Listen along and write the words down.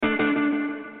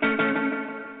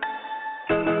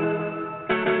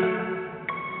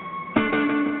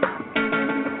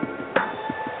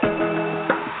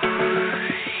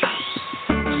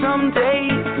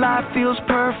feels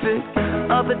perfect.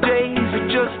 Other days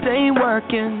it just ain't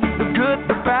working. The good,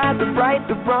 the bad, the right,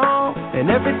 the wrong, and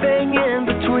everything in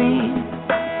between.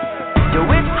 Yo,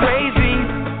 it's crazy,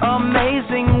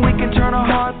 amazing. We can turn our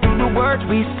heart through the words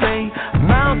we say.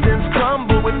 Mountains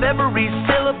crumble with every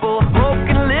syllable. Hope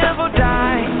can live or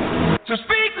die. So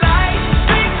speak life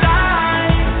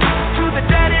to the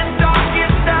deadest,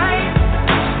 darkest night.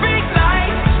 Speak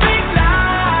life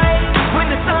when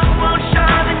the sun won't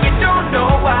shine and you don't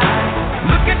know why.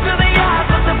 Look into the eyes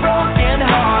of the broken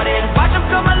hearted. Watch them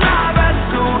come alive as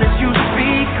soon as you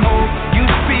speak hope. You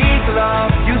speak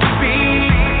love. You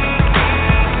speak.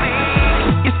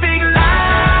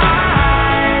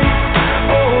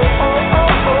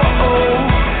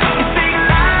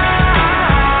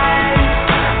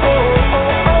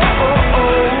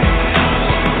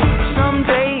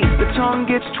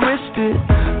 Gets twisted.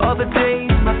 Other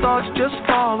days my thoughts just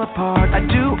fall apart. I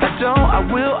do, I don't, I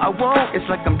will, I won't. It's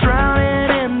like I'm drowning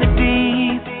in the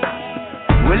deep.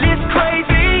 Well, it's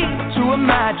crazy to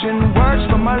imagine words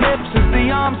from my lips as the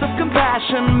arms of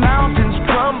compassion. Mountains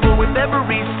crumble with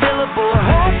every syllable.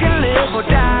 Hope can live or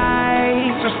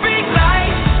die. So speak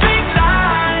life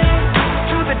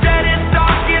to the deadest,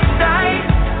 darkest night.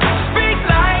 Speak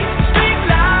life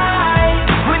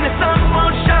when the sun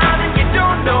won't shine and you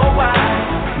don't know why.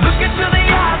 To the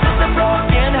eyes of the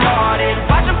broken hearted.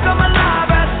 Watch them come alive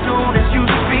as soon as you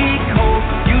speak hope.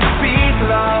 You speak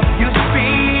love. You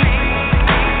speak.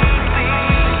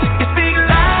 You speak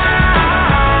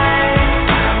life.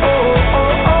 Oh,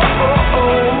 oh, oh, oh,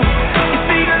 oh. You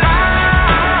speak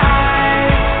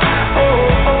life.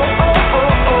 Oh, oh, oh,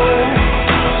 oh, oh.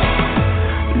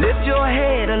 Lift your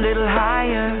head a little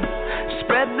higher.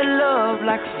 Spread the love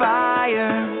like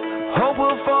fire. Hope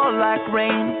will fall like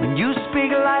rain when you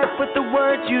speak life with the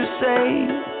words you say.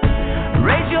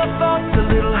 Raise your thoughts a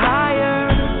little higher.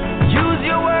 Use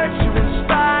your words to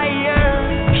inspire.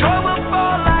 Joy will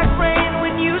fall like rain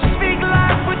when you speak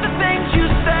life with the things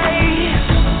you say.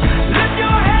 Lift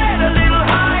your head a little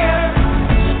higher.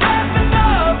 Spread the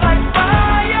love like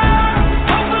fire.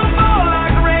 Hope will fall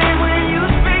like rain when you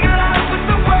speak life with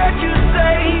the words you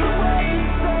say.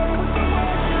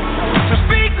 So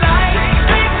speak life.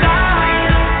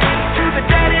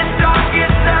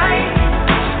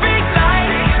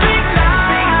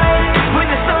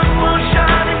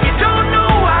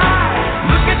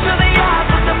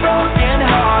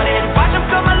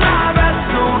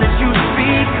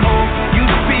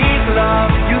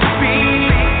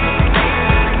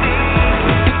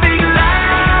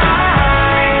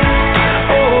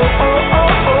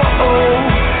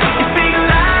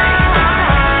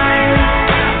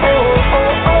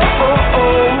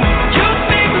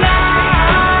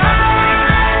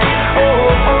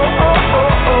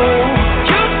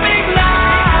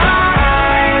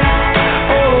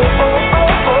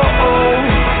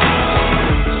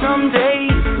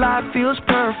 Feels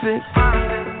perfect.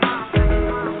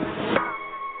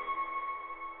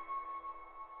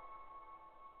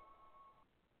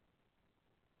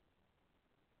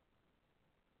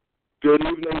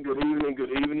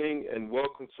 Good evening, and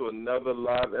welcome to another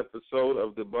live episode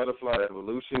of the Butterfly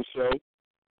Evolution Show.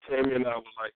 Tammy and I would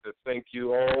like to thank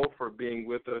you all for being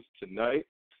with us tonight.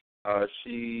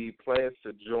 She plans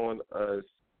to join us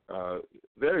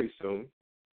very soon.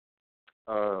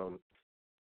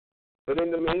 But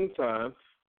in the meantime,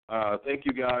 thank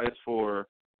you guys for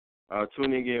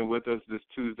tuning in with us this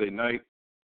Tuesday night.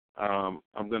 I'm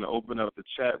going to open up the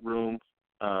chat room,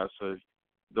 so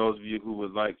those of you who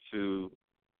would like to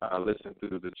listen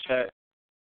through the chat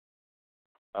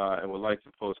and would like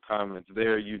to post comments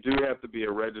there, you do have to be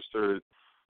a registered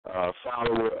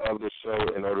follower of the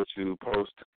show in order to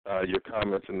post your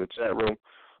comments in the chat room.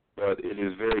 But it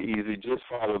is very easy. Just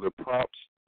follow the prompts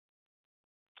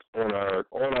on our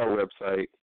website.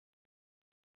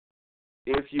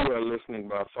 If you are listening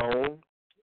by phone,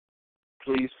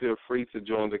 please feel free to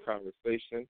join the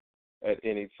conversation at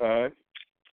any time.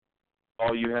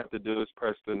 All you have to do is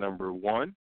press the number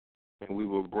 1, and we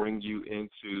will bring you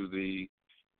into the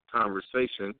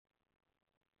conversation.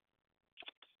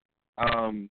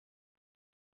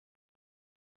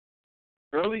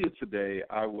 Earlier today,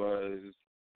 I was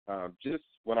just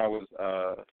when I was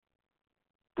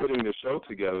putting the show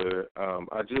together,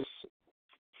 I just,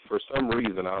 for some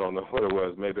reason, I don't know what it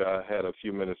was, maybe I had a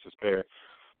few minutes to spare,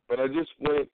 but I just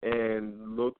went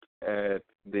and looked at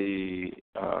the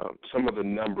some of the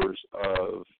numbers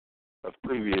of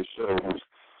previous shows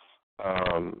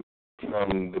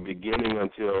from the beginning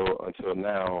until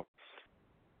now,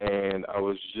 and I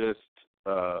was just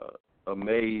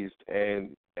amazed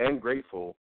and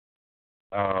grateful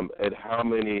at how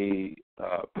many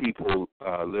people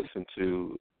listen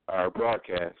to our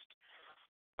broadcast,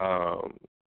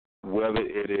 whether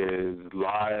it is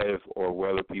live or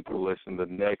whether people listen the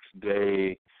next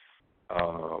day,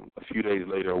 a few days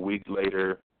later, a week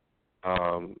later.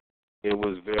 It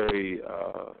was very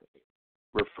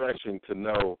refreshing to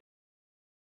know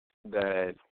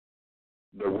that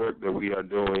the work that we are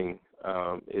doing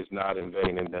is not in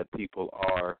vain and that people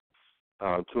are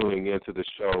tuning into the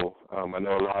show. I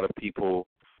know a lot of people,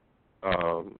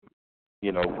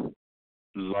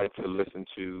 like to listen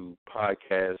to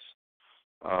podcasts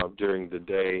during the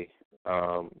day.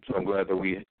 So I'm glad that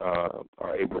we are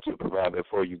able to provide that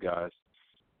for you guys.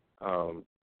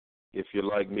 If you're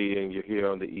like me and you're here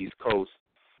on the East Coast,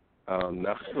 9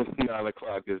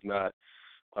 o'clock is not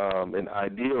an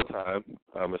ideal time,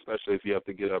 especially if you have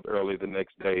to get up early the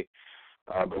next day.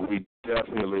 But we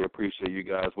definitely appreciate you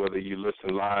guys, whether you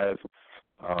listen live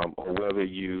or whether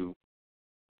you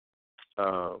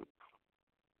go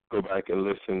back and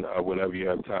listen whenever you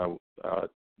have time.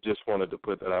 Just wanted to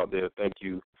put that out there. Thank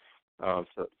you for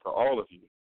all of you.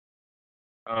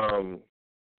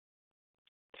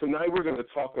 Tonight we're going to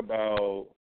talk about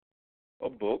a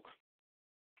book,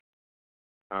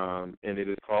 and it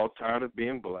is called Tired of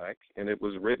Being Black, and it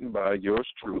was written by yours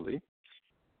truly.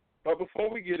 But before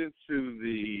we get into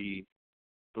the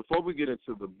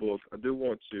book, I do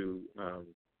want to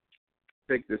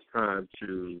take this time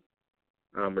to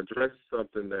address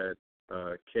something that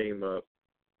came up,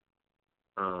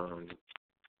 and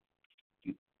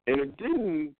it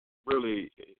didn't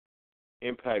really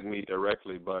impact me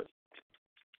directly, but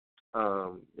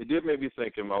it did make me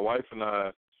think. And my wife and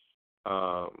I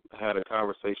had a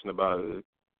conversation about it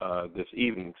this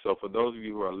evening. So for those of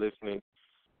you who are listening,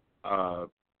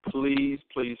 please,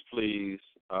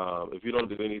 if you don't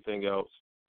do anything else,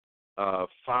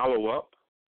 follow up,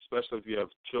 especially if you have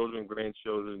children,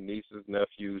 grandchildren, nieces,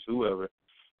 nephews, whoever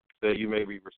that you may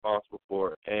be responsible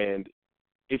for. And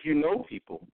if you know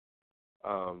people,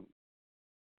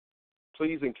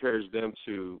 please encourage them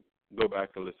to go back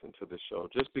and listen to the show,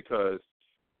 just because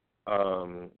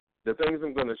the things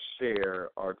I'm going to share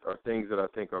are things that I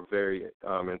think are very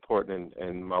important,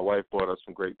 and my wife brought up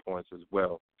some great points as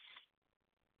well.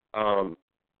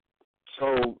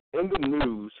 So in the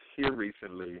news here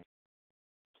recently,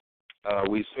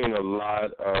 we've seen a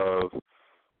lot of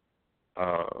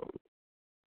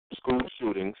school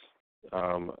shootings.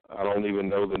 I don't even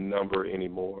know the number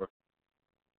anymore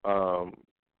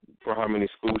for how many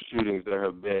school shootings there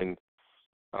have been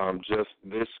just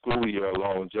this school year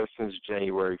alone, just since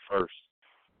January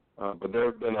 1st. But there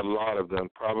have been a lot of them.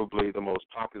 Probably the most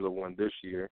popular one this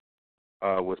year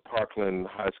was Parkland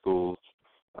High School.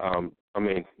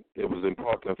 It was in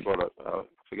Parkland, Florida. I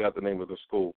forgot the name of the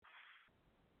school.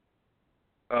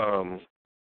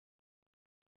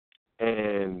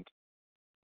 And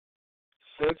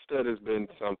since that has been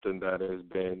something that has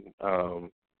been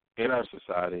in our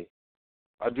society,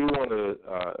 I do want to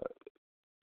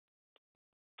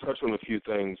touch on a few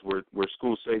things where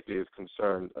school safety is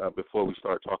concerned before we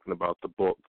start talking about the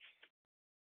book.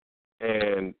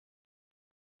 And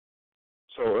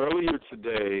so earlier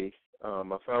today,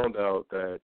 I found out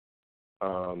that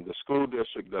the school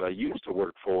district that I used to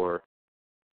work for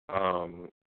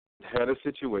had a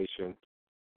situation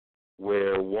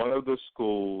where one of the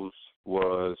schools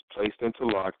was placed into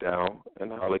lockdown,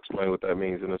 and I'll explain what that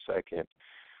means in a second,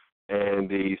 and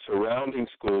the surrounding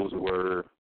schools were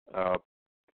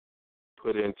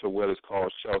put into what is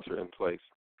called shelter in place.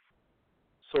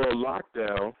 So a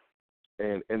lockdown,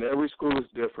 and every school is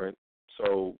different,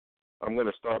 so I'm going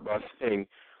to start by saying,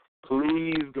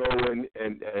 please go in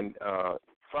and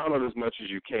find out as much as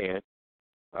you can.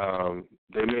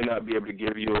 They may not be able to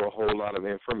give you a whole lot of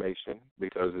information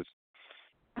because it's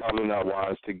probably not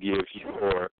wise to give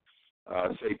your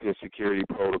safety and security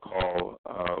protocol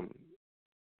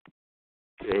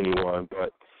to anyone.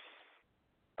 But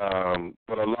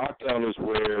a lockdown is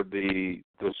where the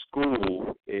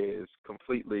school is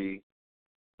completely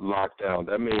locked down.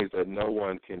 That means that no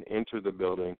one can enter the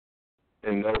building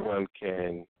and no one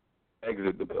can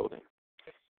exit the building.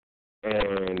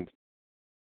 And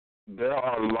there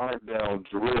are lockdown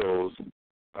drills.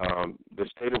 The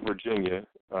state of Virginia,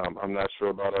 I'm not sure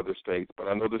about other states, but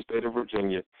I know the state of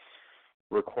Virginia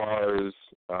requires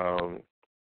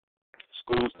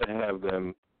schools to have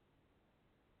them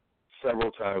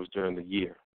several times during the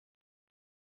year.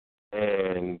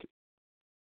 And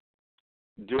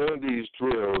during these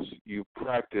drills, you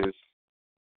practice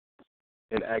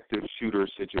an active shooter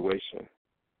situation.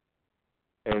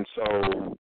 And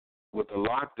so with the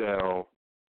lockdown,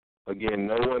 again,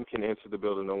 no one can enter the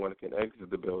building, no one can exit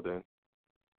the building.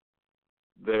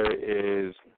 there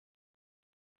is,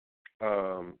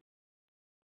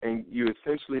 and you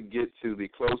essentially get to the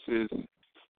closest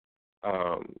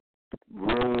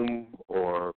room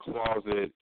or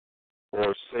closet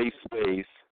or safe space,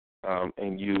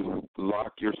 and you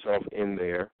lock yourself in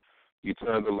there. You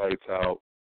turn the lights out,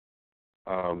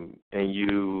 and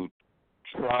you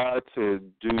try to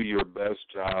do your best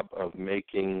job of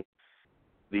making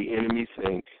the enemy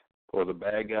think, or the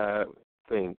bad guy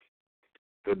think,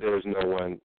 that there's no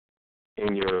one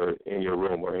in your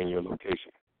room or in your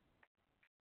location.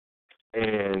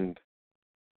 And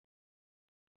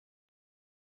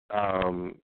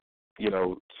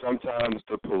sometimes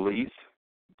the police,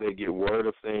 they get word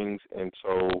of things, and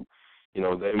so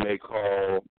they may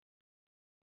call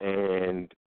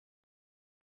and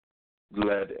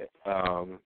let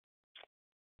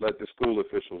the school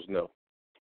officials know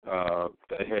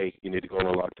that, hey, you need to go on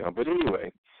a lockdown. But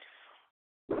anyway,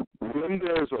 when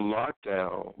there's a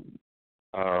lockdown,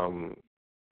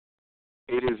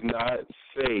 it is not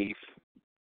safe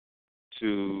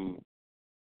to,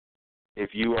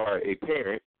 if you are a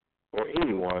parent or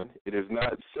anyone, it is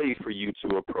not safe for you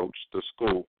to approach the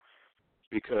school,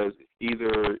 because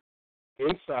either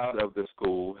inside of the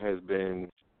school has been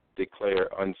declared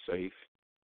unsafe,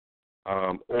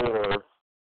 or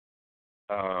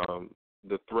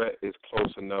the threat is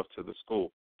close enough to the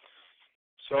school.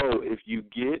 So if you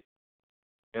get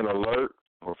an alert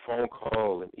or phone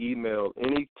call, an email,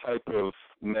 any type of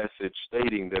message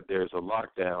stating that there's a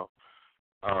lockdown,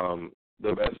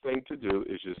 the best thing to do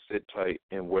is just sit tight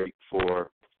and wait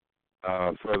for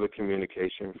further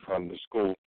communication from the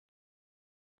school.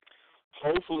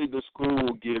 Hopefully the school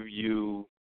will give you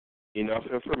enough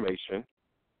information,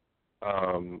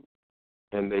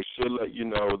 and they should let you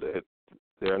know that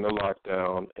they're in a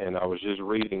lockdown. And I was just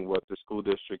reading what the school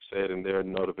district said in their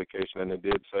notification, and it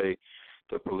did say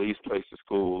the police placed the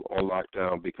school on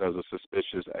lockdown because of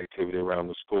suspicious activity around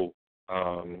the school.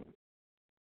 And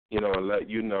let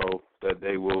you know that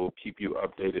they will keep you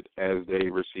updated as they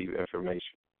receive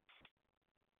information.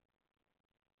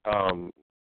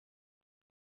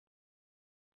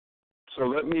 So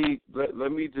let me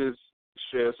just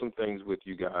share some things with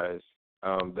you guys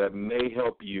that may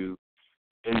help you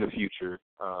in the future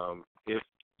if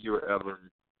you're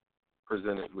ever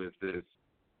presented with this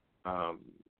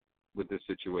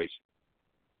situation.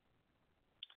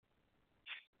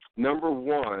 Number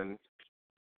one,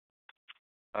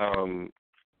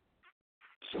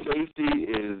 safety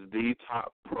is the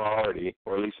top priority,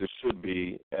 or at least it should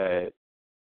be, at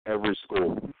every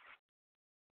school,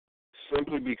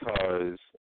 simply because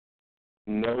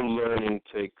no learning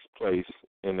takes place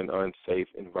in an unsafe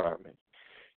environment.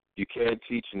 You can't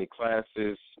teach any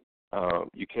classes.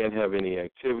 You can't have any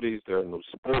activities. There are no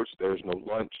sports. There's no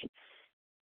lunch.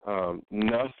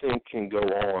 Nothing can go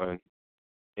on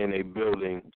in a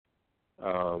building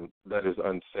that is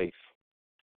unsafe.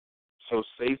 So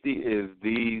safety is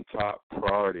the top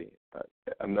priority.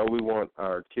 I know we want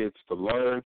our kids to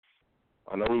learn.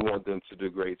 I know we want them to do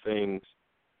great things.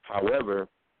 However,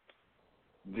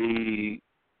 the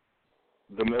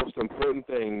most important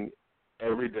thing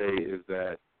every day is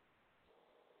that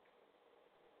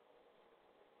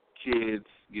kids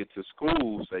get to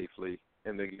school safely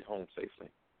and they get home safely.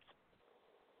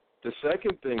 The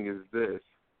second thing is this.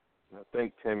 I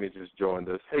think Tammy just joined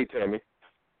us. Hey, Tammy.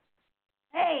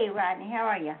 Hey, Rodney. How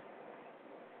are you?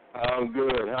 I'm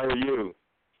good. How are you?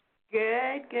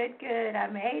 Good. I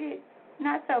made it.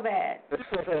 Not so bad.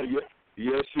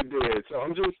 Yes, you did. So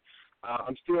I'm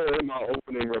still in my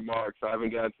opening remarks. I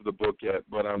haven't gotten to the book yet,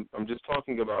 but I'm just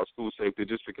talking about school safety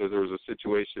just because there was a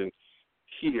situation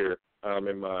here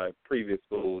in my previous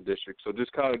school district. So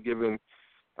just kind of giving,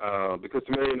 because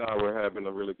Mary and I were having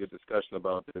a really good discussion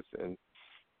about this, and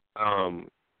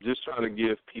just trying to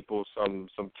give people some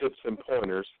tips and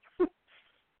pointers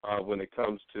when it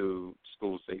comes to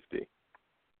school safety.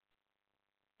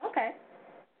 Okay.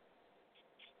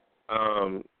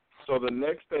 So the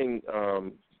next thing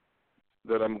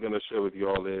that I'm going to share with you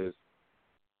all is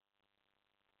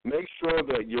make sure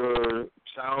that your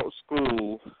child's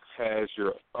school has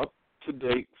your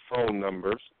up-to-date phone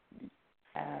numbers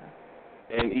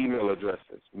and email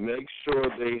addresses. Make sure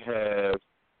they have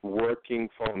working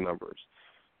phone numbers.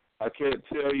 I can't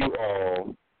tell you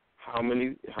all how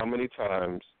many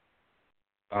times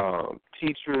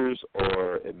teachers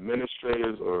or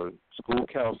administrators or school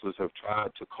counselors have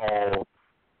tried to call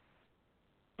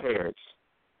parents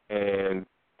and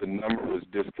the number was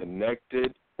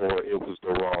disconnected or it was the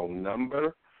wrong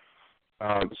number.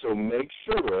 So make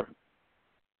sure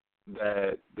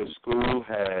that the school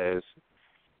has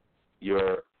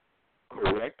your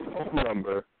correct phone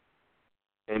number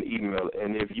and email.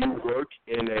 And if you work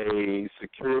in a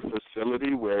secure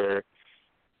facility where,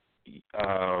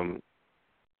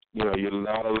 you're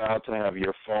not allowed to have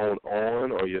your phone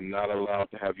on, or you're not allowed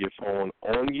to have your phone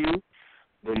on you,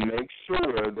 then make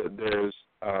sure that there's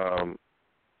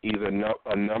either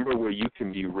a number where you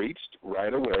can be reached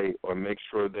right away, or make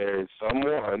sure there is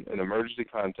someone, an emergency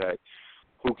contact,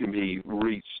 who can be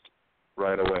reached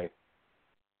right away.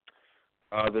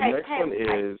 The next one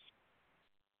is,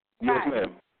 yes,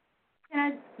 ma'am.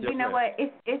 You know what?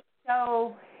 It's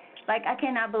so, like, I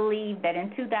cannot believe that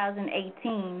in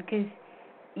 2018, because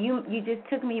you just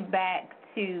took me back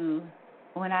to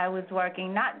when I was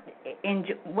working, not in,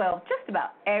 well, just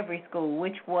about every school,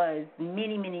 which was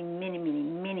many, many, many, many,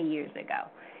 many years ago.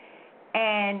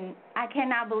 And I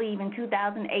cannot believe in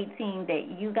 2018 that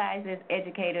you guys as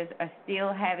educators are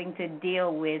still having to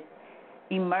deal with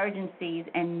emergencies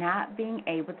and not being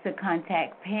able to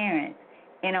contact parents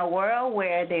in a world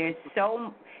where there's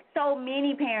so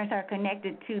many parents are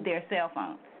connected to their cell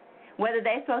phones. Whether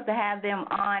they're supposed to have them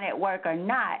on at work or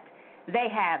not, they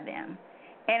have them.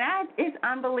 And it's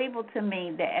unbelievable to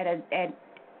me that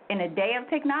in a day of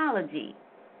technology,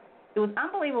 it was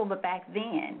unbelievable back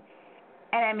then.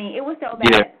 And, I mean, it was so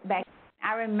bad back then.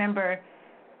 I remember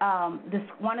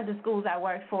one of the schools I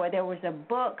worked for, there was a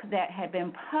book that had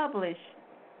been published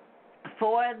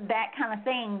for that kind of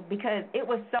thing, because it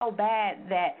was so bad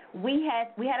that we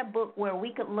had a book where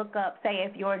we could look up, say,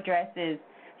 if your address is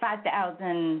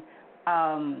 5,000,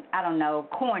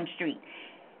 Corn Street,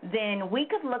 then we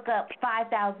could look up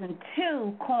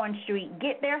 5002 Corn Street,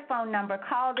 get their phone number,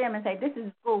 call them and say, this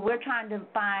is school. We're trying to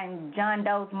find John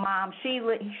Doe's mom. He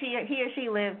or she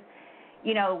lives,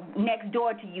 next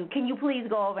door to you. Can you please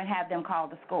go over and have them call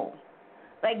the school?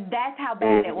 Like, that's how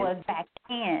bad it was back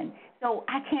then. So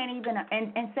I can't even,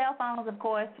 and cell phones, of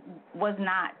course, was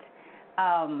not,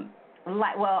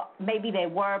 maybe they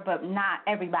were, but not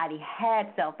everybody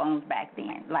had cell phones back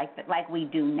then, like we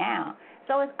do now.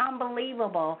 So it's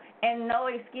unbelievable, and no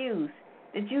excuse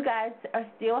that you guys are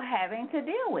still having to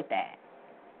deal with that.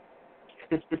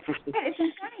 It's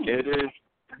insane.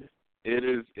 It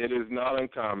is not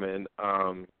uncommon.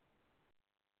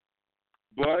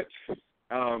 But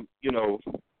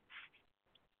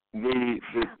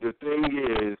the thing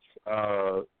is,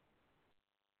 I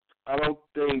don't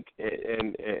think,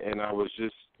 and I was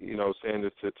just saying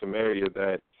this to Maria,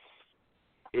 that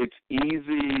it's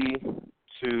easy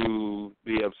to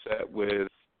be upset with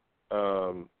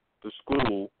the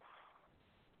school,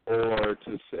 or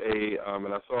to say, and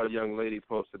I saw a young lady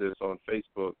posted this on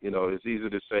Facebook, it's easy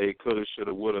to say coulda,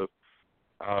 shoulda, woulda,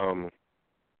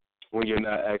 when you're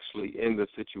not actually in the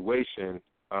situation.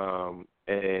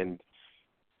 And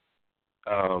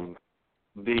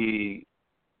the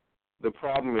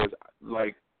problem is,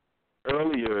 like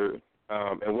earlier,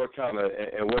 and what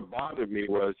bothered me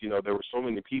was, there were so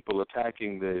many people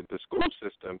attacking the school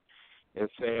system and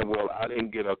saying, well, I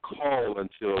didn't get a call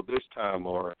until this time,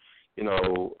 or I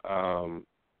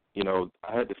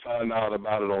had to find out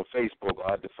about it on Facebook, or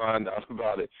I had to find out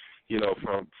about it,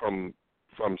 from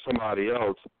somebody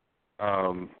else.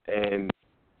 And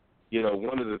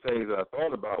one of the things that I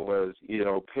thought about was,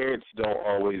 parents don't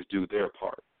always do their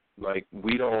part. Like,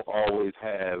 we don't always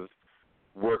have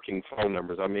working phone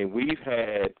numbers. I mean, we've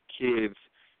had kids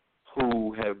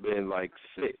who have been, like,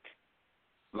 sick,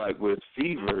 like with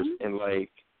fevers, and,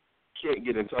 like, can't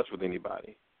get in touch with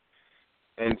anybody.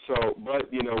 And so,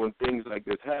 but, when things like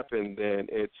this happen, then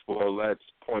it's, well, let's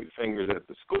point fingers at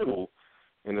the school.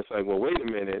 And it's like, well, wait a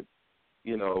minute,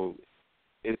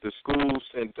 if the school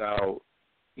sent out,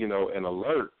 an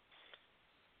alert,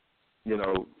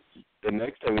 the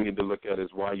next thing we need to look at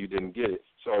is why you didn't get it.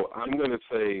 So I'm going to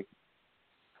say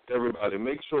to everybody,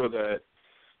 make sure that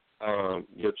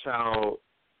your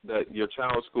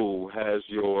child's school has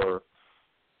your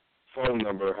phone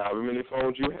number, however many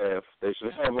phones you have. They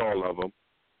should have all of them,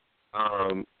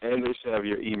 and they should have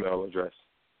your email address.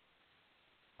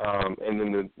 And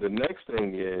then the next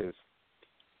thing is,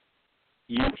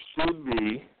 you should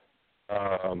be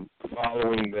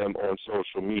following them on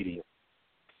social media.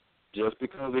 Just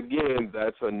because, again,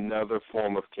 that's another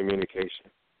form of communication.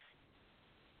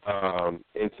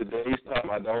 In today's time,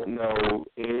 I don't know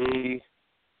any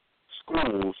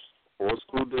schools or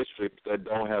school districts that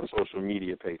don't have social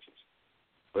media pages.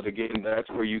 But again, that's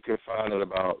where you can find out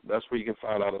about. That's where you can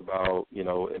find out about,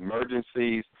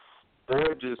 emergencies,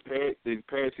 or just parent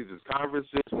teachers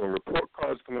conferences, when report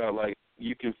cards come out. Like,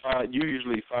 you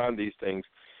usually find these things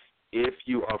if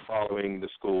you are following the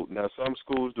school. Now, some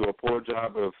schools do a poor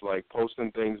job of, like,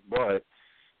 posting things, but,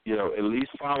 at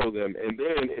least follow them. And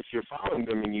then if you're following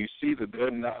them and you see that they're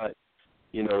not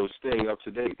staying up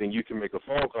to date, then you can make a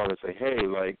phone call and say, hey,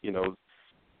 like,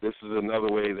 this is another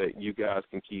way that you guys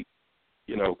can keep,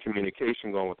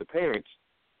 communication going with the parents.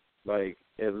 Like,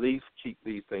 at least keep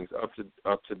these things up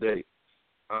to date.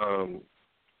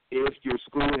 If your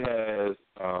school has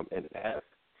an app,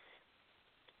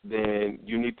 then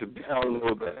you need to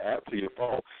download that app to your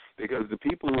phone, because the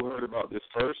people who heard about this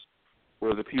first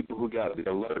were the people who got the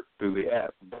alert through the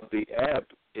app. But the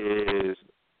app is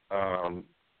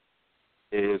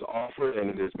offered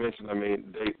and it is mentioned. I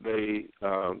mean, they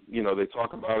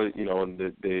talk about it, and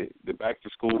the back to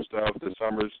school stuff, the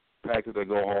summers packets that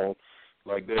go home.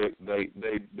 Like they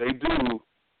do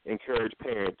encourage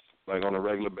parents, like on a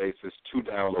regular basis, to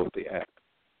download the app,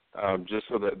 just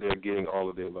so that they're getting all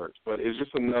of the alerts. But it's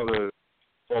just another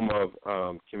form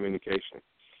of communication.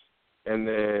 And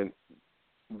then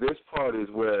this part is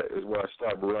where I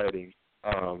stopped writing,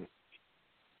 because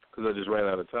I just ran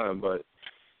out of time. But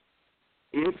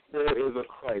if there is a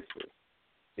crisis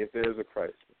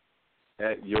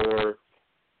at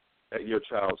your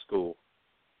child's school,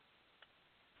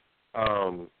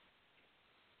 I'm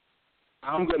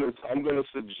gonna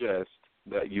suggest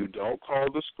that you don't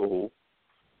call the school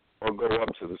or go up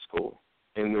to the school.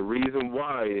 And the reason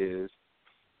why is,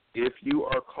 if you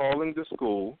are calling the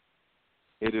school,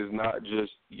 it is not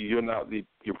just you're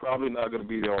probably not going to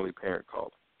be the only parent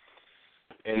calling.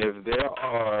 And if there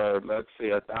are, let's say,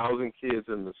 1,000 kids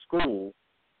in the school,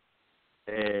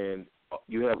 and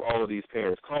you have all of these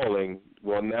parents calling,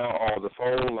 well, now all the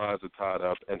phone lines are tied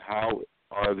up, and how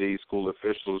are these school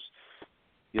officials,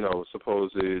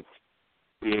 supposed to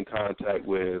be in contact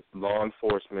with law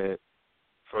enforcement,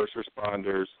 first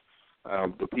responders,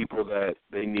 the people that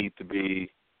they need to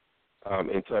be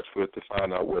in touch with to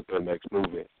find out what their next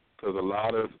move is? Because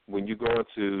when you go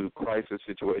into a crisis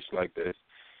situation like this,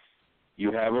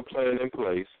 you have a plan in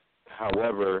place.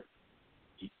 However,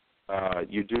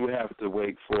 you do have to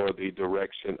wait for the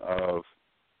direction of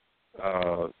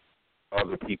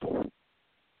other people.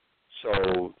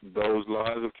 So those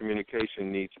lines of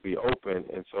communication need to be open,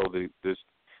 and so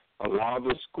allow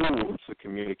the school to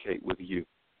communicate with you.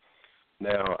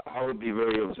 Now, I would be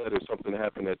very upset if something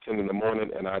happened at 10 in the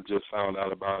morning and I just found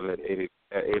out about it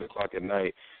at 8 o'clock at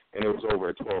night, and it was over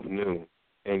at 12 noon,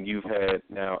 and you've had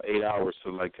now 8 hours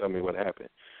to, tell me what happened.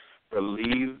 But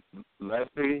let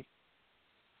the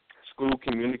school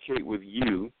communicate with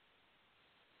you,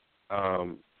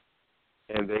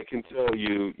 and they can tell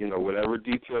you, whatever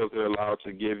details they're allowed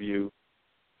to give you.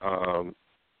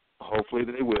 Hopefully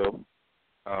they will.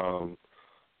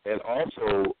 And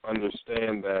also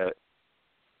understand that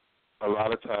a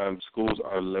lot of times schools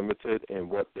are limited in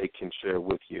what they can share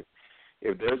with you.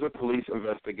 If there's a police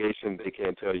investigation, they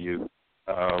can't tell you.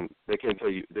 They can't tell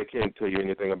you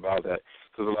anything about that,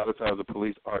 because a lot of times the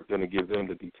police aren't going to give them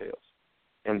the details,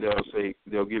 and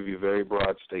they'll give you very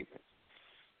broad statements.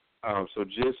 So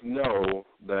just know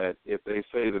that if they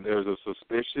say that there's a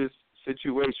suspicious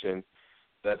situation,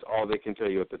 that's all they can tell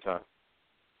you at the time.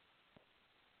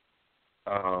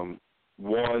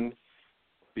 One,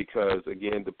 because,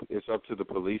 again, it's up to the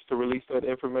police to release that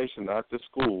information, not the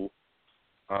school.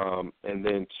 And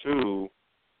then, two,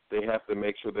 they have to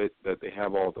make sure that they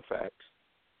have all the facts.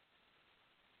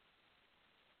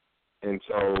 And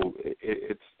so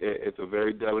it's a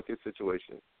very delicate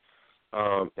situation.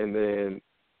 And then,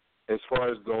 as far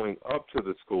as going up to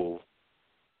the school,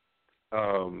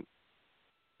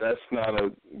 that's not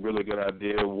a really good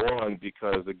idea. One,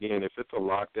 because, again, if it's a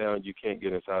lockdown, you can't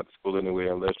get inside the school anyway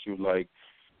unless you,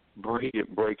 break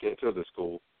into the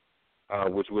school,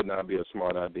 which would not be a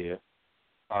smart idea.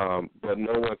 But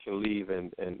no one can leave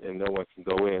and no one can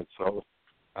go in. So,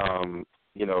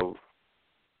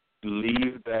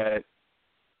 leave that,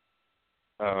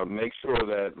 make sure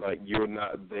that, you're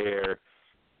not there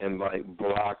and,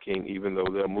 blocking, even though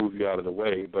they'll move you out of the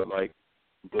way, but,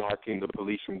 blocking the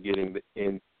police from getting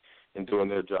in and doing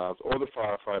their jobs, or the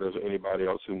firefighters or anybody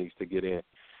else who needs to get in.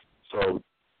 So,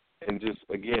 and just,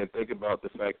 again, think about the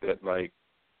fact that,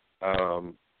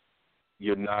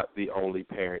 you're not the only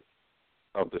parent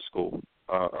of the school,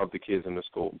 of the kids in the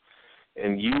school.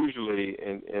 And usually,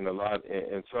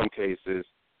 in some cases,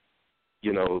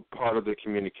 part of the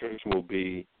communication will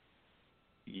be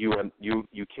you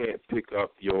can't pick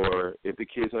up if the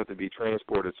kids have to be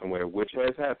transported somewhere, which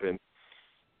has happened,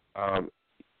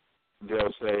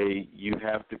 they'll say you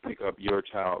have to pick up your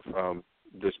child from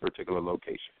this particular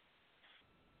location.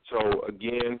 So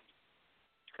again,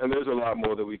 and there's a lot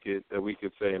more that we could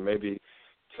say, and maybe,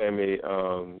 Tammy,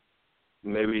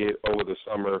 maybe over the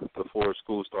summer before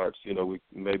school starts, we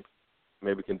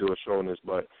maybe can do a show on this.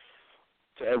 But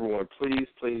to everyone, please,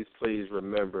 please, please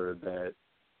remember that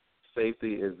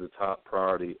safety is the top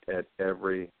priority at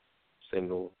every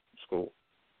single school.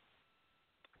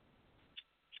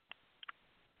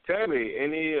 Tammy,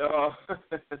 any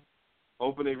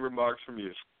opening remarks from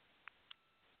you?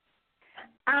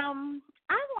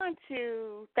 I want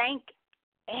to thank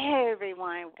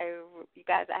everyone. You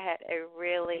guys, I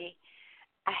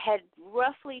had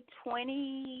roughly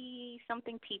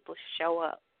 20-something people show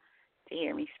up to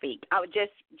hear me speak. I was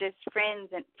just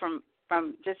friends and from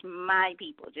just my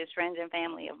people, just friends and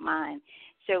family of mine.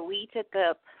 So we took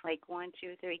up like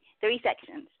 3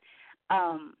 sections.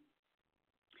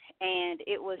 And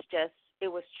it was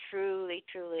truly,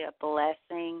 truly a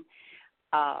blessing.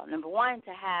 Number one,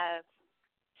 to have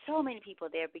so many people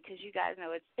there, because you guys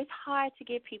know it's hard to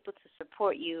get people to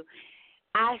support you,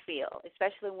 I feel,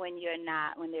 especially when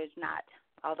there's not,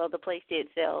 although the place did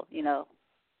sell,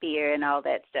 beer and all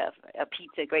that stuff, a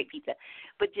pizza, great pizza.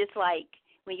 But just like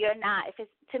when you're not, if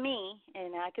it's to me,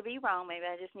 and I could be wrong, maybe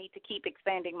I just need to keep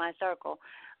expanding my circle.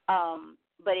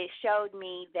 But it showed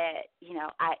me that,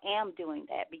 I am doing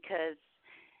that, because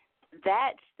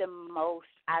that's the most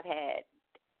I've had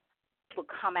to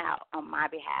come out on my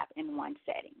behalf in one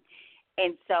setting.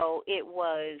 And so it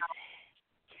was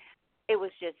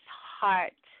just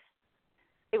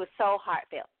it was so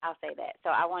heartfelt, I'll say that. So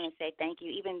I want to say thank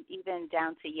you. Even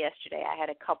down to yesterday, I had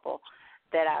a couple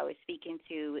that I was speaking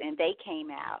to, and they came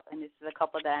out, and this is a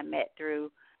couple that I met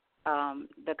through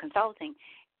the consulting,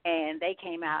 and they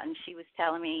came out, and she was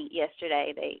telling me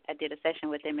yesterday, I did a session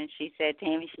with them, and she said,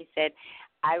 Tammy,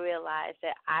 I realized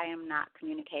that I am not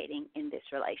communicating in this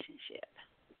relationship.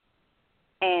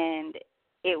 And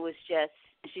it was just,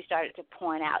 she started to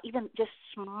point out even just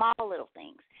small little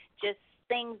things, just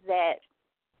things that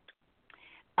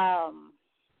I'll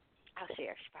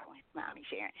share. She probably won't mind me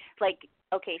sharing. Like,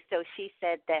 okay, so she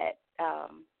said that her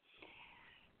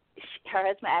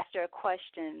husband asked her a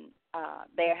question.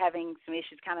 They're having some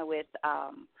issues kind of with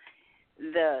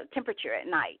the temperature at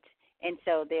night. And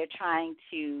so they're trying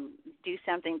to do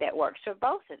something that works for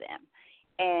both of them.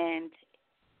 And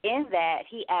in that,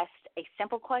 he asked a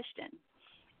simple question.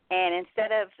 And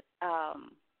instead of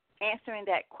answering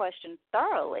that question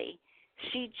thoroughly,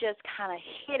 she just kind of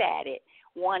hit at it,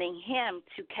 wanting him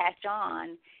to catch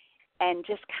on and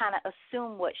just kind of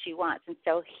assume what she wants. And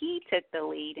so he took the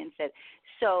lead and said,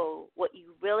 so what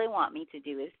you really want me to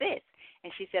do is this.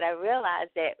 And she said, I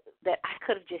realized that I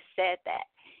could have just said that.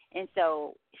 And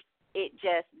so it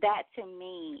just, that to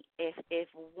me, if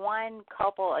one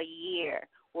couple a year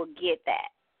will get that,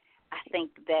 I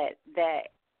think that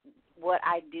what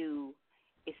I do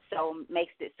is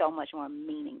makes it so much more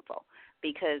meaningful,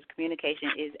 because communication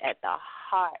is at the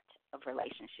heart of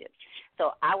relationships.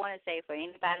 So I want to say, for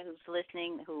anybody who's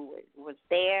listening who was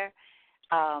there,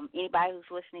 anybody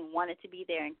who's listening wanted to be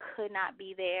there and could not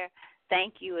be there,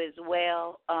 thank you as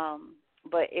well.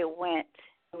 But it was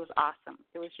awesome.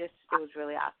 It was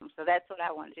really awesome. So that's what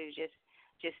I want to do,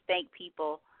 just thank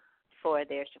people for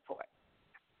their support.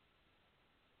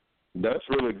 That's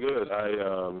really good. I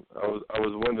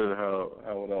was wondering how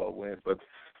it all went, but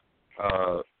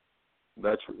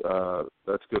that's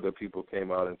good that people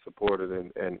came out and supported,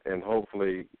 and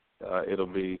hopefully it'll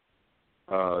be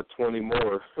 20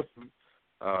 more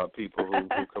people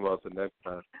who come out the next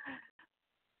time.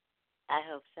 I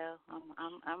hope so.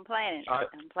 I'm planning it.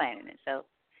 I'm planning it.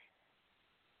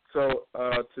 So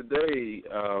today,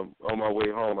 on my way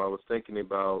home, I was thinking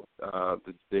about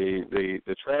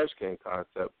the trash can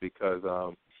concept, because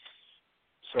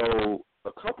so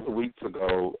a couple of weeks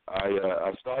ago,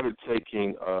 I started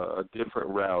taking a different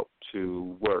route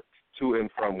to work, to and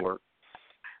from work.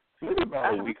 Maybe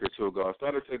about a week or two ago, I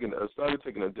started taking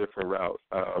a different route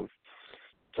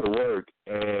to work,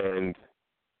 and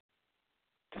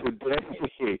today.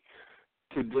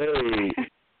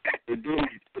 It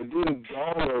didn't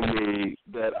dawn on me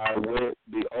that I went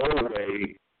the old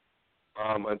way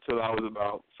until I was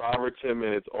about 5 or 10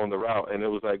 minutes on the route, and it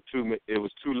was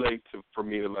too late for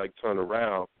me to turn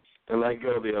around and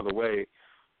go the other way.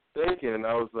 Thinking,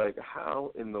 I was like,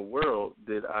 how in the world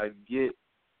did I get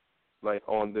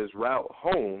on this route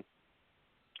home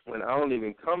when I don't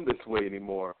even come this way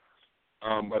anymore?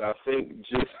 But I think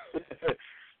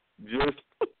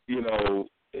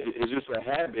it's just a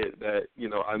habit that,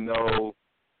 I know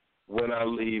when I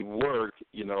leave work,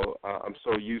 I'm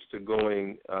so used to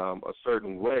going a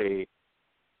certain way.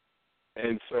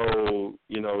 And so,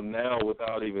 now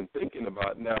without even thinking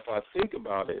about it, now if I think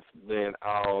about it, then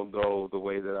I'll go the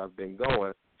way that I've been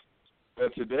going.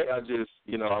 But today I just,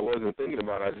 I wasn't thinking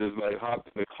about it. I just hopped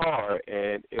in the car,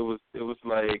 and it was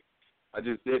like I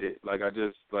just did it. I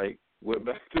just went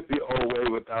back to the old way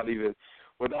without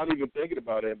without even thinking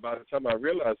about it. And by the time I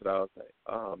realized it, I was like,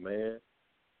 oh, man.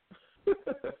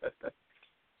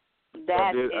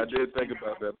 I did think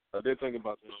about that. I did think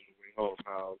about that on the way home,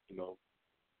 how,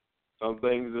 some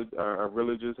things are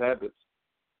really just habits.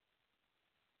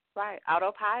 Right,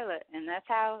 autopilot, and that's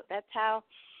how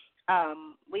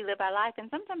we live our life. And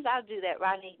sometimes I'll do that,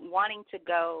 Rodney, wanting to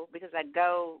go because I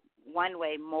go one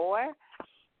way more,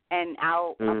 and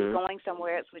I'll be going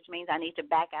somewhere else, which means I need to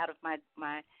back out of my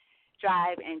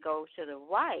drive and go to the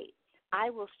right. I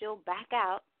will still back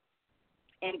out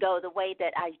and go the way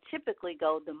that I typically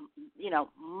go,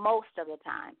 most of the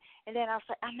time. And then I'll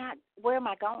say, where am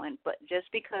I going? But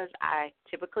just because I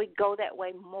typically go that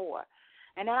way more.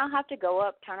 And then I'll have to go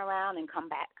up, turn around, and come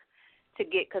back to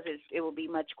get, because it will be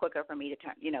much quicker for me to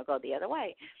turn, go the other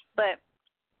way. But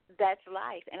that's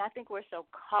life. And I think we're so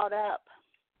caught up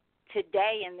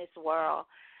today in this world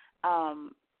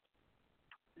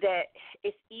that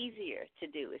it's easier to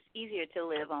do. It's easier to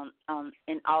live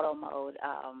in auto mode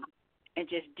and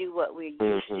just do what we're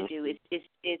used to do.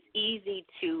 It's easy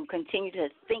to continue to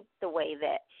think the way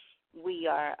that we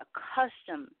are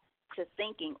accustomed to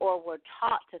thinking, or were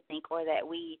taught to think, or that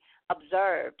we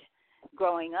observed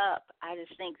growing up. I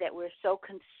just think that we're so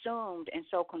consumed and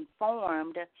so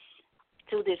conformed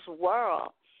to this world.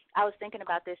 I was thinking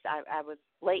about this. I was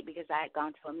late because I had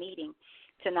gone to a meeting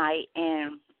tonight,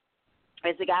 and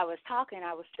as the guy was talking,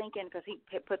 I was thinking, because he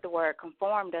had put the word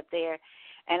conformed up there,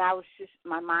 and I was just,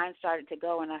 my mind started to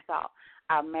go, and I thought,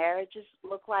 our marriages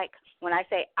look like, when I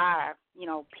say our,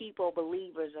 people,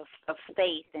 believers of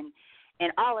faith and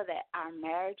all of that, our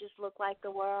marriages look like the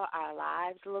world, our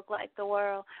lives look like the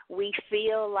world. We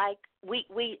feel like,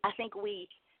 I think we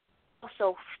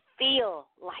also feel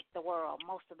like the world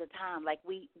most of the time.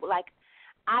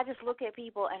 I just look at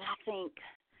people and I think,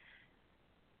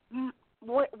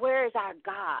 where is our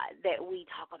God that we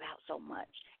talk about so much?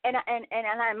 And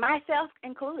I, myself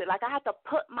included, I have to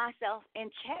put myself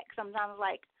in check sometimes,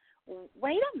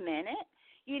 wait a minute,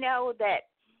 that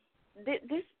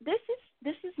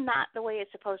this is not the way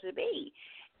it's supposed to be,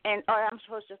 or I'm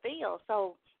supposed to feel.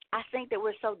 So I think that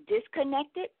we're so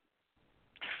disconnected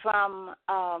from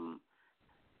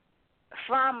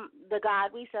the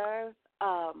God we serve,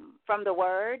 from the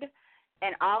Word,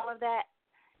 and all of that.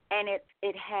 And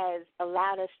it has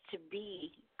allowed us to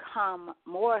become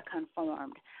more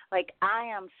conformed. I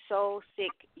am so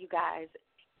sick, you guys,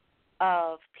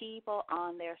 of people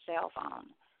on their cell phone.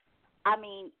 I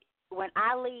mean, when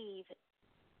I leave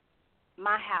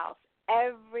my house,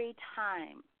 every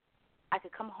time I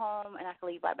could come home and I could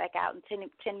leave right back out in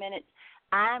 10 minutes,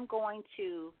 I'm going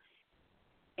to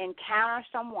encounter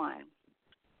someone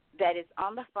that is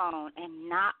on the phone and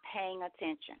not paying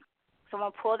attention.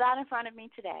 Someone pulled out in front of me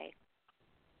today,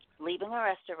 leaving a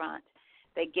restaurant.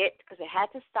 Because they had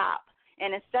to stop.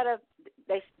 And instead of,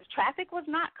 the traffic was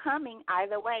not coming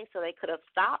either way, so they could have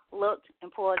stopped, looked,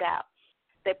 and pulled out.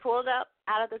 They pulled up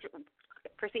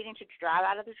proceeding to drive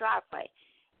out of the driveway.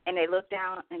 And they looked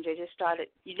down and they just started,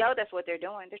 that's what they're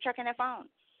doing. They're checking their phone.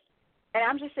 And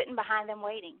I'm just sitting behind them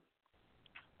waiting.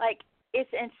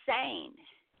 It's insane.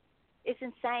 It's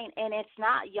insane. And it's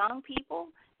not young people.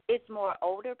 It's more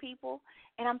older people.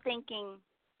 And I'm thinking,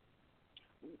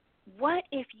 what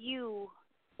if you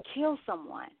kill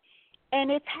someone? And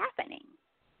it's happening.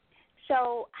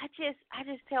 So I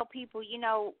just tell people,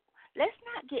 let's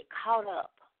not get caught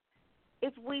up.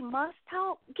 If we must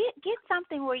talk, get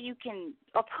something where you can,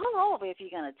 or pull over if you're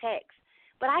going to text.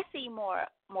 But I see more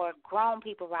grown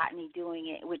people, Rodney, doing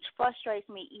it, which frustrates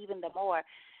me even the more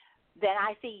than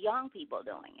I see young people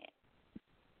doing it.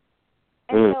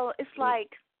 And so it's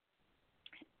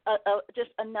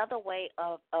just another way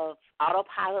of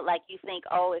autopilot. You think,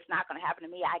 oh, it's not going to happen to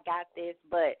me, I got this.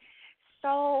 But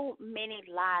so many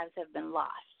lives have been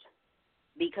lost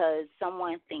because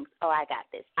someone thinks, oh, I got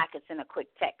this. I could send a quick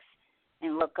text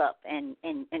and look up and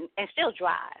still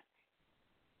drive.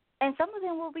 And some of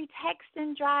them will be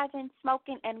texting, driving,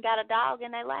 smoking, and got a dog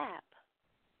in their lap.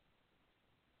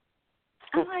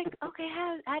 I'm like, okay,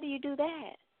 how do you do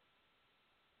that?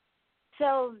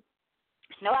 So,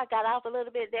 I got off a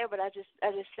little bit there, but I just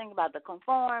think about the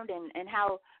conformed and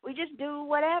how we just do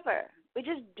whatever. We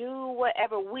just do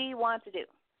whatever we want to do.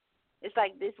 It's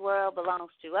like this world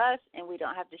belongs to us, and we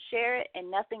don't have to share it,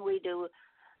 and nothing we do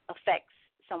affects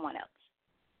someone else.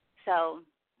 So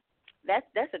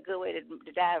that's a good way to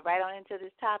dive right on into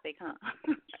this topic, huh?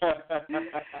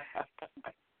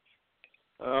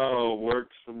 Oh,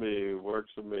 works for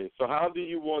me. So how do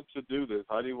you want to do this?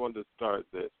 How do you want to start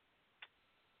this?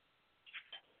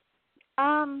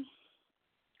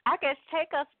 I guess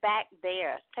take us back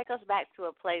there. Take us back to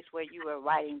a place where you were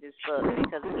writing this book,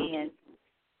 because again,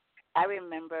 I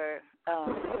remember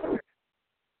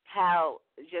how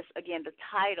just again the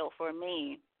title for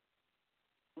me,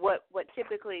 what may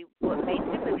typically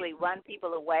run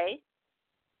people away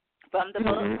from the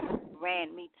book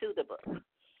ran me to the book.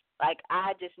 Like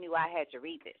I just knew I had to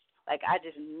read this. Like I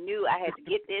just knew I had to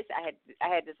get this. I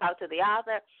had to talk to the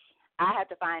author. I had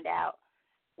to find out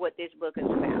what this book is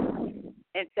about.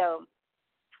 And so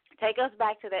take us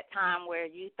back to that time where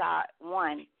you thought,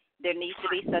 one, there needs to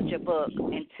be such a book,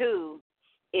 and two,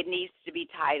 it needs to be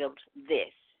titled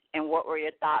this. And what were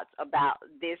your thoughts about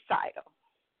this title?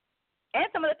 And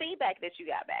some of the feedback that you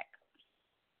got back.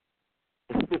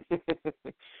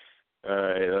 All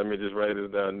right, let me just write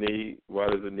it down. Why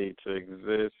does it need to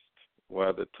exist?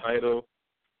 Why the title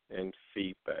and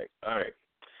feedback. All right.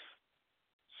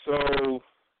 So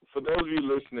for those of you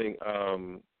listening,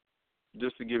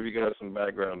 just to give you guys some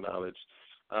background knowledge,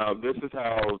 this is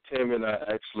how Tim and I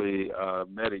actually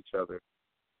met each other.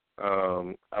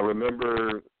 I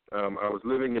remember I was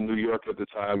living in New York at the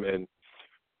time, and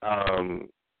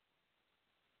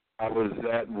I was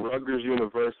at Rutgers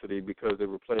University because they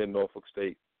were playing Norfolk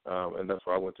State, and that's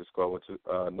where I went to school. I went to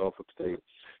Norfolk State.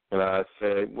 And I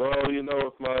said, well,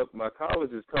 if my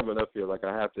college is coming up here, like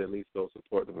I have to at least go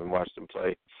support them and watch them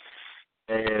play.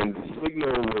 And the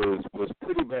signal was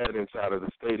pretty bad inside of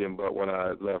the stadium, but when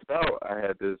I left out, I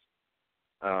had this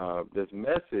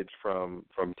message from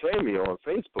Tammy on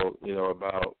Facebook,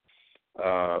 about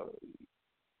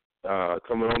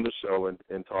coming on the show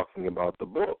and talking about the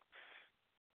book.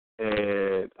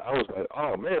 And I was like,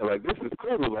 oh man, like this is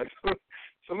cool. Like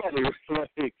somebody was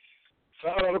like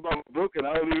found out about the book, and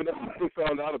I don't even know how they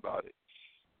found out about it.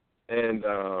 And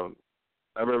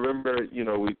I remember,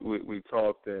 we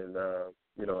talked, and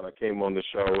I came on the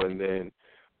show, and then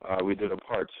we did a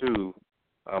part 2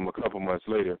 a couple months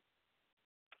later.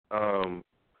 But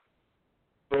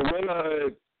when I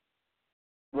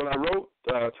wrote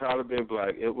Tired of Being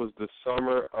Black, it was the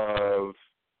summer of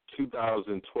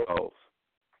 2012,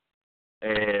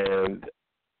 and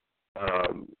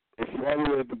if you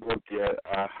haven't read the book yet,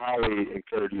 I highly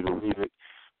encourage you to read it.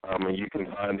 And you can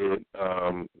find it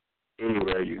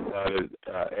anywhere. You can find it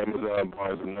Amazon,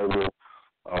 Barnes and Noble,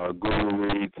 Google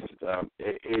Reads,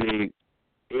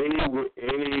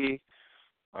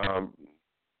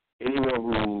 anyone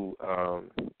who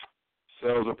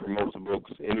sells or promotes the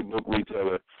books, any book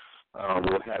retailer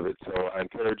will have it. So I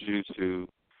encourage you to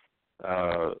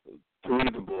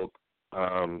read the book.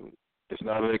 It's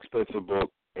not an expensive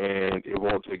book, and it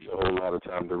won't take you a whole lot of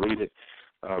time to read it.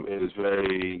 It is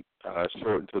very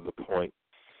short and to the point.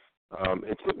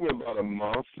 It took me about a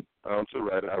month to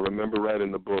write it. I remember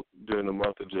writing the book during the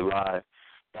month of July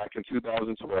back in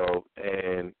 2012,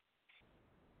 and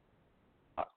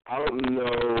I don't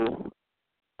know.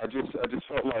 I just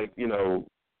felt like it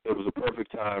was a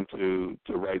perfect time to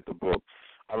write the book.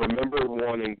 I remember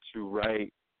wanting to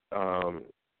write a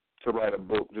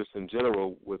book just in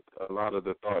general with a lot of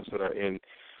the thoughts that are in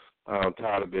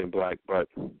Tired of Being Black, but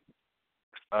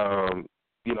I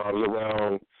was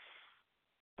around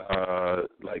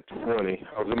like 20.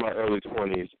 I was in my early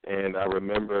 20s, and I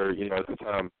remember at the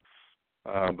time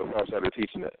before I started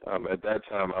teaching it, at that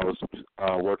time I was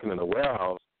working in a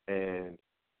warehouse, and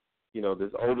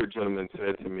this older gentleman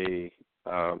said to me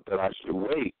that I should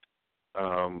wait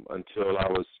until I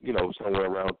was somewhere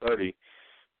around 30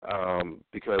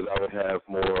 because I would have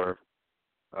more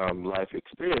life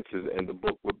experiences and the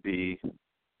book would be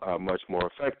much more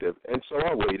effective. And so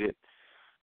I waited,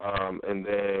 and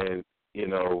then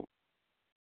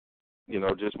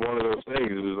just one of those things.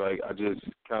 It was like I just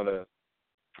kind of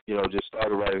just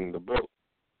started writing the book,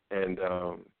 and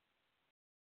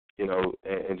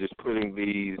and just putting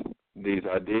these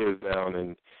ideas down,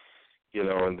 and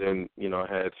and then I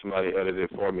had somebody edit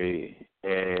it for me.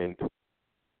 And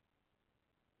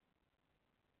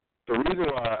the reason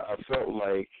why I felt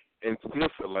like, and still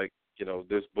feel like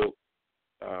this book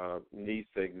needs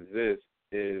to exist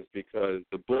is because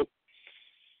the book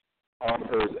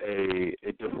offers a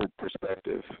different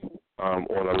perspective on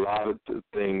a lot of the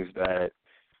things that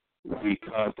we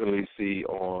constantly see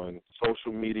on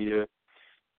social media,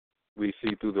 we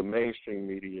see through the mainstream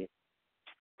media.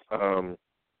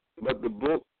 But the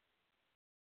book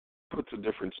puts a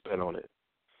different spin on it.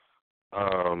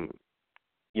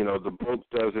 The book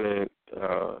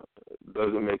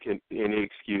doesn't make any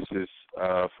excuses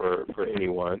for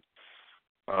anyone.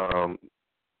 I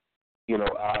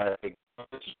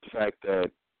acknowledge the fact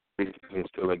that racism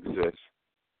still exists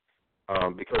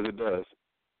because it does.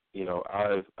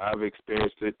 I've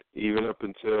experienced it even up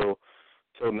until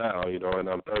now. And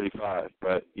I'm 35,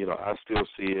 but I still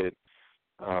see it.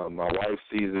 My wife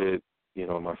sees it.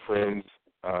 My friends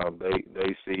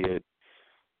They see it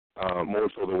more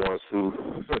so the ones who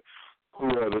who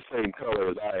are the same color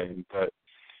as I am, but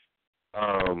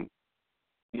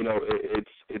you know,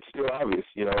 it's still obvious,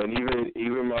 you know, and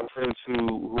even my friends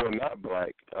who are not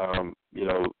black, you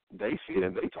know, they see it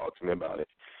and they talk to me about it.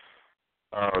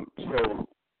 So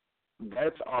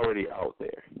that's already out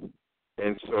there.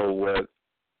 And so what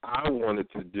I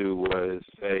wanted to do was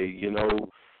say, you know,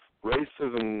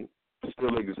 racism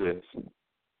still exists.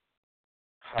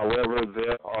 However,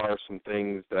 there are some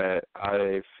things that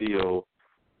I feel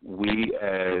we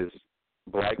as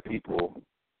black people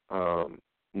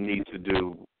need to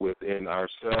do within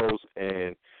ourselves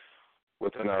and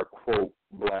within our, quote,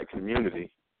 black community.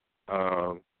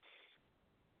 And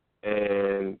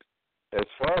as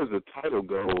far as the title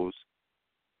goes,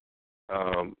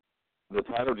 the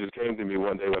title just came to me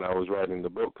one day when I was writing the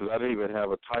book, because I didn't even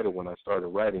have a title when I started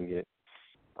writing it.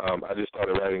 I just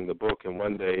started writing the book, and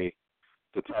one day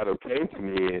the title came to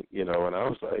me, you know, and I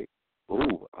was like,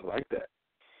 ooh, I like that.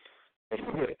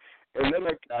 And then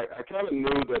I kind of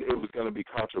knew that it was going to be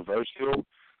controversial,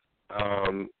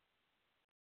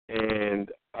 and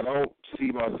I don't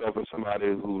see myself as somebody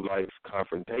who likes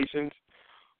confrontations,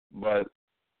 but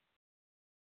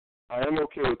I am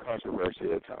okay with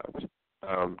controversy at times,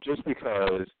 just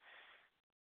because,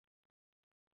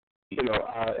 you know,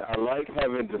 I like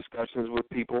having discussions with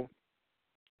people.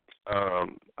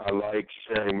 I like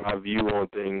sharing my view on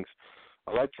things.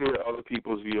 I like to hear other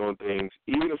people's view on things.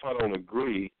 Even if I don't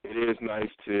agree, it is nice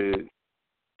to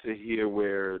hear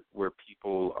where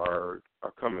people are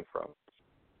coming from.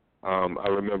 I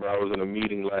remember I was in a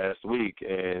meeting last week,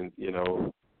 and, you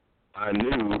know, I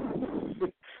knew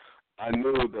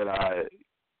that I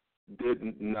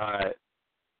did not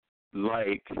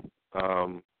like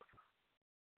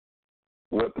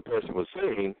what the person was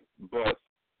saying, but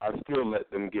I still let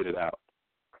them get it out.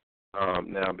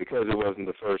 Now, because it wasn't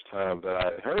the first time that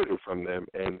I heard it from them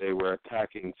and they were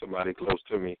attacking somebody close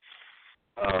to me,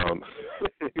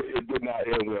 it did not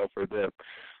end well for them.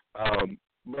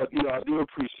 But, you know, I do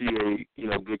appreciate, you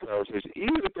know, good conversation,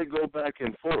 even if they go back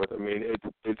and forth. I mean,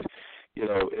 it's you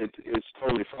know, it's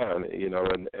totally fine, you know,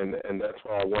 and that's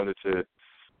why I wanted to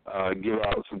give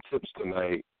out some tips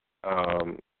tonight,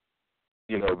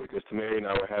 you know, because Tamari and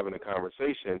I were having a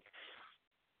conversation,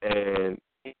 and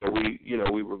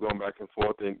we were going back and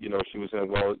forth, and, you know, she was saying,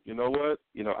 well, you know what,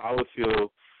 you know, I would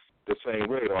feel the same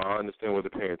way, or I understand where the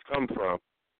parents come from.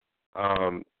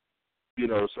 You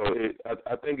know, so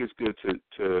I think it's good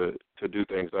to do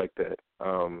things like that.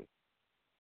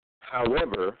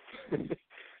 However,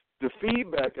 the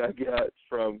feedback I got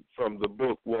from the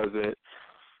book wasn't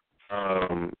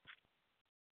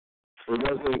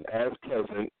as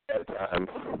pleasant at times,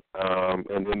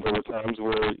 and then there were times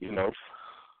where, you know,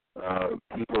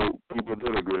 people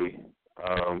did agree.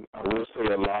 I will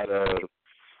say a lot of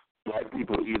black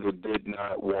people either did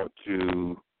not want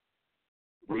to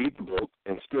read the book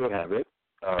and still have it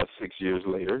 6 years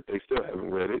later. They still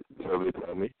haven't read it, so they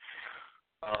tell me.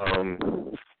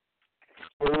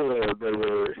 Or they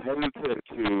were hesitant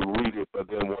to read it, but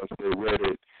then once they read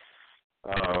it,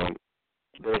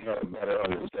 they had a better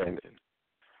understanding.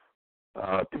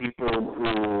 People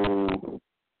who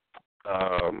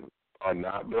are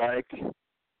not black,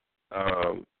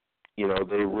 you know,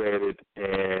 they read it,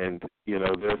 and, you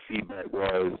know, their feedback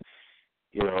was,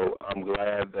 you know, I'm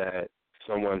glad that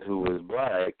someone who is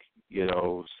black, you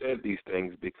know, said these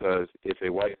things, because if a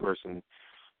white person,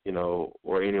 you know,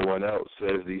 or anyone else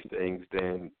says these things,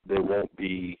 then they won't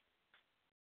be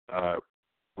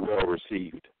well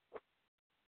received.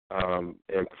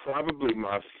 And probably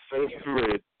my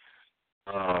favorite,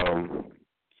 I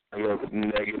guess,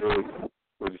 negative,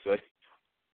 what did you say?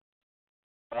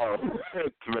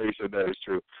 Teresa, that is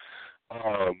true.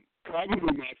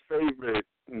 Probably my favorite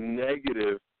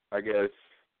negative, I guess,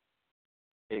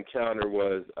 encounter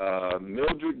was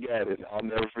Mildred Gaddis. I'll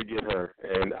never forget her.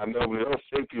 And I know we don't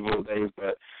say people's names,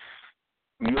 but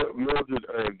Mildred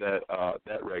earned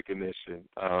that recognition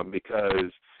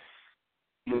because,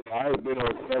 you know, I've been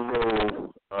on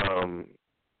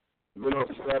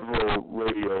several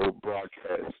radio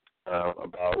broadcasts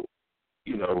about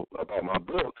my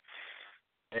book,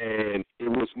 and it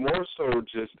was more so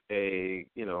just a,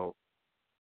 you know,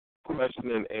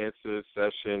 question and answer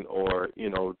session, or, you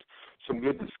know, some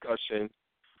good discussion.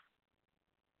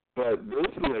 But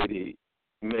this lady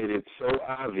made it so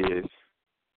obvious,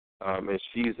 and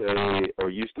she's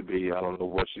used to be, I don't know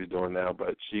what she's doing now, but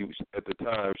at the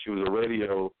time, she was a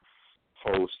radio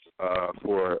host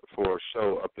for a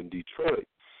show up in Detroit.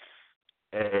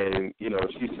 And, you know,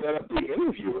 she set up the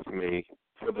interview with me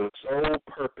for the sole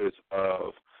purpose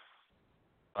of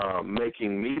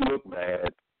making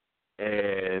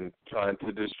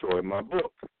enjoy my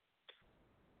book.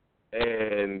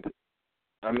 And,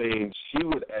 I mean, she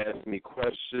would ask me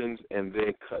questions and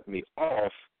then cut me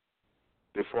off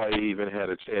before I even had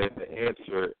a chance to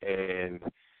answer, and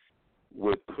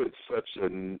would put such a,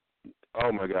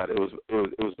 oh my God, it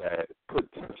was bad. Put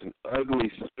such an ugly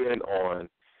spin on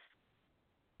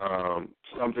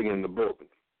something in the book.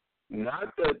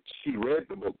 Not that she read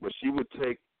the book, but she would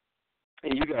take,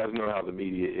 and you guys know how the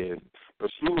media is, but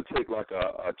she would take like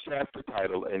a chapter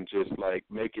title and just like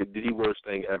make it the worst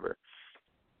thing ever.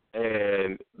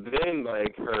 And then,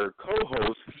 like, her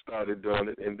co-host started doing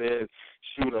it, and then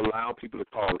she would allow people to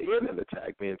call in and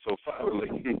attack me. And so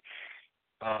finally,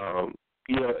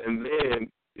 you know, and then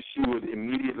she would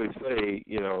immediately say,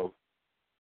 you know,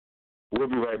 we'll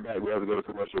be right back. We have to go to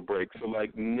commercial break. So,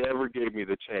 like, never gave me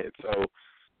the chance. So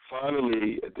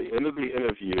finally, at the end of the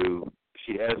interview,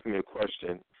 she asked me a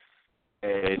question,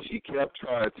 and she kept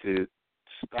trying to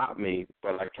stop me,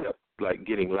 but I kept like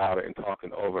getting louder and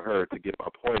talking over her to get my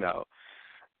point out.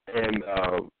 And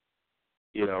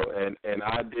you know, and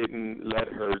I didn't let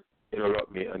her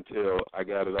interrupt me until I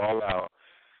got it all out.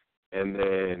 And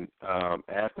then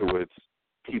afterwards,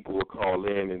 people would call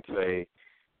in and say,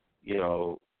 you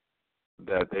know,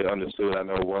 that they understood. I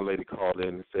know one lady called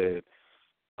in and said,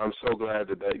 I'm so glad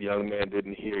that that young man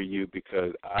didn't hear you,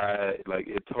 because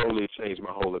it totally changed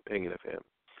my whole opinion of him.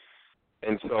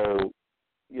 And so,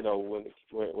 you know,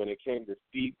 when it came to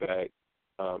feedback,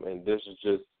 and this is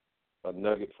just a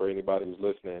nugget for anybody who's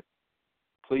listening,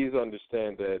 please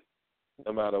understand that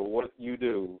no matter what you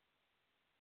do,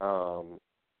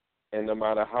 and no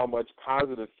matter how much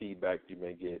positive feedback you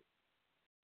may get,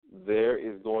 there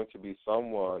is going to be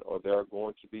someone, or there are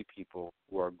going to be people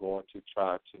who are going to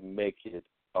try to make it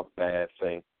a bad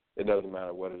thing. It doesn't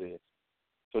matter what it is.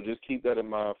 So just keep that in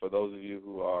mind for those of you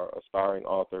who are aspiring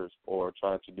authors or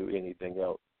trying to do anything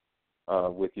else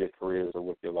with your careers or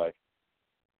with your life.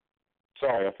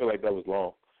 Sorry, I feel like that was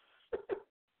long.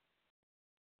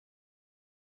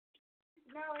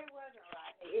 No, it wasn't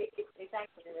right. It's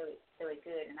actually really, really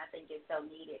good, and I think it's so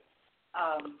needed.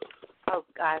 Oh,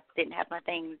 God, I didn't have my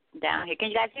thing down here. Can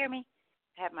you guys hear me?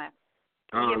 Can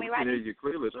you hear me right? I can hear you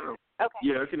clearly now. Okay.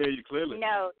 Yeah, I can hear you clearly.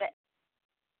 No,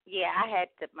 I had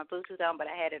my Bluetooth on, but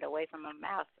I had it away from my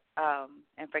mouth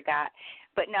and forgot.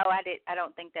 But no, I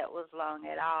don't think that was long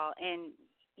at all. And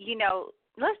you know,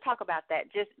 let's talk about that.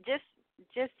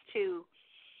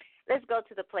 Let's go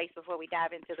to the place before we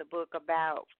dive into the book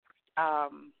about I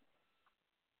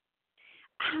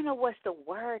don't know what's the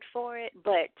word for it,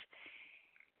 but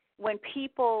when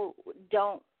people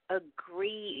don't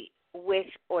agree with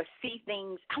or see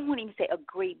things, I won't even say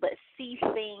agree, but see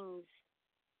things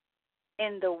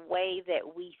in the way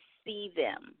that we see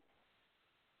them.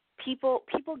 People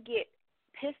get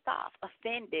pissed off,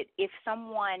 offended if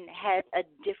someone has a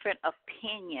different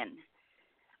opinion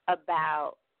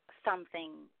about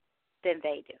something than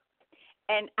they do.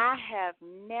 And I have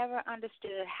never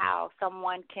understood how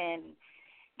someone can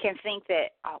think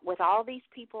that with all these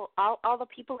people, all the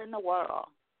people in the world,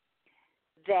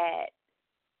 that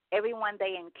everyone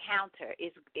they encounter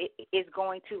is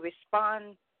going to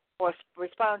respond or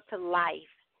responds to life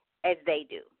as they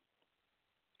do.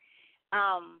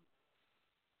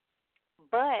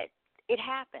 But it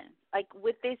happens. Like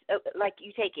with this, like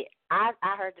you take it. I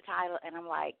heard the title and I'm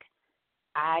like,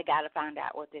 I got to find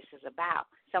out what this is about.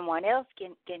 Someone else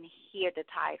can hear the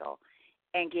title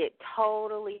and get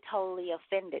totally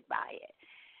offended by it.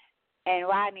 And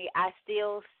Rodney, I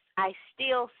still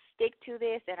stick to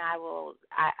this, and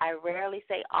I rarely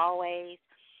say always,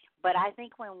 but I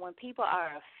think when people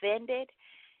are offended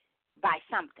by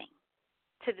something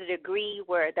to the degree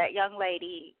where that young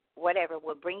lady, whatever,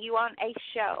 will bring you on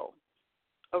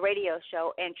a radio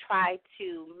show, and try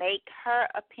to make her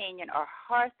opinion or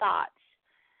her thoughts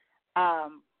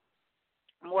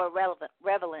more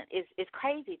relevant is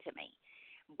crazy to me.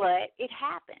 But it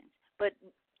happens. But,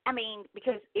 I mean,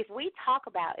 because if we talk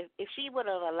about, if she would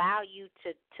have allowed you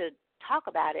to talk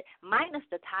about it, minus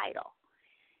the title,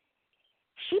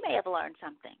 she may have learned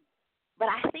something. But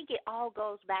I think it all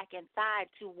goes back inside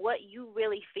to what you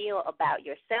really feel about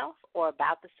yourself or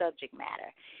about the subject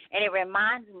matter. And it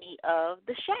reminds me of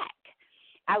The Shack.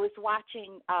 I was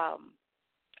watching,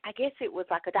 I guess it was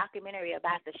like a documentary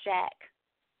about The Shack,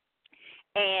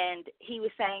 and he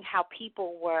was saying how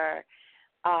people were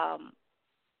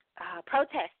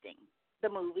protesting the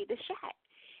movie The Shack.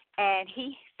 And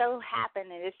he so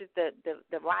happened, and this is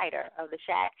the writer of The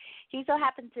Shack, he so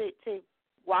happened to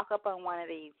walk up on one of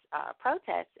these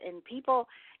protests, and people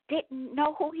didn't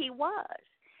know who he was.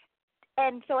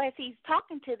 And so as he's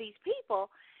talking to these people,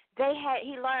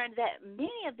 he learned that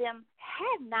many of them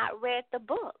had not read the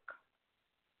book.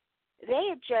 They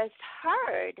had just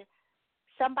heard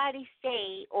somebody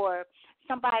say, or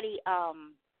somebody,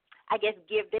 I guess,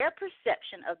 give their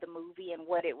perception of the movie and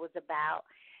what it was about,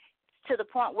 to the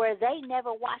point where they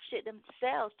never watched it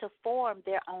themselves to form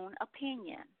their own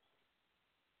opinion.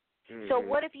 Mm-hmm. So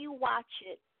what if you watch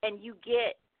it and you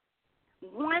get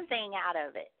one thing out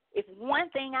of it? If one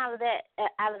thing out of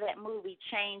that movie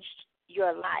changed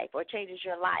your life or changes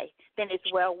your life, then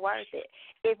it's well worth it.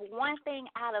 If one thing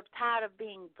out of Tired of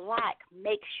Being Black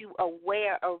makes you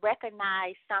aware or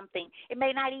recognize something, it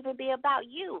may not even be about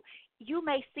you. You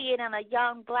may see it in a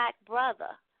young black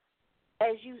brother,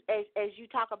 as you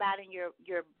talk about in your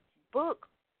book,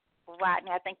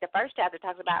 Rodney. I think the first chapter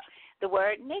talks about the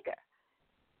word nigger.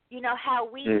 You know how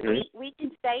we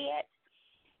can say it,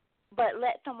 but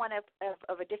let someone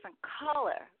of a different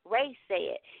color, race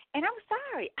say it. And I'm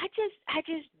sorry, I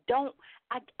just don't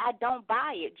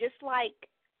buy it. Just like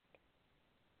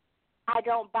I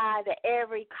don't buy that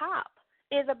every cop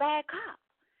is a bad cop.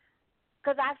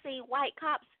 Because I've seen white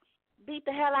cops beat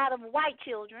the hell out of white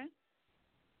children.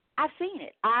 I've seen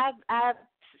it. I've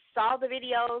saw the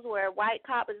videos where a white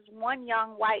cop is one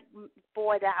young white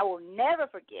boy that I will never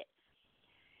forget.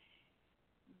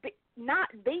 Not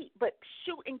beat, but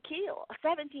shoot and kill a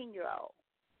 17-year-old.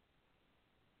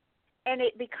 And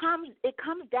it comes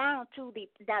down to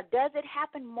now, does it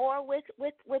happen more with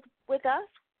us?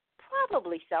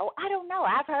 Probably so. I don't know.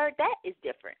 I've heard that is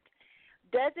different.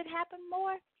 Does it happen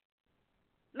more?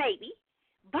 Maybe.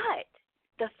 But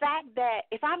the fact that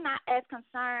if I'm not as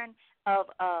concerned of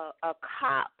a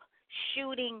cop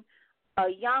shooting a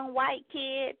young white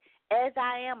kid as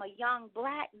I am a young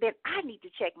black, then I need to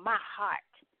check my heart.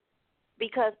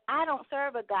 Because I don't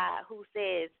serve a God who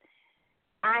says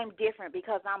I'm different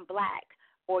because I'm black,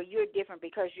 or you're different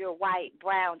because you're white,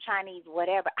 brown, Chinese,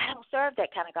 whatever. I don't serve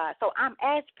that kind of God. So I'm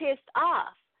as pissed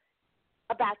off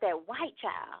about that white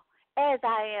child as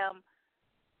I am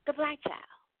the black child.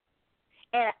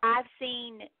 And I've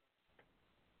seen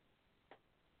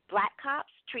black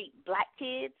cops treat black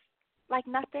kids like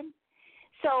nothing.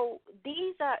 So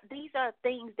these are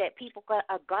things that people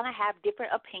are going to have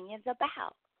different opinions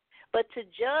about. But to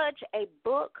judge a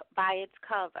book by its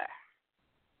cover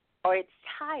or its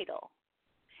title,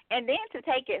 and then to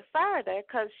take it further,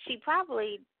 because she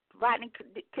probably, Rodney,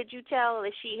 could you tell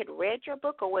if she had read your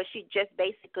book, or was she just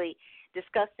basically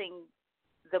discussing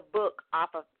the book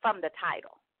from the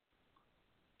title?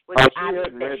 Was it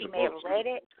obvious that she may have read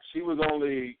it? She was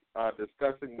only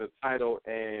discussing the title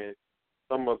and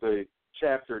some of the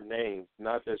chapter names,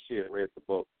 not that she had read the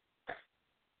book.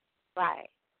 Right.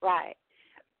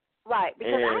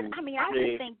 Because I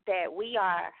just think that we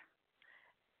are.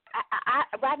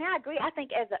 Right now, I agree. I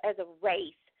think as a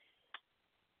race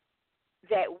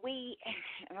that we.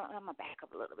 I'm gonna back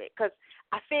up a little bit because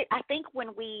I think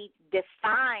when we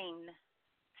define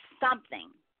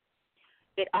something,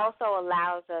 it also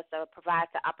allows us or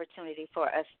provides the opportunity for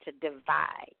us to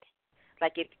divide.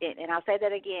 Like and I'll say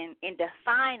that again, in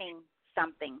defining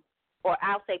something, or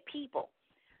I'll say people,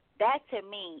 that to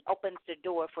me opens the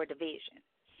door for division.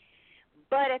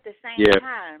 But at the same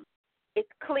time,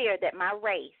 it's clear that my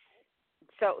race.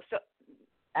 So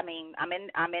I mean,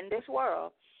 I'm in this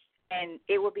world, and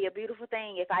it would be a beautiful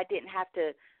thing if I didn't have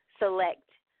to select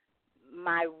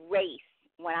my race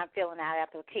when I'm filling out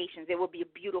applications. It would be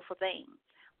a beautiful thing.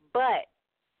 But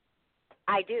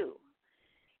I do.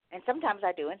 And sometimes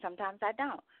I do, and sometimes I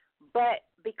don't. But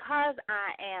because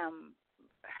I am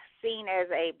seen as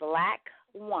a black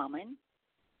woman,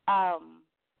 I've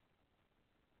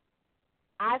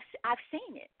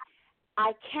seen it.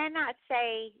 I cannot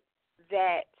say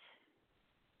that.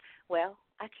 Well,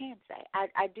 I can say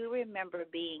I do remember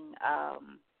being.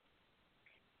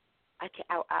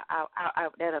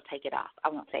 That'll take it off. I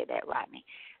won't say that, Rodney.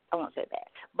 I won't say that.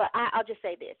 But I'll just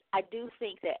say this. I do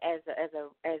think that as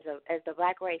the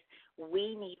black race,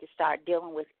 we need to start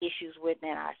dealing with issues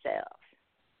within ourselves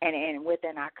and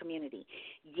within our community.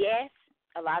 Yes,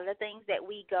 a lot of the things that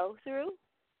we go through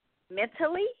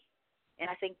mentally, and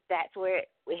I think that's where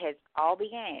it has all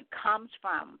began, comes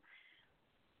from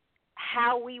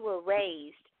how we were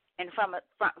raised and from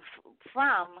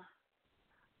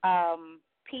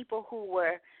people who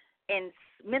were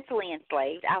mentally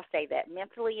enslaved. I'll say that,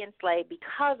 mentally enslaved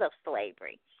because of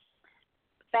slavery.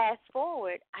 Fast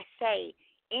forward, I say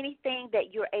anything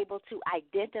that you're able to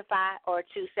identify or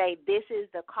to say this is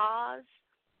the cause,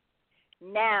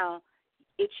 now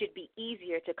it should be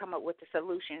easier to come up with a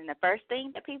solution. And the first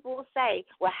thing that people will say,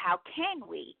 well, how can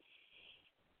we?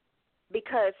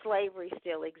 Because slavery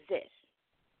still exists,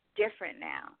 different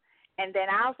now. And then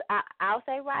I'll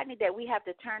say, Rodney, that we have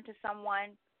to turn to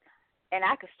someone, and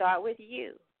I could start with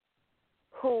you,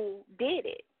 who did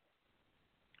it.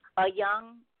 A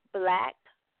young black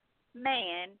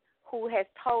man who has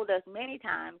told us many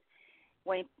times,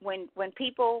 when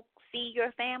people see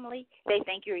your family, they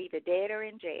think you're either dead or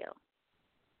in jail.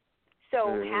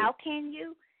 So how can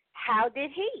you? How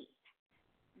did he?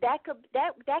 That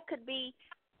could be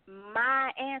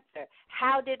my answer.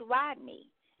 How did Rodney?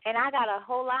 And I got a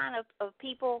whole line of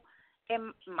people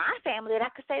in my family that I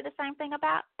could say the same thing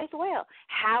about as well.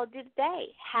 How did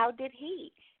they? How did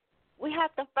he? We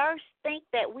have to first think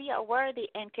that we are worthy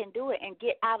and can do it and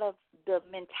get out of the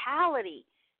mentality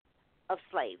of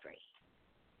slavery.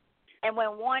 And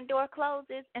when one door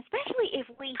closes, especially if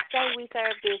we say we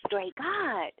serve this great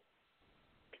God,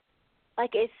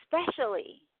 like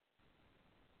especially.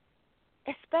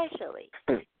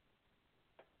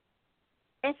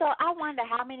 And so I wonder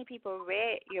how many people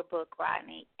read your book,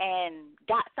 Rodney, and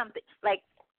got something, like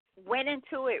went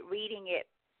into it reading it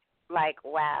like,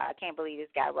 wow, I can't believe this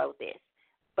guy wrote this,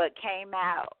 but came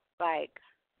out like,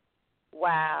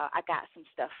 wow, I got some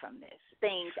stuff from this,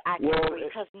 things I can read.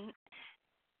 Because,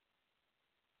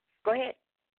 go ahead.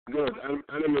 Good.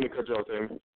 I didn't mean to cut you off,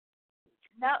 Tammy.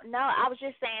 No, I was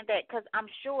just saying that because I'm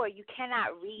sure you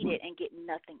cannot read it and get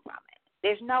nothing from it.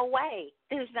 There's no way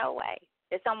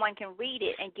that someone can read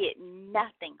it and get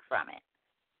nothing from it.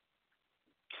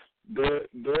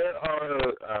 There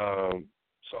are,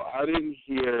 so I didn't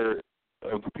hear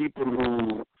of the people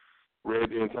who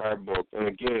read the entire book, and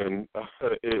again,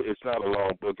 it's not a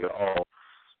long book at all.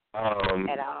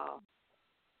 At all.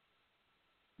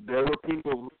 There were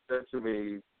people who said to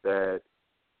me that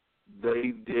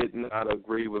they did not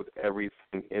agree with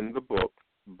everything in the book,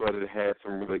 but it had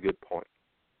some really good points.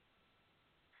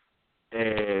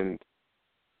 And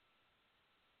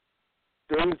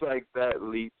things like that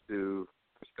lead to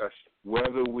discussion.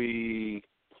 Whether we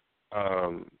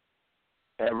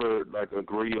ever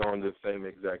agree on the same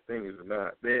exact things or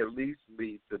not, they at least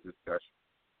lead to discussion.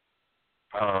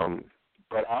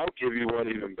 But I'll give you one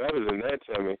even better than that,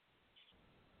 Timmy.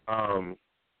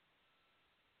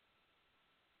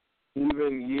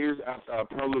 Even years after I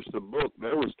published the book,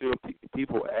 there were still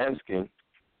people asking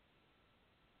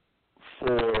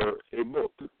for a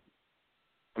book.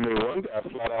 I mean, one guy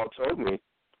flat out told me,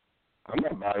 I'm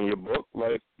not buying your book.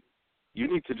 Like, you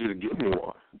need to just give me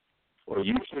one, or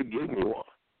you should give me one.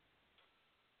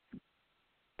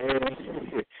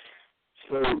 And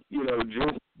so,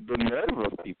 just the nerve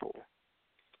of people.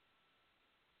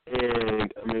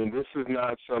 And, I mean, this is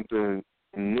not something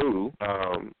new,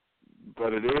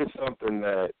 but it is something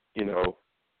that,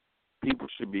 people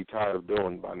should be tired of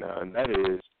doing by now, and that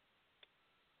is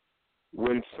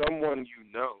when someone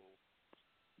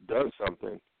does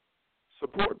something,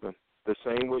 support them the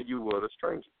same way you would a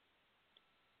stranger.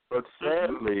 But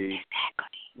sadly,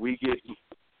 we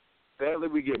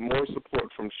get more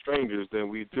support from strangers than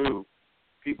we do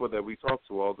people that we talk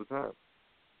to all the time.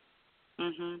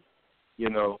 Mhm.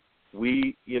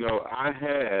 I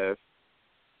have,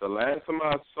 the last time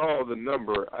I saw the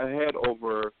number, I had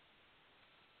over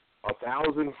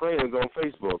 1,000 friends on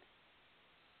Facebook.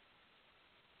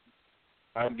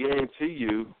 I guarantee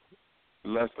you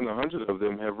less than 100 of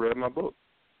them have read my book.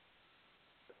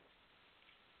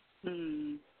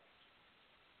 Mm.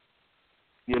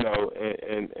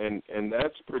 And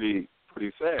that's pretty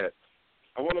sad.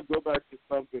 I want to go back to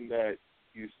something that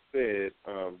you said,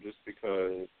 just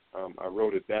because I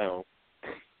wrote it down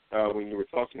when you were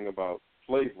talking about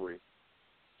slavery.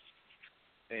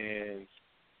 And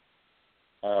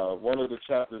one of the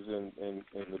chapters in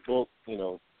the book,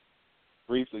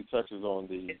 briefly touches on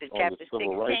the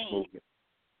civil rights movement.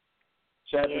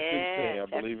 Chapter 16, I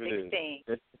believe 16.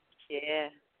 It is.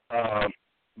 Yeah.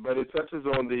 But it touches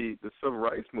on the civil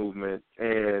rights movement,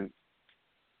 and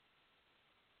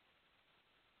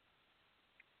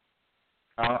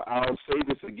I'll say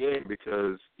this again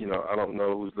because, I don't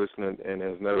know who's listening and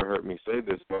has never heard me say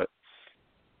this, but,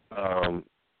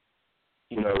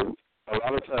 a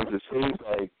lot of times it seems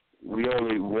like we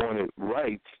only wanted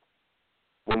rights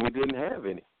when we didn't have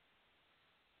any.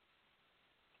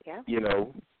 Yeah.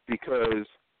 Because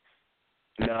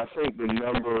now I think the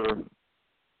number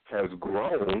has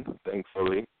grown,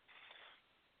 thankfully,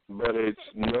 but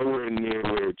it's nowhere near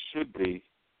where it should be.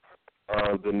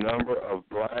 The number of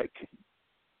black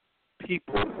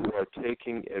people who are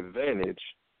taking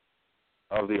advantage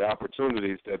of the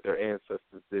opportunities that their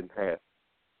ancestors didn't have.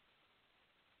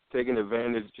 Taking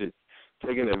advantage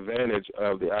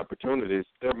of the opportunities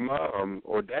their mom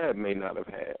or dad may not have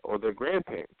had, or their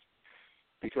grandparents.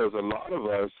 Because a lot of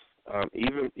us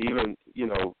Even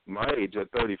my age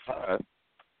at 35,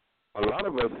 a lot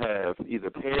of us have either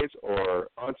parents or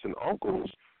aunts and uncles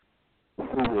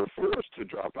who were forced to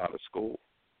drop out of school,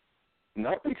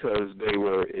 not because they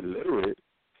were illiterate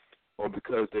or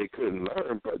because they couldn't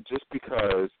learn, but just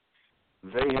because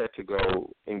they had to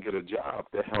go and get a job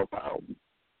to help out.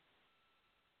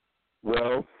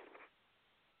 Well,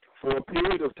 for a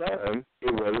period of time,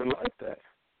 it wasn't like that.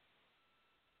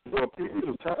 For a period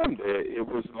of time there, it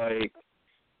was like,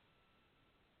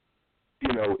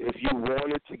 if you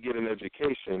wanted to get an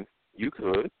education, you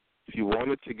could. If you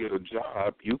wanted to get a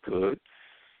job, you could.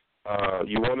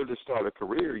 You wanted to start a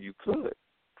career, you could.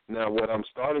 Now, what I'm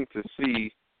starting to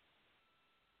see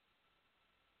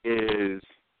is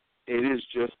it is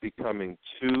just becoming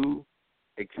too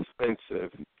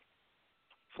expensive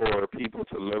for people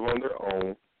to live on their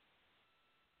own,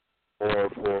 or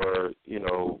for,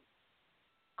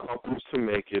 couples to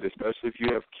make it, especially if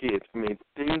you have kids. I mean,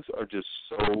 things are just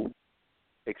so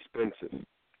expensive.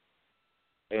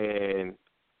 And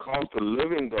cost of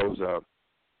living goes up,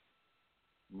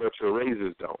 but your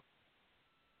raises don't.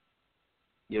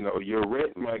 Your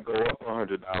rent might go up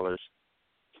 $100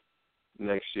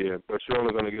 next year, but you're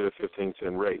only going to get a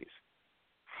 15-cent raise.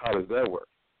 How does that work?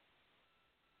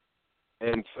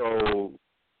 And so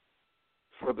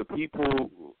for the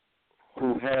people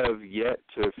who have yet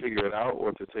to figure it out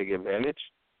or to take advantage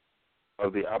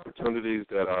of the opportunities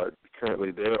that are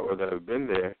currently there or that have been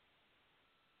there,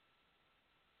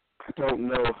 I don't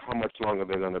know how much longer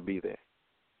they're going to be there.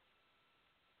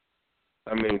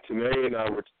 I mean, Tanae and I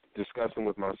were discussing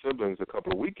with my siblings a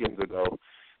couple of weekends ago,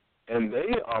 and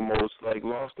they almost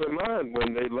lost their mind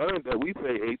when they learned that we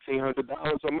pay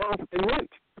 $1,800 a month in rent.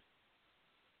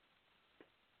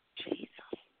 Jesus.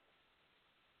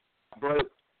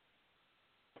 But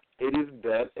it is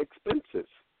that expensive.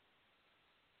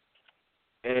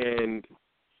 And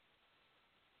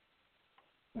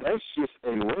that's just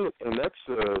in rent, and that's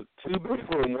a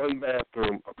 2-bedroom,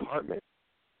 1-bathroom apartment.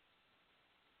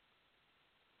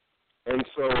 And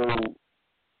so,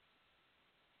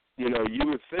 you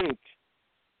would think,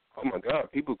 oh my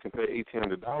God, people can pay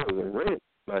 $1,800 in rent.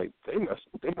 Like they must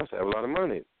have a lot of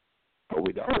money, but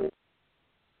we don't.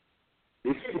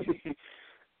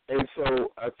 And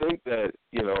so I think that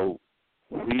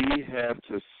we have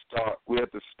to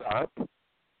stop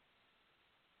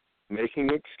making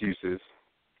excuses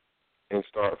and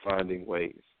start finding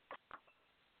ways.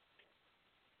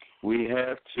 We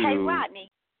have to. Hey,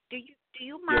 Rodney, do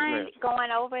you mind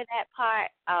going over that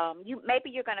part? Maybe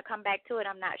you're going to come back to it.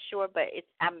 I'm not sure, but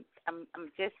I'm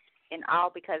just in awe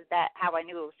because how I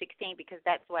knew it was 16, because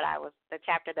that's the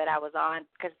chapter that I was on,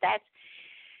 because that's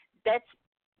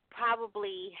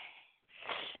probably,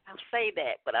 I'll say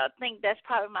that, but I think that's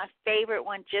probably my favorite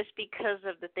one just because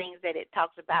of the things that it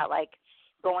talks about, like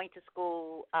going to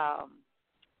school, how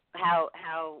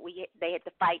they had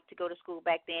to fight to go to school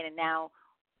back then, and now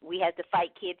we have to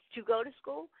fight kids to go to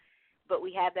school, but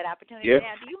we have that opportunity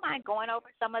now. Do you mind going over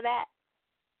some of that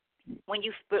when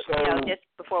just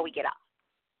before we get off?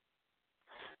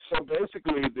 So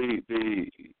basically,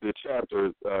 the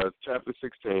chapter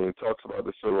 16 talks about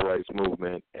the civil rights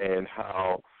movement and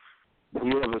how we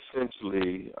have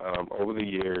essentially over the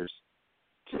years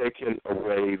taken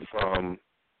away from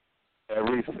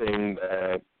everything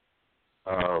that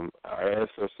our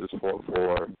ancestors fought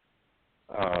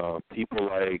for. People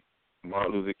like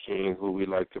Martin Luther King, who we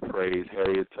like to praise,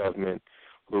 Harriet Tubman,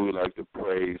 who we like to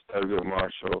praise, Thurgood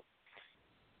Marshall.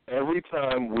 Every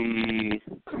time we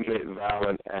commit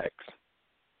violent acts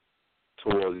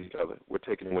towards each other, we're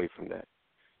taking away from that.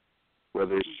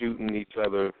 Whether it's shooting each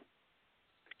other,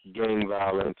 gang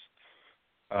violence,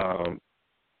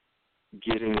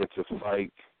 getting into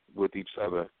fight with each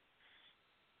other,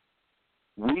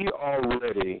 we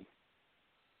already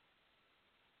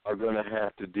are going to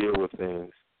have to deal with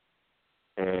things.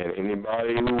 And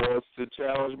anybody who wants to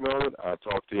challenge me on it, I'll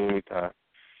talk to you anytime.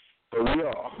 But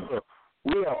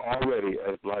we are already,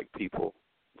 as black people,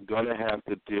 going to have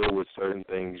to deal with certain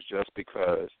things just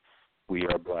because we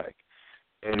are black.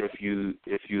 And if you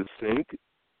think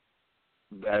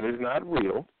that is not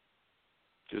real,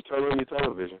 just turn on your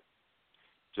television.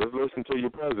 Just listen to your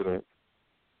president.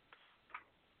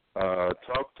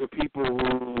 Talk to people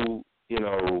who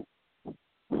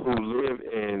live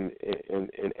in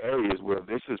areas where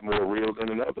this is more real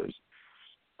than in others.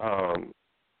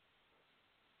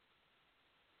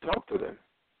 Talk to them,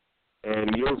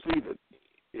 and you'll see that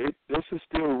this is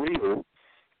still real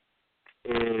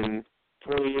in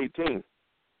 2018,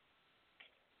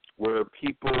 where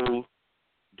people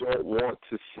don't want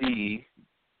to see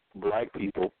black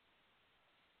people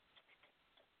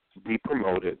be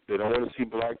promoted. They don't want to see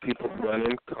black people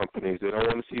running companies. They don't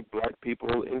want to see black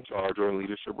people in charge or in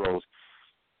leadership roles.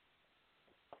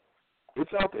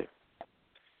 It's out there.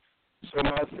 So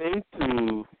my thing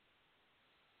to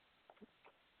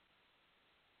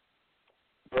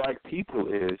black people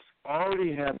is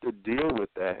already have to deal with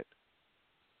that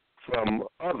from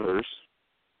others.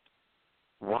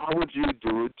 Why would you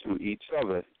do it to each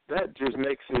other? That just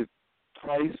makes it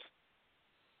twice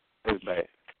as bad.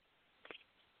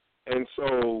 And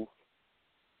so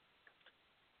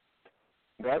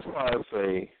that's why I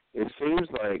say it seems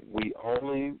like we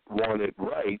only wanted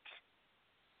rights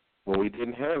when we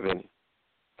didn't have any.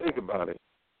 Think about it.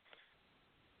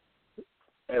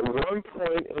 At one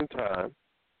point in time,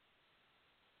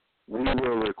 we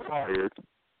were required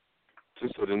to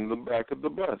sit in the back of the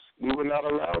bus. We were not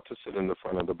allowed to sit in the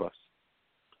front of the bus.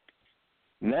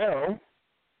 Now,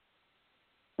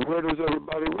 where does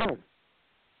everybody run?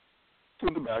 To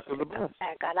the back of the bus.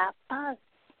 Back of that bus.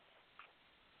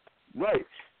 Right,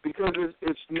 because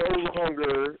it's no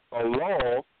longer a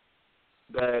law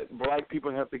that black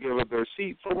people have to give up their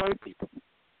seat for white people.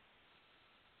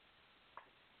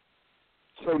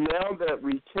 So now that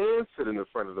we can sit in the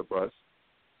front of the bus,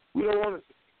 we don't want to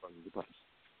sit in the front of the bus.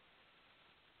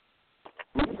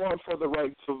 We fought for the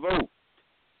right to vote.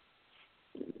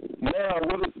 Now,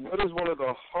 what is one of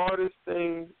the hardest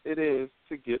things it is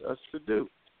to get us to do?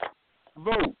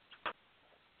 Vote.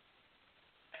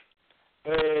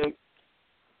 And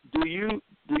do you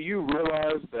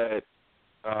realize that?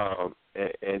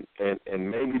 And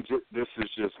maybe this is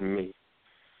just me,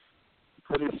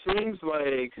 but it seems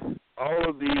like all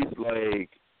of these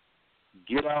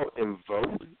get out and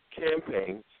vote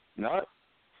campaigns, not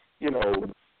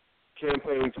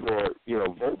campaigns for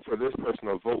vote for this person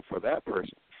or vote for that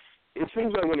person. It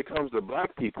seems like when it comes to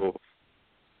black people,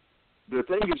 the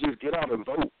thing is just get out and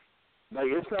vote. Like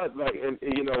it's not like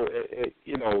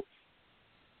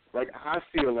like I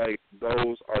feel like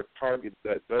those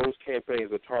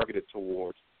campaigns are targeted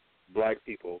towards black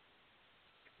people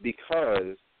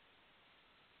because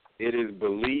it is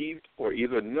believed or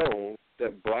either known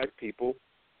that black people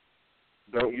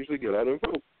don't usually get out and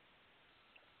vote.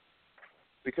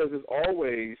 Because it's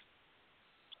always,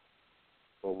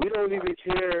 well, we don't even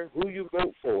care who you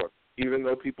vote for, even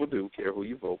though people do care who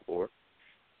you vote for.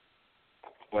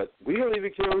 But we don't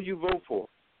even care who you vote for.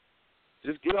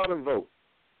 Just get out and vote.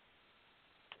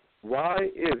 Why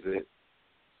is it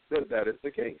that is the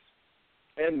case?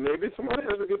 And maybe somebody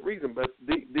has a good reason, but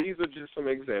these are just some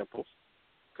examples.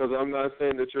 Because I'm not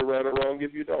saying that you're right or wrong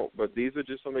if you don't, but these are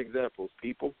just some examples.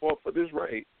 People fought for this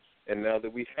right, and now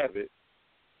that we have it,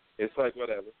 it's like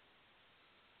whatever.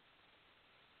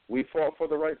 We fought for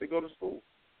the right to go to school.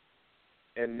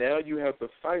 And now you have to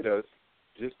fight us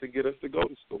just to get us to go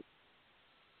to school.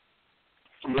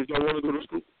 Kids don't want to go to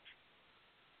school.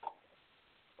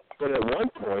 But at one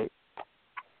point,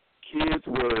 kids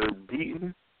were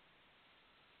beaten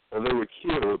or they were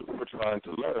killed for trying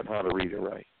to learn how to read and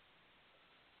write.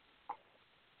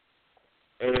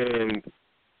 And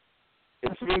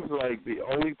it seems like the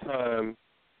only time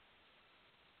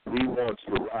we want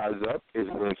to rise up is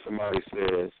when somebody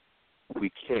says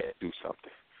we can't do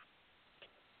something.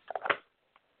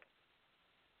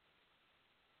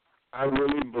 I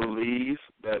really believe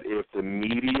that if the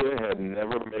media had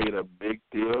never made a big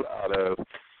deal out of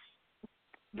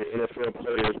the NFL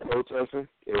players protesting,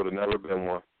 it would have never been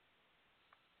one.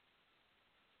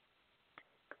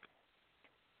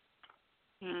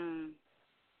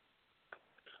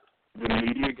 The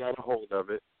media got a hold of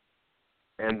it,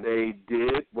 and they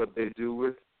did what they do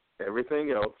with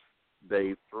everything else.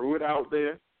 They threw it out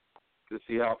there to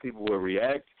see how people would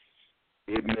react.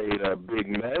 It made a big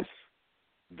mess.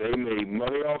 They made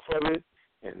money off of it,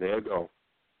 and they're gone.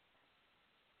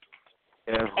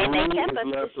 And they kept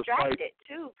us distracted,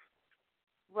 too.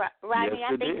 Rodney,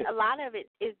 yes, I think a lot of it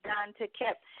is done to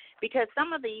keep, because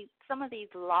some of these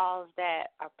laws that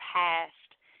are passed,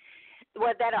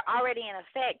 that are already in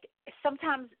effect,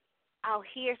 sometimes I'll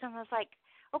hear someone's like,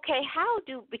 okay,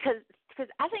 because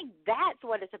I think that's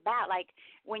what it's about. Like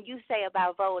when you say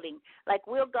about voting, like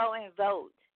we'll go and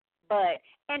vote, but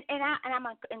and I'm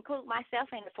gonna include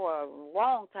myself in it for a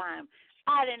long time.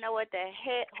 I didn't know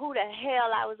who the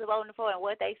hell I was voting for and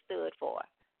what they stood for.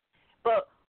 But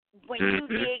when you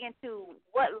dig into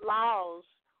what laws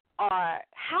are,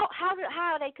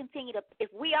 how they continue to, if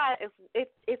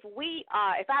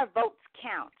our votes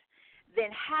count,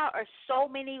 then how are so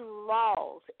many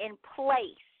laws in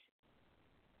place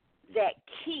that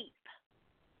keep,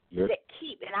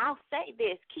 and I'll say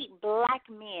this, keep black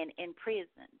men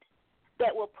imprisoned,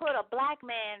 that will put a black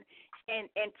man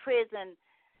in prison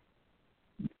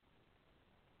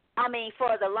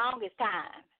for the longest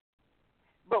time.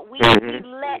 But we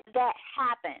let that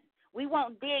happen. We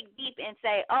won't dig deep and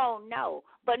say, oh, no.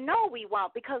 But no, we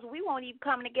won't, because we won't even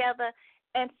come together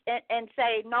and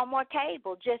say no more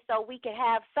cable just so we can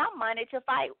have some money to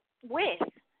fight with.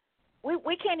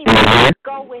 We can't even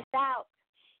go without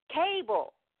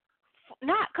cable.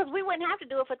 Not because we wouldn't have to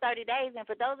do it for 30 days. And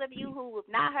for those of you who have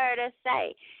not heard us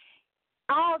say,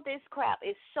 all this crap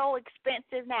is so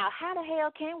expensive now. How the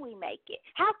hell can we make it?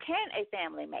 How can a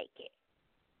family make it?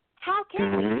 How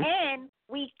can we? And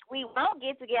we won't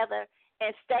get together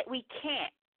and stay. We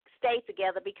can't stay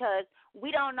together because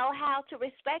we don't know how to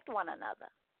respect one another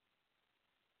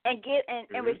and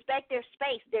respect their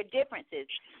space, their differences.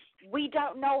 We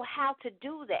don't know how to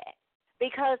do that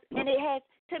because, and it has,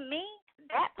 to me,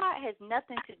 that part has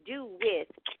nothing to do with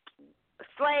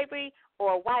slavery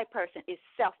or a white person. It's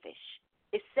selfish.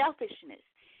 It's selfishness.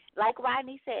 Like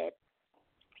Rodney said,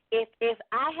 if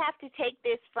I have to take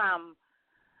this from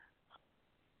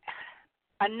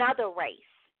another race,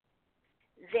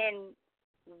 then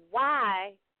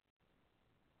why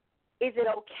is it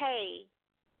okay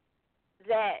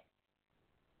that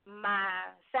my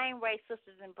same race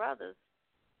sisters and brothers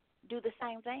do the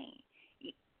same thing?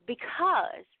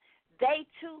 Because they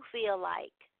too feel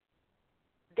like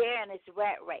they're in this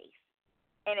rat race.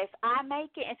 And if I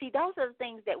make it, and see, those are the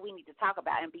things that we need to talk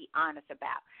about and be honest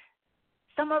about.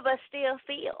 Some of us still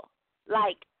feel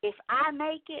like if I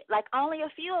make it, like only a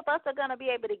few of us are going to be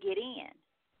able to get in.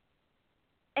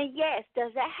 And yes,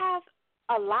 does that have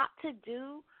a lot to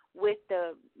do with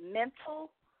the mental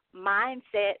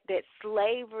mindset that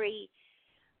slavery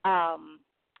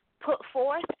put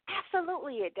forth?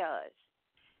 Absolutely it does.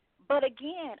 But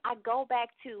again, I go back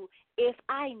to if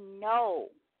I know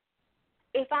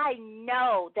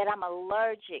that I'm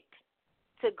allergic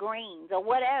to greens or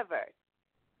whatever,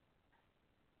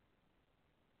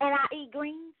 and I eat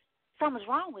greens, something's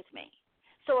wrong with me.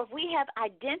 So if we have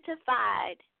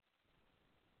identified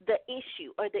the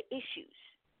issue or the issues,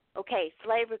 okay,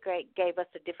 slavery gave us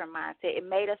a different mindset. It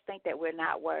made us think that we're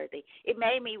not worthy. It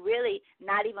made me really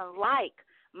not even like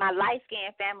my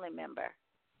light-skinned family member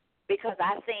because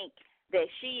I think that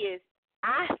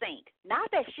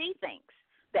not that she thinks,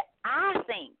 that I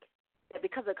think that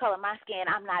because of the color of my skin,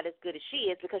 I'm not as good as she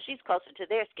is because she's closer to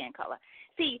their skin color.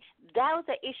 See, those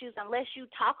are issues unless you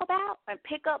talk about and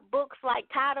pick up books like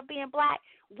Tired of Being Black,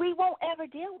 we won't ever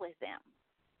deal with them.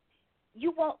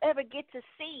 You won't ever get to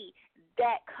see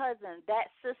that cousin,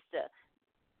 that sister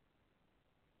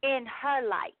in her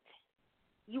light.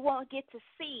 You won't get to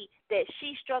see that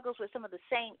she struggles with some of the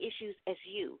same issues as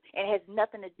you and has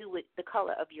nothing to do with the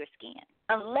color of your skin.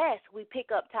 Unless we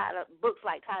pick up books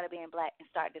like Tired of Being Black and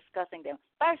start discussing them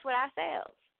first with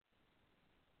ourselves.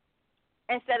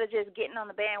 Instead of just getting on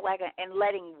the bandwagon and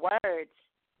letting words,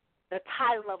 the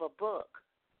title of a book,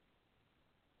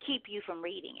 keep you from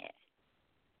reading it.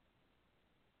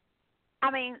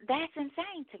 I mean, that's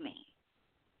insane to me.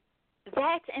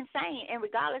 That's insane. And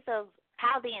regardless of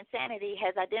how the insanity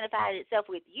has identified itself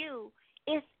with you,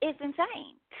 it's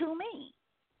insane to me.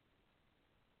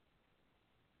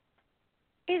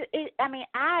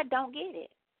 I don't get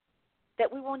it.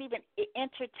 That we won't even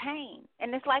entertain.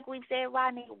 And it's like we've said,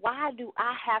 Rodney, why do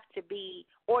I have to be,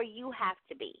 or you have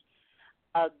to be,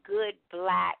 a good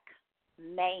black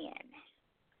man,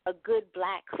 a good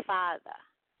black father,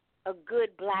 a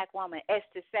good black woman, as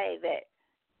to say that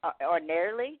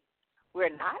ordinarily we're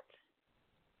not?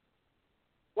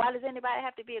 Why does anybody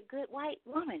have to be a good white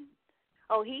woman?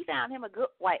 Oh, he found him a good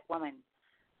white woman.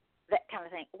 That kind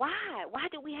of thing. Why? Why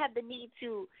do we have the need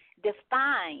to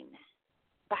define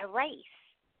by race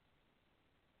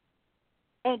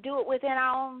and do it within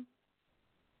our own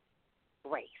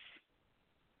race?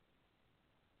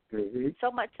 Mm-hmm.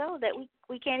 So much so that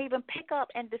we can't even pick up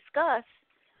and discuss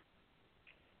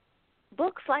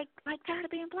books like Tired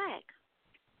of Being Black.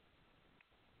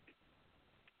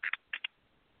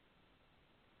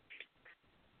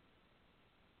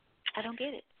 I don't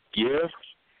get it. Yeah,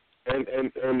 and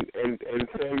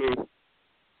Tammy,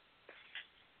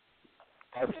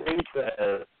 I think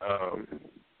that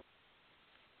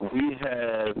we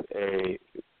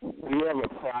have a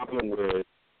problem with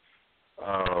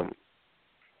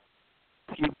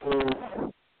people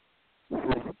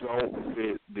who don't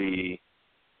fit the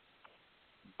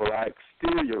black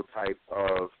stereotype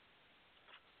of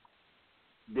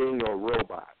being a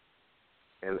robot.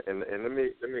 And let me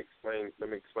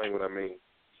explain what I mean.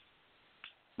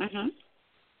 Mhm.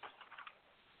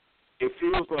 It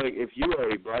feels like if you are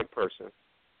a black person,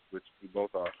 which we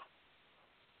both are,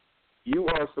 you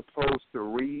are supposed to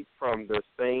read from the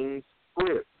same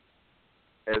script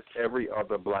as every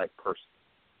other black person.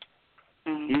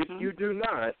 Mm-hmm. If you do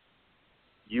not,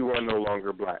 you are no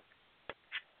longer black.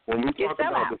 When we talk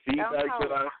about the feedback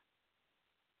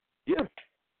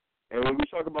and when we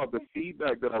talk about the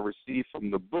feedback that I received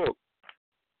from the book,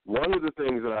 one of the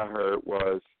things that I heard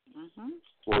was,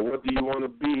 well, what do you want to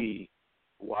be?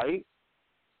 White?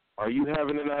 Are you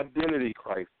having an identity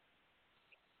crisis?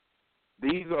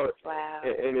 These are,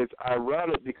 and it's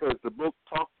ironic because the book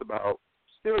talks about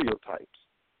stereotypes.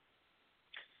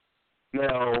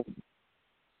 Now,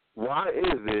 why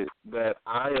is it that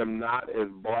I am not as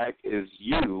black as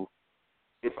you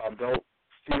if I don't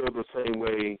feel the same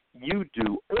way you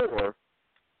do, or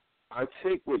I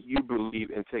take what you believe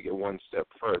and take it one step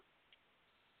further?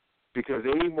 Because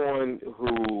anyone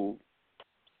who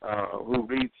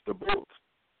reads the book,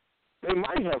 they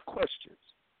might have questions.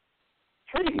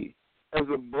 Hey, as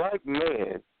a black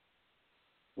man,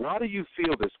 why do you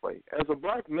feel this way? As a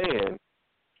black man,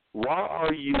 why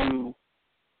are you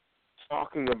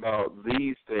talking about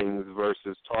these things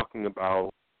versus talking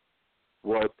about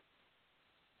what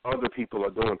other people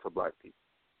are doing for black people?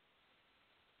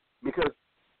 Because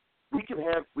we can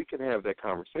have that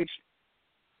conversation,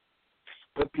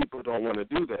 but people don't want to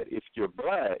do that. If you're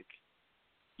black,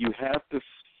 you have to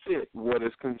fit what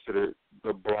is considered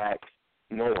the black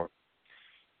norm.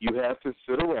 You have to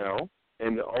sit around,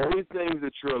 and the only things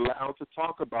that you're allowed to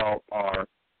talk about are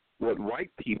what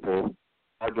white people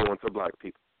are doing to black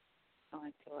people.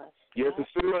 You have to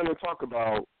sit around and talk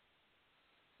about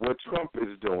what Trump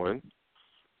is doing.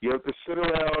 You have to sit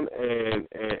around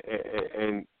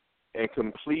and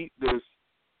complete this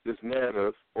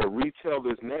narrative or retell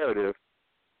this narrative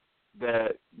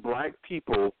that black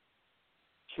people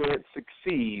can't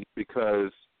succeed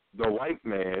because the white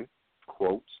man,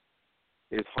 quotes,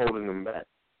 is holding them back.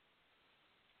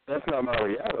 That's not my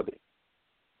reality.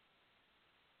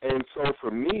 And so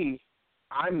for me,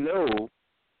 I know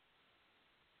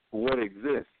what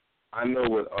exists. I know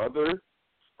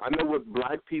what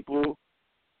black people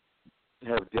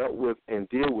have dealt with and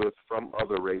deal with from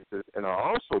other races, and I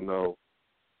also know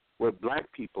what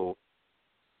black people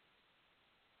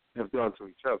have done to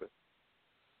each other.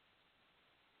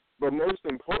 But most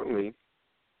importantly,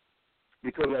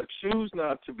 because I choose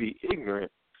not to be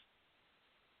ignorant,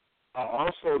 I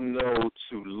also know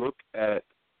to look at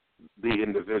the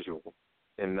individual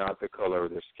and not the color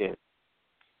of their skin.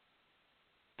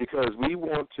 Because we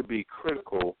want to be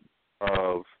critical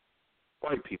of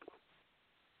white people.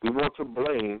 We want to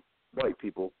blame white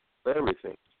people for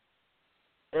everything.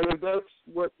 And if that's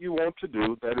what you want to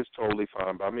do, that is totally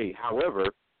fine by me. However,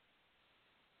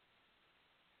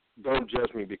 don't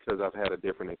judge me because I've had a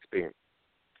different experience.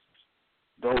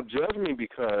 Don't judge me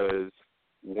because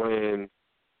when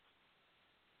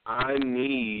I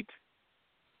need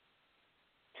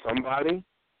somebody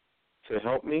to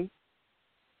help me,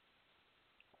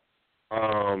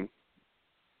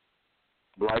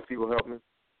 black people help me,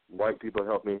 white people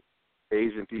help me,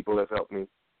 Asian people have helped me,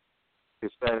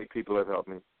 Hispanic people have helped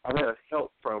me. I've had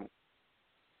help from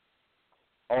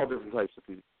all different types of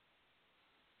people.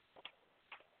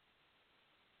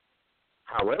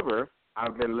 However,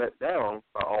 I've been let down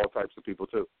by all types of people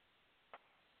too.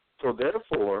 So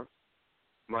therefore,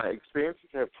 my experiences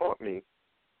have taught me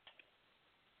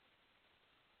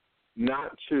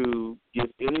not to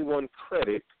give anyone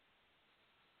credit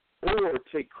or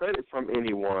take credit from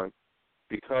anyone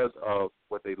because of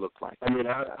what they look like. I mean,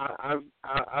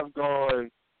 I've gone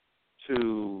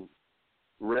to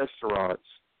restaurants.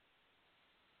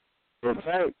 In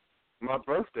fact, my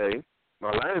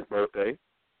last birthday,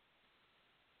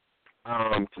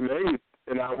 Tamari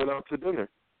and I went out to dinner.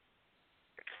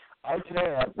 Our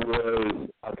tab was,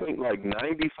 I think, like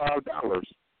 $95.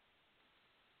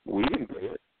 We didn't pay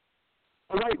it.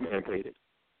 A white man paid it.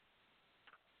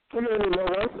 Tamari didn't know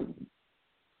us.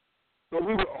 So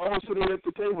we were all sitting at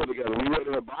the table together. We were at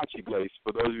a hibachi place,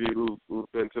 for those of you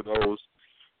who've been to those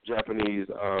Japanese,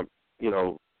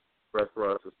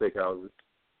 restaurants or steakhouses,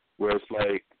 where it's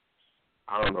like,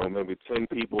 I don't know, maybe 10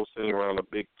 people sitting around a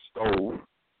big stove.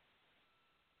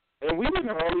 And we didn't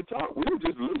hardly talk. We were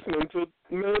just listening to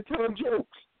the man telling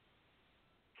jokes.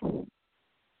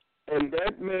 And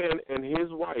that man and his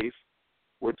wife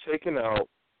were taking out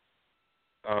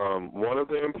one of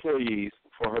their employees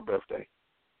for her birthday.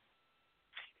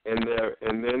 And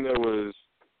then there was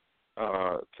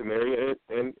Tamari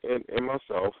and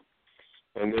myself,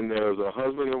 and then there was a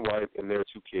husband and wife and their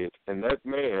 2 kids. And that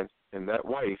man and that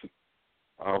wife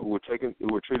who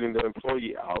were treating their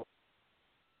employee out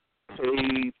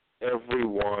paid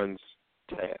everyone's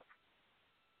tab.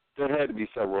 That had to be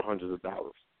several hundreds of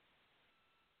dollars.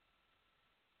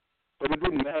 But it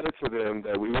didn't matter to them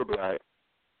that we were black.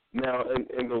 Now,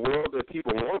 in the world that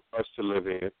people want us to live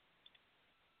in,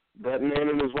 that man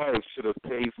and his wife should have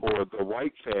paid for the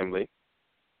white family,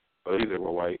 or either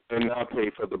were white, and not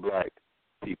paid for the black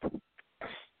people.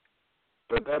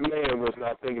 But that man was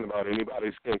not thinking about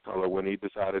anybody's skin color when he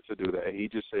decided to do that. He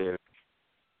just said,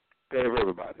 pay for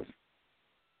everybody.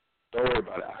 Don't worry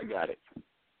about it. I got it.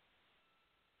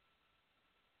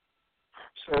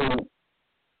 So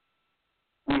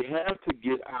we have to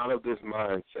get out of this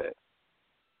mindset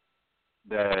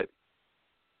that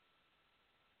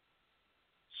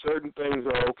certain things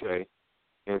are okay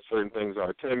and certain things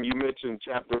are. Tim, you mentioned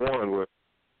chapter 1 where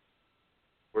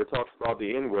it talks about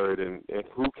the N-word and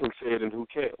who can say it and who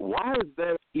can't. Why is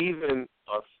that even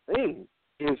a thing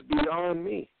is beyond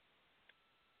me.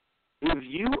 If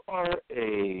you are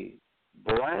a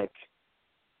black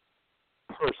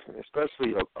person,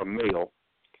 especially a male,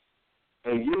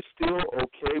 and you're still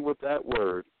okay with that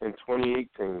word in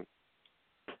 2018,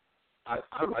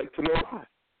 I'd like to know why.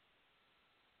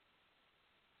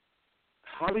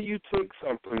 How do you take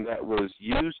something that was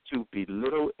used to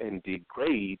belittle and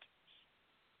degrade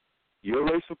your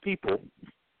race of people,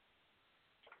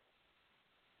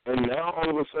 and now all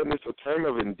of a sudden it's a term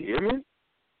of endearment?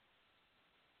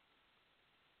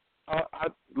 I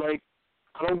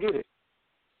don't get it.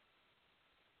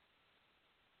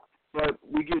 But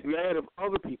we get mad if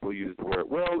other people use the word.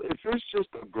 Well, if it's just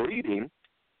a greeting,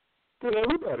 then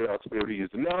everybody ought to be able to use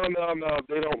it. No,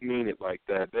 they don't mean it like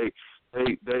that. They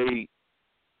mean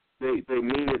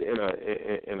it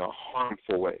in a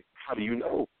harmful way. How do you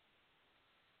know?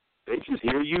 They just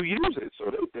hear you use it,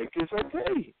 so they think it's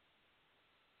okay.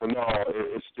 But no,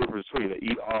 it's the difference between an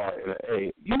ER and an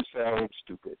A. You sound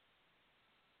stupid.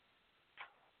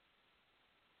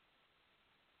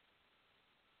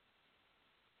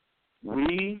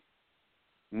 We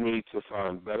need to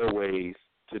find better ways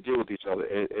to deal with each other.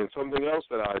 And something else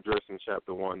that I addressed in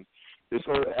Chapter 1, this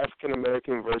whole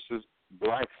African-American versus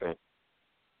black thing.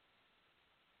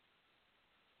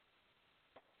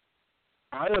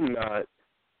 I am not,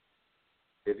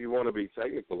 if you want to be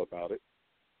technical about it,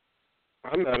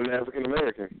 I'm not an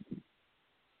African-American.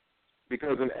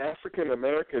 Because an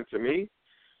African-American to me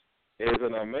is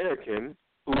an American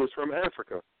who was from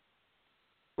Africa,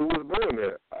 who was born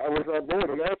there. I was not born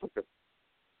in Africa.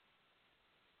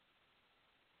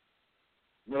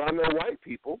 But I know white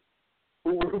people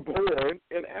who were born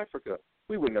in Africa.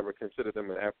 We would never consider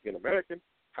them an African-American.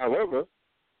 However,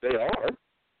 they are.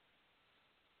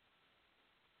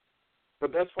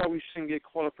 But that's why we shouldn't get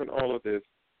caught up in all of this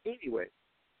anyway.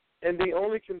 And the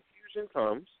only confusion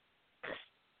comes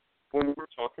when we're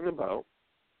talking about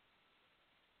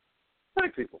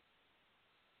black people.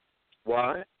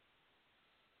 Why?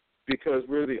 Because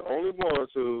we're the only ones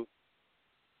who,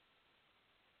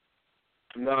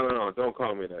 no, don't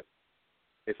call me that.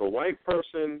 If a white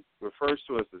person refers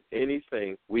to us as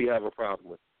anything, we have a problem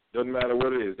with it. Doesn't matter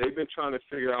what it is. They've been trying to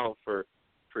figure out for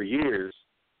years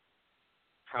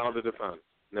how to define it.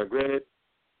 Now, granted,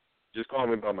 just call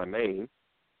me by my name,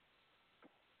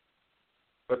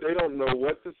 but they don't know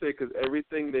what to say because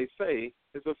everything they say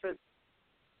is offensive.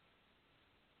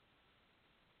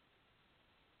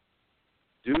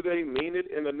 Do they mean it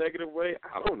in a negative way?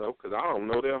 I don't know because I don't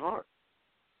know their heart.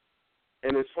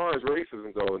 And as far as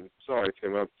racism goes, sorry,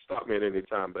 Tim, stop me at any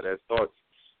time, but as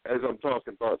I'm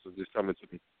talking, thoughts are just coming to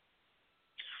me.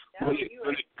 When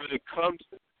it comes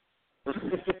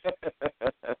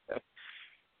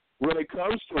when it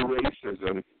comes to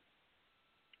racism,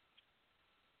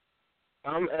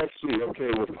 I'm actually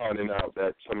okay with finding out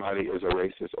that somebody is a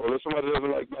racist or that somebody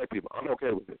doesn't like black people. I'm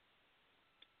okay with it.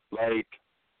 Like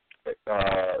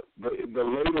the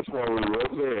latest one with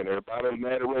Roseanne. Everybody's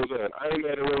mad at Roseanne. I ain't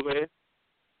mad at Roseanne.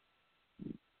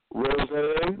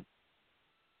 Roseanne,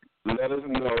 let us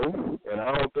know, and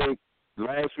I don't think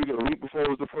last week or the week before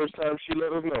was the first time she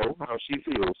let us know how she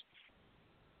feels.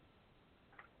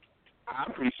 I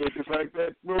appreciate the fact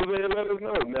that Roseanne let us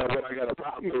know. Now, what I got a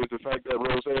problem with is the fact that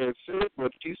Roseanne said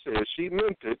what she said. She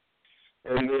meant it,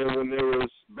 and then when there was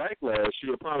backlash,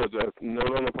 she apologized. No,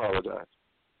 don't apologize.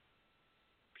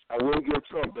 I will give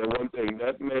Trump that one thing.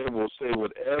 That man will say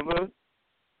whatever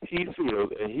he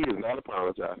feels, and he does not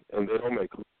apologize, and they don't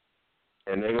make him.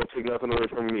 And they don't take nothing away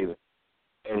from him either.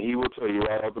 And he will tell you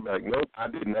right off the back, nope, I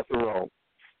did nothing wrong.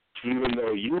 Even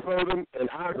though you heard him and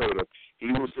I heard him, he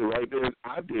will say right there,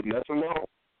 I did nothing wrong.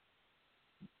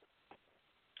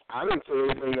 I didn't say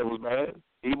anything that was bad.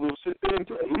 He will sit there and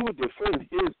he will defend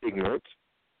his ignorance.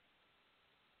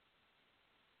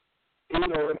 You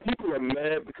know, and people are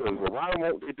mad because, well, why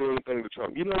won't they do anything to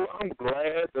Trump? You know, I'm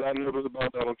glad that I know this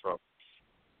about Donald Trump.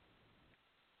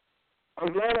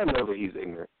 I'm glad I know that he's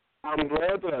ignorant. I I'm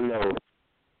glad that I know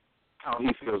how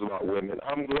he feels about women.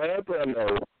 I'm glad that I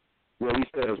know where he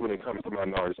stands when it comes to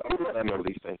minorities. I'm glad I know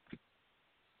these things.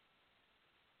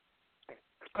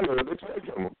 I know what to expect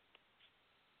from him.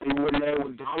 Even when man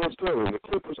with Donald Sterling, the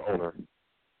Clippers owner,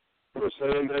 was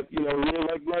saying that, he didn't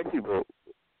like black people.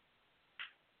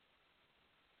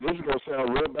 This is going to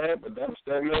sound real bad, but that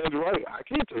man's right. I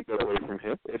can't take that away from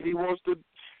him. If he wants to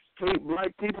hate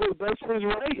black people, that's his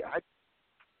right.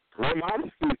 Who am I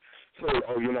to say,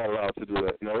 you're not allowed to do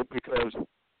that? No, because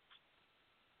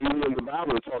even in the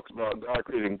Bible it talks about God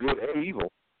creating good and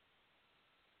evil.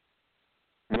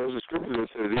 And there's a scripture that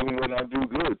says, even when I do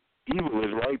good, evil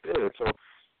is right there. So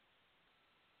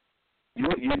you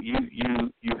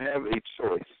have a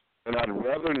choice, and I'd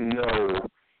rather know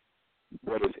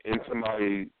what is in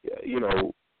somebody,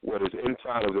 what is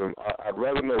inside of them. I'd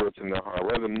rather know what's in their heart.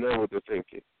 I'd rather know what they're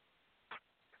thinking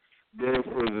than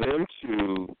for them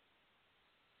to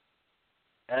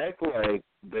act like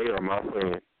they are my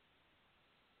friend,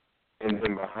 and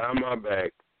then behind my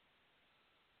back,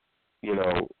 they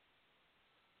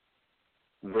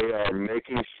are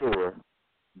making sure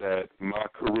that my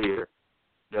career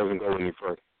doesn't go any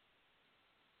further.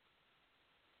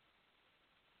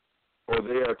 Or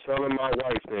they are telling my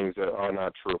wife things that are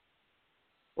not true.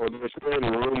 Or they're spreading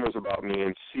rumors about me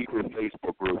in secret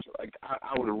Facebook groups. Like,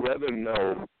 I would rather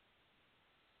know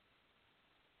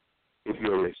if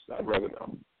you're a racist. I'd rather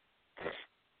know.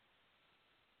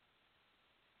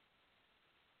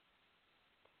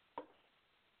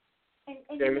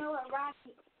 And you know what,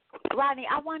 Rodney,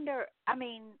 I wonder,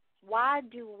 why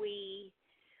do we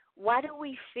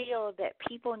feel that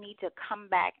people need to come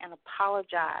back and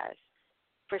apologize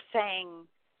for saying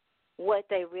what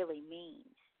they really mean?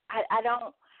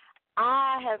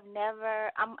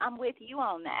 I'm with you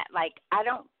on that. Like, I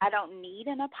don't need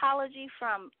an apology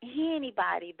from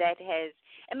anybody that has,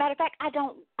 as a matter of fact, I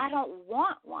don't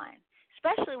want one,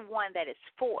 especially one that is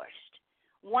forced,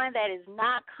 one that is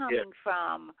not coming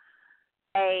from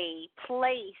a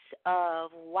place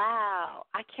of, wow,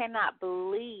 I cannot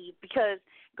believe, because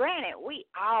granted, we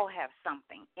all have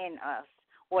something in us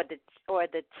or the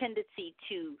tendency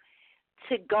to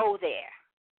go there.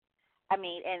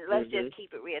 And let's just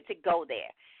keep it real, to go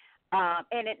there.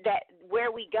 That where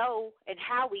we go and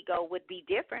how we go would be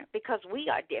different because we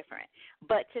are different.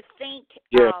 But to think,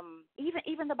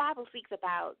 even the Bible speaks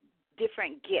about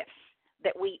different gifts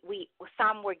that we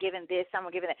some were given this, some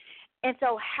were given that. And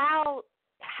so how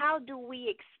do we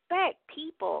expect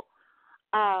people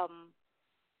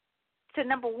to,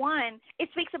 number one, it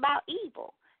speaks about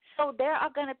evil. So there are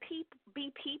going to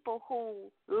be people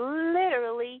who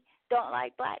literally don't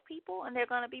like black people, and there are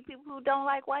going to be people who don't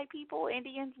like white people,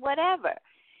 Indians, whatever.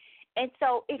 And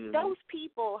so if those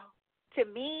people, to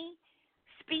me,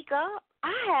 speak up,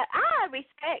 I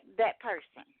respect that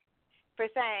person for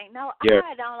saying, no,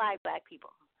 I don't like black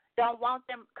people. Don't want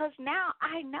them, because now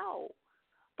I know.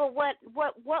 But what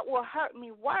will hurt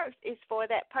me worse is for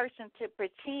that person to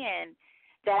pretend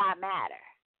that I matter,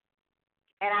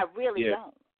 and I really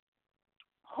don't.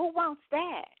 Who wants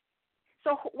that?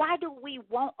 So why do we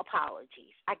want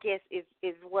apologies? I guess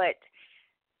is what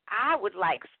I would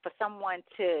like for someone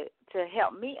to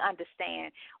help me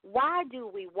understand. Why do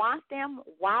we want them?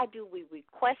 Why do we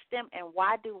request them? And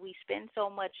why do we spend so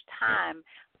much time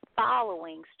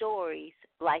following stories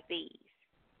like these?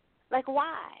 Like,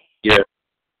 why? Yeah.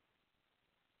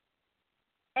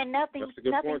 And nothing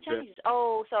point, changes.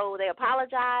 Oh, so they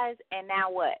apologized, and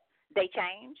now what? They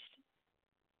changed?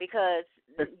 Because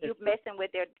you're messing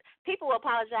with their – people will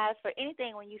apologize for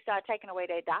anything when you start taking away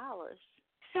their dollars.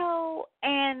 So,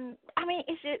 and,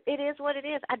 it is what it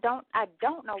is. I don't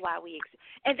know why we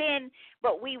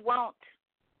but we won't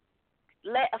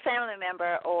let a family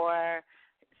member or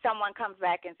someone comes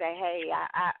back and say, hey,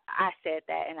 I said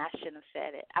that and I shouldn't have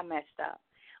said it. I messed up.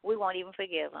 We won't even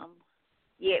forgive them.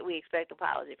 Yet we expect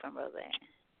apology from Roseanne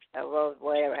or Rose,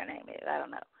 whatever her name is. I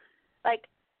don't know. Like,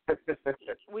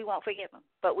 we won't forgive them,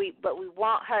 but we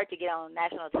want her to get on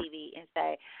national TV and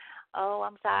say, "Oh,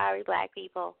 I'm sorry, black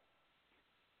people.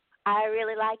 I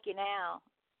really like you now.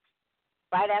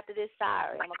 Right after this,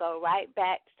 sorry, I'm gonna go right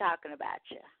back to talking about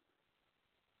you.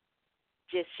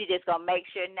 She just gonna make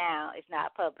sure now it's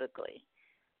not publicly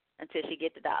until she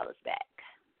get the dollars back."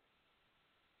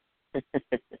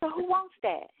 So who wants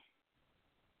that?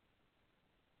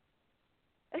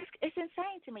 It's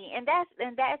insane to me, and that's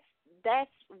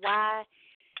why,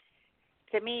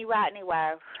 to me, Rodney,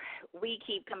 why we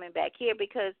keep coming back here,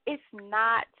 because it's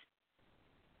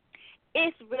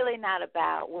really not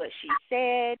about what she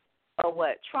said or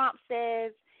what Trump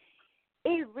says.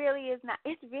 It really is not.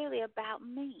 It's really about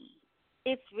me.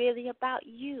 It's really about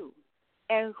you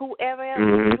and whoever else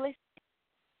Mm-hmm. is listening.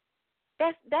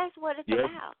 That's what it's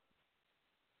about.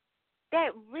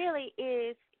 That really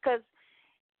is, because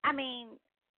I mean,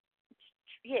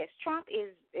 yes, Trump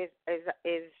is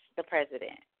the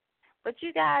president, but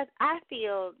you guys, I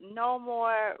feel no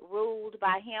more ruled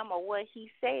by him or what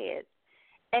he says.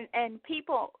 And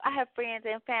people, I have friends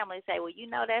and family say, well, you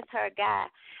know, that's her guy.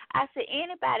 I said,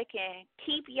 anybody can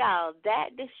keep y'all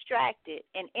that distracted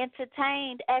and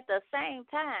entertained at the same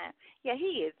time. Yeah,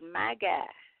 he is my guy.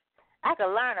 I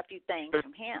could learn a few things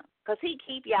from him because he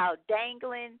keep y'all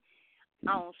dangling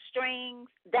on strings,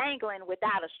 dangling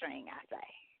without a string, I say.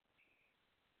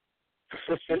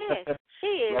 Yes, he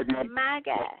is like my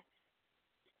guy.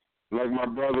 Like my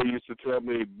brother used to tell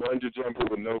me, bungee jumping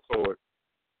with no cord.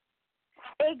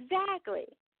 Exactly.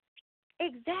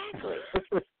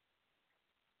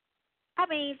 I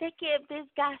mean, they give this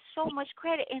guy so much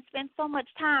credit and spend so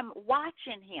much time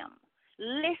watching him,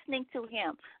 listening to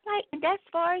him. Like, and that's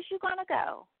as far as you're going to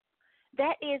go.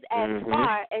 That is as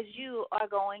far as you are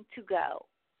going to go.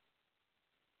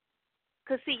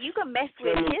 Because, see, you can mess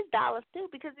with his dollars, too,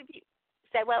 because if you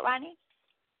 – say what, Ronnie?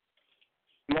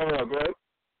 No, go ahead.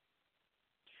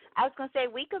 I was going to say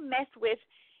we could mess with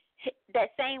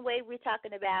that same way we're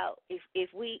talking about if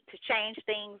we to change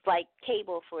things like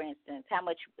cable, for instance, how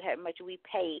much we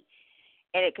pay,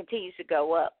 and it continues to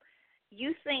go up.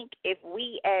 You think if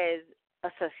we as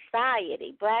a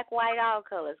society, black, white, all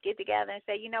colors, get together and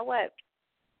say, you know what,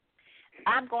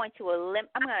 I'm going to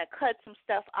cut some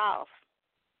stuff off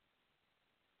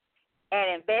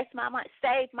and invest my money,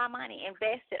 save my money,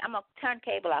 invest it. I'm going to turn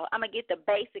cable off. I'm going to get the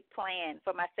basic plan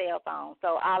for my cell phone,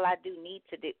 so all I need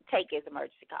to take is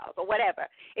emergency calls or whatever.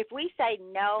 If we say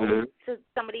no to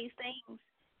some of these things,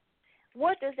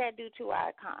 what does that do to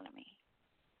our economy?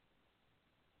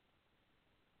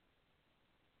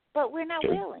 But we're not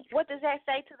willing. What does that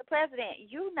say to the president?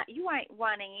 You ain't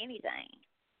running anything.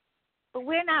 But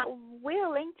we're not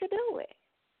willing to do it.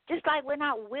 Just like we're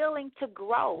not willing to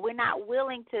grow. We're not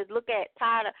willing to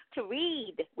to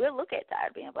read. We'll look at Tired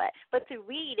of Being Black, but to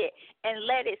read it and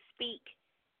let it speak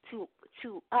to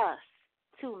us,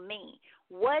 to me.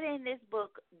 What in this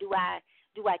book do I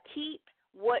keep?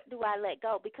 What do I let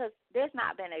go? Because there's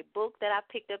not been a book that I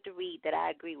picked up to read that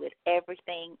I agree with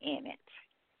everything in it.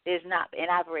 There's not, and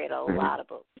I've read a lot of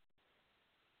books.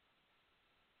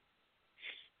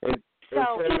 So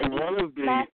one of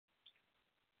the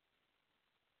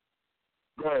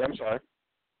Go ahead, I'm sorry.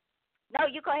 No,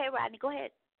 you go ahead, Rodney. Go ahead.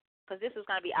 Because this is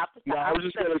going to be off the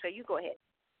so you go ahead.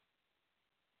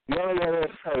 No.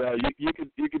 You could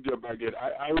jump back in.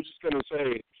 I was just going to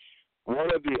say,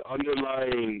 one of the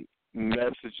underlying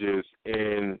messages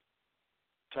in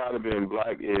Tired of Being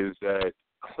Black is that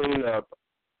clean up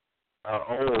our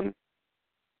own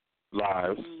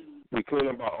lives, we clean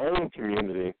up our own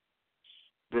community,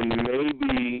 then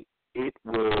maybe it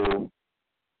will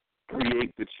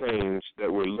create the change that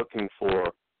we're looking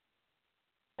for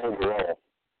overall.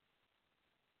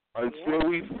 Until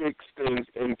we fix things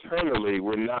internally,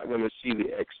 we're not going to see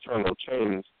the external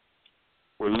change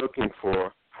we're looking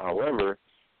for. However,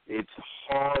 it's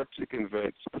hard to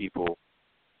convince people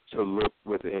to look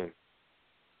within.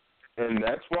 And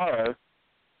that's why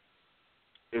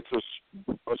it's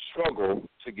a struggle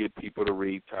to get people to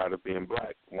read Tired of Being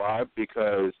Black. Why?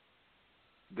 Because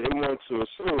they want to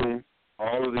assume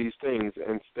all of these things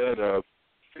instead of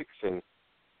fixing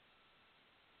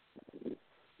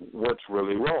what's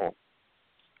really wrong.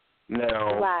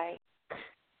 Now,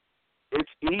 it's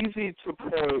easy to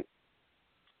point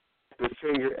the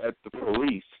finger at the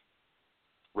police,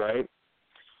 right?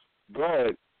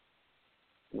 But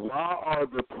why are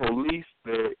the police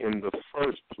there in the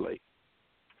first place?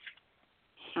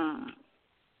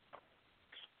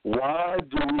 Why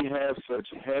do we have such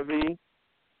heavy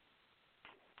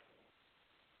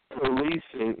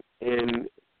policing in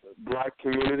black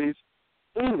communities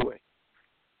anyway?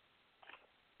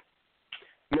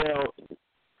 Now,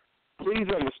 please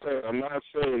understand, I'm not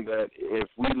saying that if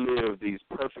we live these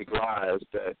perfect lives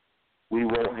that we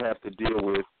won't have to deal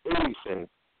with anything.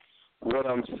 What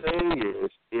I'm saying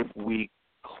is if we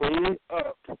clean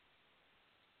up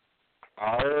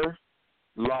our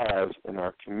lives in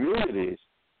our communities,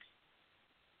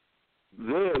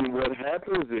 then what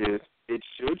happens is it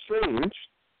should change,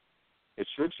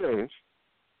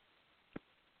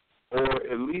 or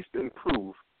at least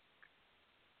improve.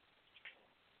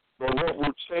 But what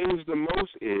will change the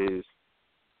most is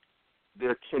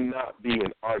there cannot be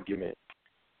an argument.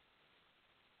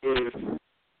 If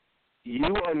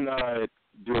you are not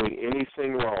doing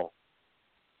anything wrong,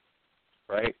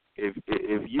 right? If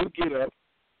you get up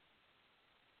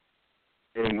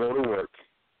and go to work,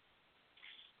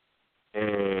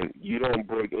 and you don't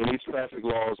break any traffic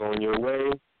laws on your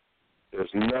way, there's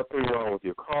nothing wrong with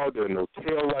your car, there are no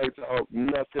tail lights out,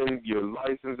 nothing, your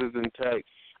license is intact.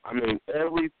 I mean,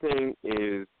 everything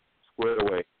is squared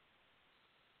away.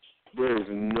 There is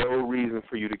no reason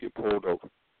for you to get pulled over.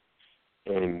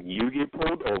 And you get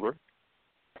pulled over,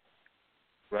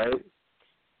 right,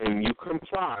 and you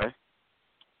comply,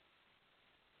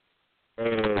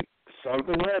 and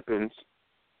something happens,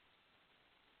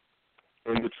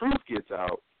 and the truth gets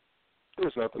out,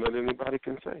 there's nothing that anybody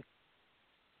can say.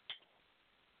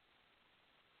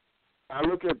 I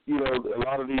look at, a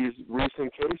lot of these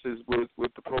recent cases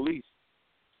with the police,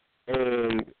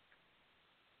 and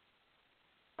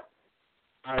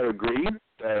I agree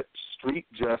that street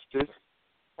justice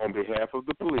on behalf of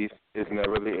the police is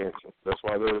never the answer. That's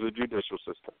why there's a judicial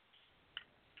system.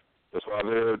 That's why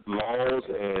there are laws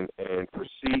and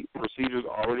procedures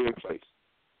already in place.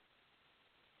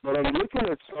 But I'm looking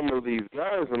at some of these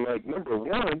guys and like, number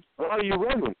one, why are you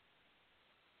running?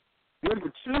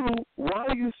 Number two, why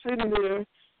are you sitting there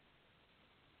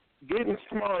getting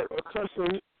smart or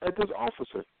cussing at this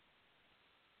officer?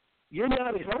 You're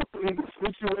not helping the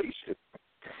situation.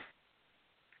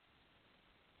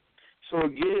 So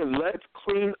again, let's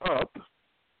clean up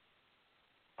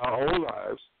our own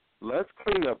lives. Let's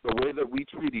clean up the way that we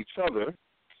treat each other.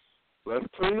 Let's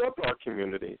clean up our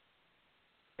community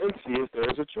and see if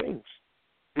there's a change.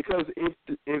 Because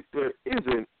if there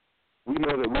isn't, we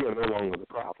know that we are no longer the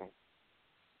problem.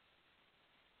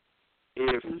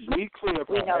 If we clean up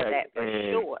we our know act, that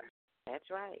for sure. That's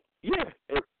right. Yeah,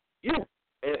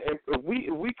 and if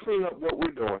we clean up what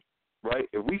we're doing, right?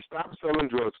 If we stop selling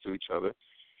drugs to each other,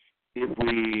 if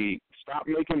we stop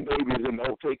making babies and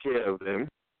don't take care of them,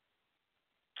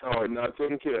 or not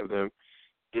taking care of them,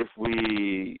 if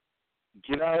we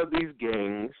get out of these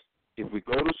gangs, if we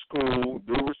go to school,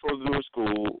 do what we're supposed to do in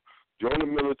school, join the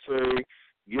military,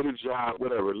 get a job,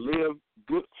 whatever, live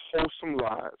good, wholesome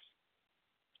lives,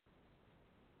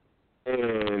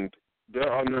 and there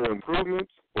are no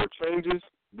improvements or changes,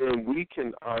 then we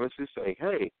can honestly say,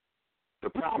 hey, the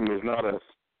problem is not us,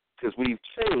 because we've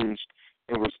changed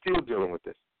and we're still dealing with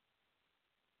this.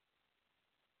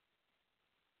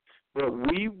 But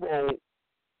we won't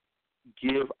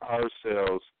give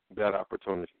ourselves that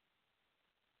opportunity.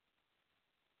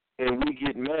 And we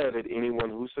get mad at anyone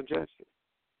who suggests it.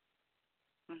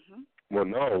 Well,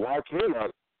 no, why can't I?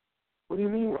 What do you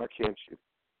mean, why can't you?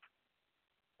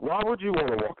 Why would you want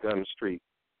to walk down the street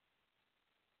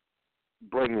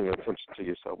bringing attention to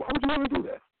yourself? Why would you want to do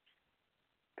that?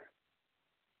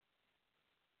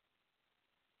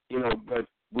 But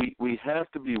we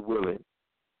have to be willing.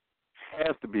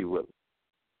 Have to be willing.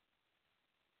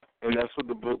 And that's what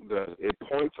the book does. It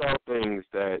points out things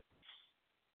that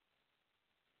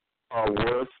are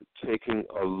worth taking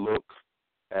a look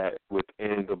at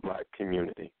within the black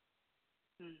community.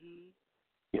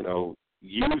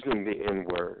 Using the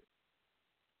N-word,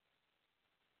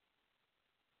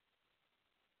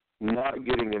 not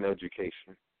getting an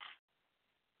education.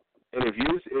 And if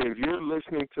you're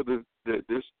listening to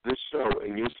this show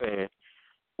and you're saying,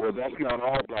 well, that's not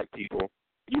all black people,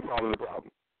 you're probably the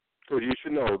problem. Because you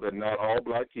should know that not all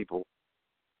black people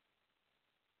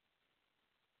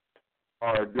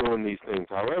are doing these things.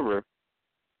 However,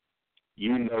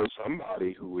 you know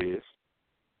somebody who is,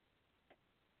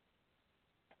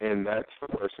 and that's the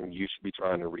person you should be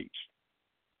trying to reach.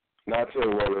 Not say,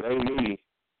 well, it ain't me,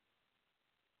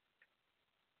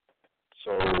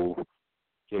 so,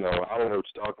 I don't know what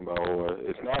you're talking about, or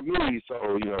it's not me,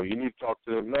 so, you need to talk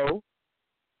to them. No,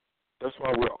 that's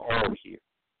why we're all here.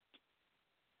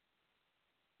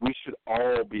 We should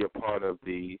all be a part of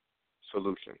the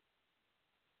solution.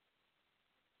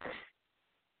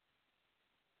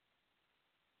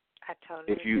 I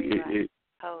totally agree.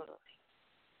 Totally.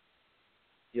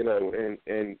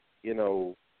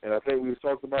 And I think we've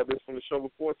talked about this on the show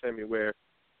before, Tammy, where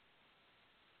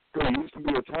there used to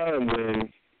be a time when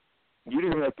you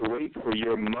didn't have to wait for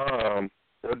your mom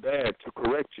or dad to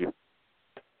correct you.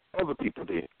 Other people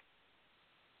did.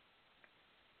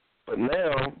 But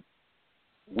now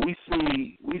we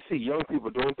see young people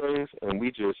doing things, and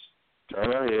we just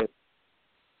turn our head.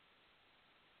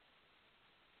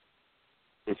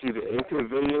 It's either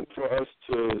inconvenient for us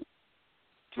to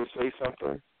say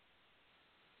something,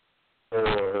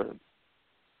 or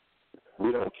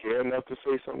we don't care enough to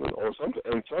say something, or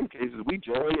in some cases we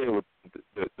join in with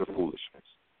the foolishness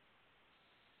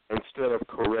instead of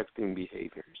correcting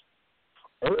behaviors.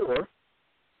 Or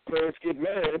parents get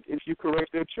mad if you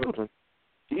correct their children,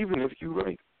 even if you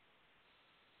rape.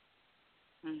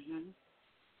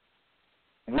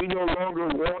 We no longer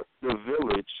want the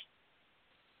village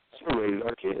to raise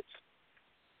our kids.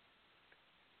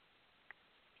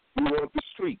 We want the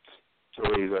streets to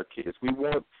raise our kids. We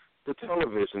want the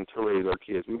television to raise our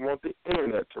kids. We want the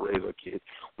internet to raise our kids.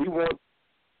 We want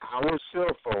our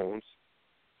cell phones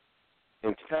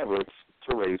and tablets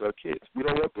to raise our kids. We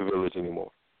don't want the village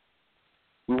anymore.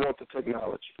 We want the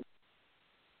technology.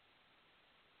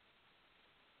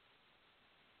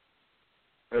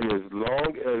 And as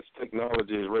long as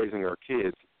technology is raising our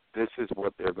kids, this is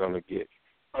what they're going to get.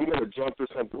 I'm going to jump to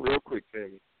something real quick,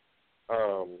 Tammy. As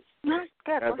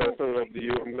I turn it up to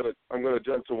you, I'm going to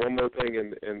jump to one more thing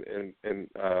and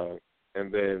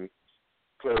then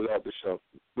close out the show.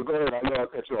 But go ahead. I know I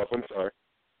cut you off. I'm sorry.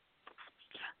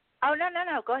 Oh, no.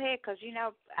 Go ahead, because,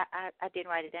 I didn't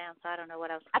write it down, so I don't know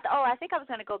what else. I think I was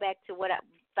going to go back to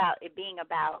about it being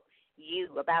about you,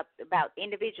 about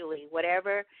individually,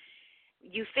 whatever.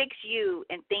 You fix you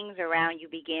and things around you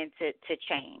begin to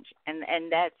change.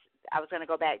 And that's, I was going to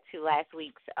go back to last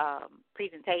week's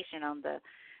presentation on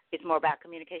it's more about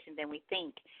communication than we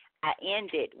think. I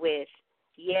ended with,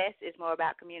 yes, it's more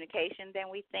about communication than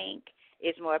we think.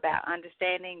 It's more about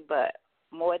understanding, but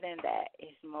more than that,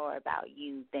 it's more about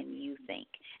you than you think.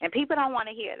 And people don't want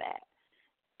to hear that.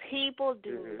 People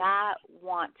do not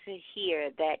want to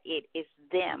hear that it is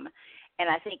them. And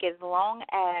I think as long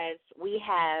as we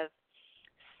have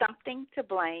something to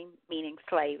blame, meaning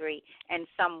slavery, and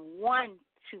someone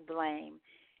to blame,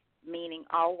 meaning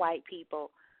all white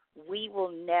people, we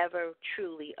will never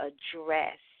truly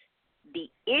address the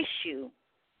issue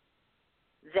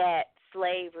that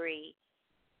slavery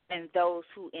and those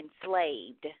who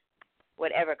enslaved,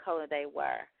 whatever color they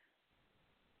were,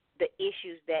 the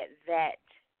issues that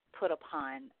put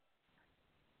upon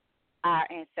our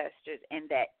ancestors and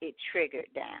that it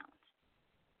triggered down.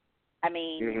 I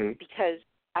mean, because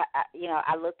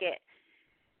I look at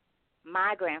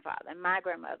my grandfather and my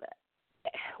grandmother,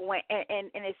 and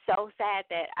it's so sad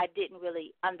that I didn't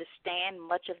really understand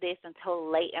much of this until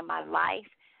late in my life.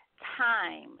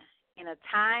 In a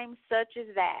time such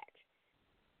as that,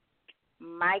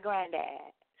 my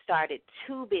granddad started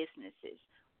 2 businesses,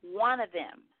 one of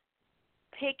them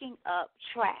picking up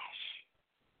trash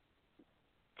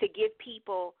to keep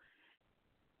people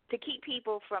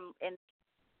from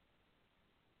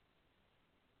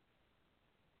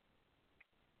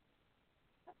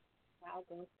I'll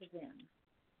go to them.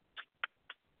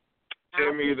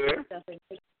 Tammy, you there? To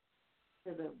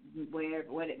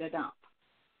the dump.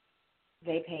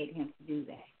 They paid him to do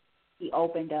that. He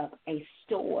opened up a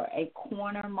store, a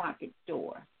corner market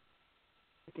store,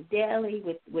 with the deli,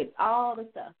 with all the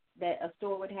stuff that a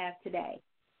store would have today.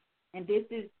 And this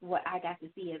is what I got to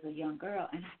see as a young girl.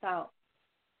 And I thought,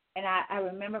 and I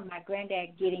remember my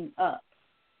granddad getting up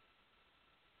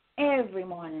every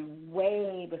morning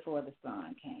way before the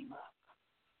sun came up,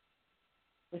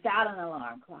 without an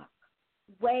alarm clock,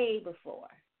 way before.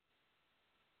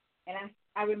 And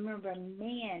I remember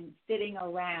men sitting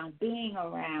around, being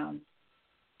around,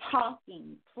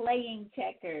 talking, playing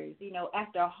checkers,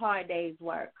 after a hard day's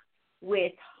work,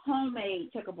 with homemade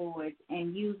checkerboards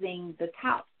and using the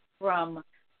tops from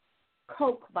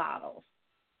Coke bottles,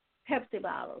 Pepsi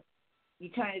bottles. You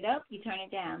turn it up, you turn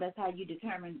it down. That's how you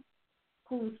determine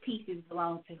whose pieces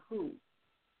belong to who.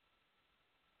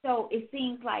 So it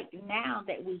seems like now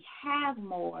that we have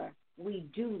more, we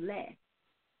do less.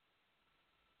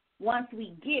 Once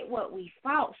we get what we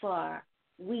fought for,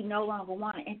 we no longer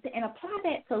want it. And apply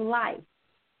that to life.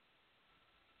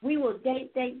 We will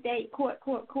date, court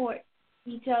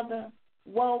each other,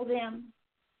 woe them.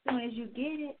 As soon as you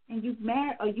get it and you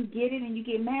marry, or you get it and you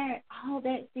get married, all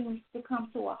that seems to come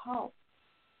to a halt.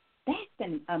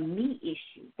 That's a me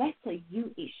issue. That's a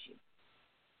you issue.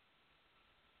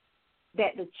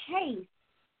 That the chase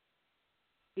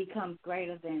becomes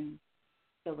greater than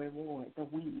the reward, the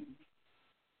win.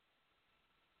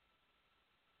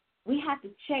 We have to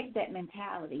check that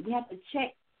mentality. We have to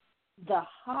check the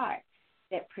heart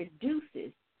that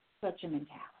produces such a mentality,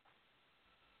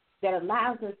 that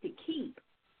allows us to keep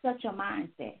such a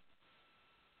mindset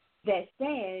that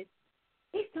says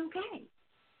it's okay.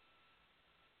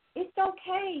 It's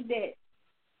okay that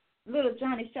little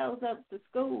Johnny shows up to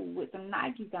school with some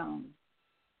Nikes on,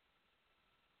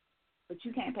 but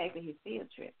you can't pay for his field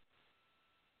trip.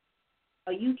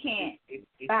 Or you can't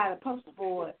buy the poster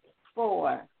board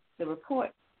for the report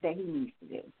that he needs to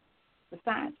do, the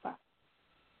science part.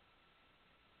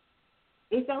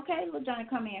 It's okay, little Johnny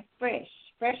come in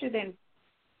fresher than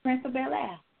Prince of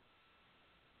Bel-Air.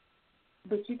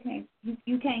 But you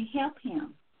can't help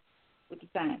him with the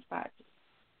science project.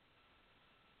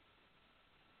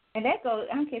 And that goes,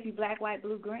 I don't care if you're black, white,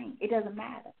 blue, green. It doesn't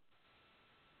matter.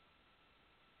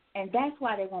 And that's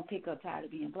why they won't pick up tired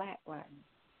of being black right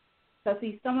now. So,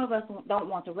 see, some of us don't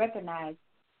want to recognize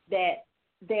that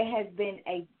there has been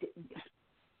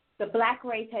the black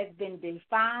race has been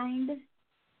defined,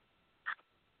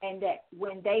 and that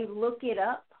when they look it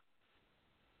up,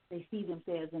 they see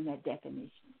themselves in that definition.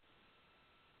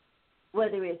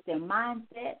 Whether it's their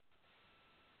mindset,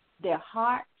 their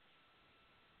heart,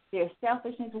 their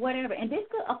selfishness, whatever. And this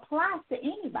could apply to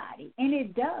anybody, and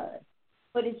it does.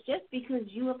 But it's just because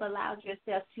you have allowed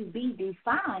yourself to be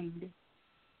defined,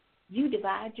 you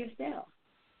divide yourself.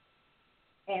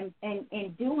 And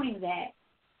in doing that,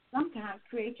 sometimes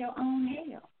create your own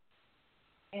hell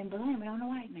and blame it on the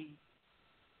white man.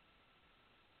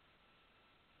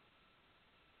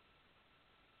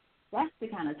 That's the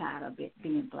kind of tired of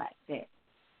being black that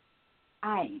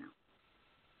I am.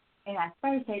 And I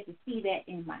first had to see that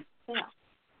in myself.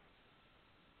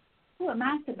 Who am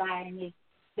I to buy in this?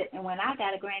 And when I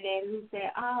got a granddaddy who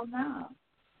said, oh, no,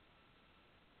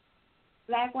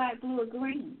 black, white, blue, or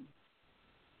green,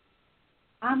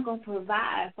 I'm going to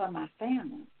provide for my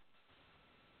family.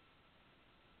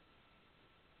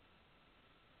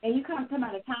 And you come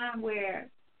about a time where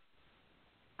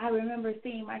I remember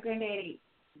seeing my granddaddy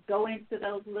go into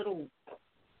those little,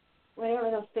 whatever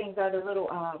those things are, the little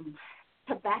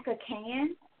tobacco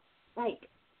cans. Like,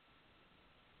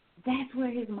 that's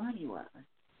where his money was.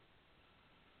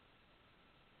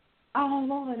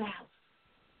 All over the house.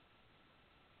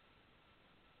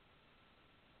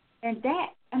 And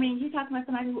that, I mean, you're talking about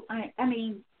somebody who,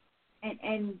 and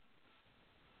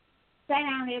sat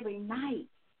down every night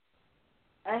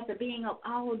after being up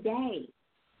all day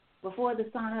before the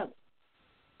sun up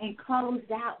and closed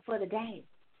out for the day.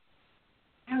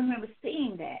 I remember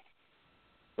seeing that,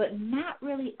 but not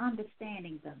really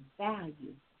understanding the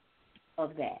value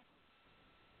of that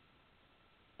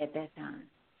at that time.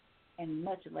 And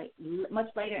much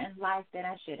later in life than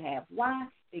I should have. Why?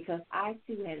 Because I,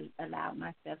 too, had allowed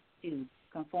myself to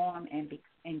conform and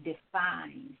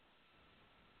define.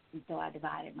 And so I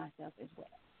divided myself as well.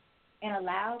 And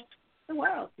allowed the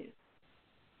world to.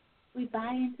 We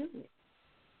buy into it.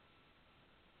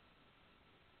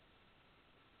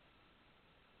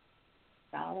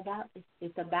 It's all about,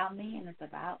 it's about me, and it's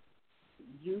about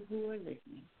you who are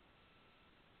listening.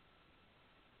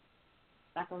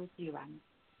 Back over to you, Rodney.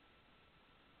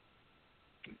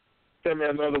 Okay, man,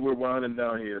 I know that we're winding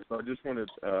down here, so I just want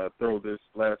to throw this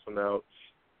last one out,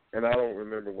 and I don't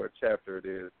remember what chapter it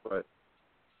is, but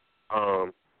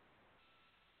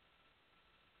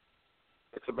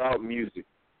it's about music,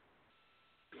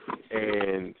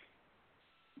 and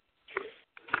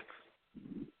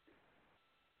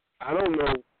I don't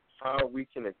know how we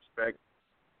can expect,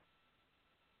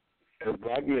 as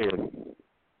black men,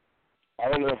 I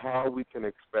don't know how we can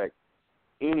expect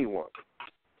anyone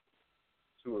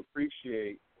to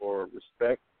appreciate or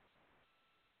respect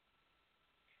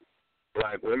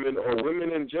black women or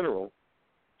women in general,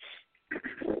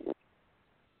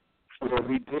 where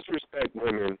we disrespect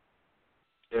women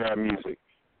in our music.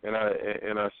 And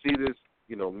I see this,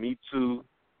 Me Too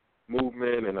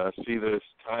movement, and I see this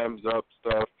Time's Up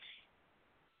stuff.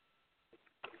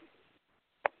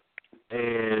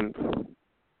 And,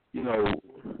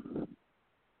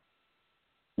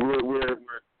 we're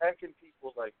attacking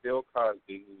people like Bill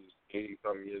Cosby, who's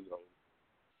 80-some years old,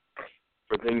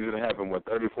 for things that happened,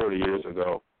 30, 40 years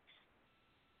ago.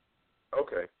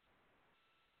 Okay.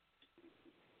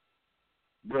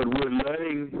 But we're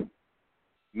letting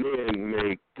men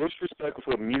make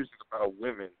disrespectful music about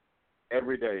women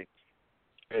every day,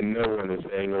 and no one is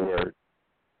saying a word.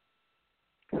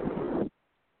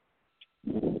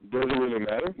 Does it really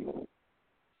matter?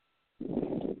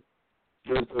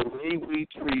 Does the way we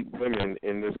treat women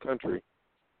in this country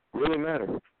really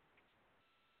matter?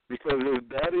 Because if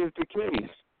that is the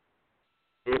case,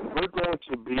 if we're going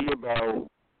to be about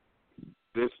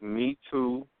this Me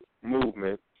Too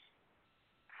movement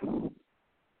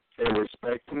and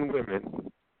respecting women,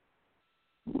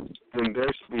 then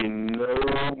there should be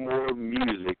no more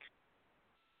music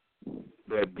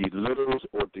that belittles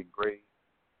or degrades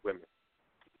women.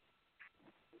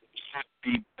 It should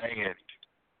be banned.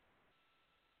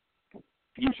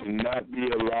 You should not be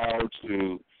allowed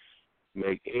to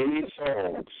make any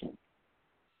songs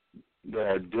that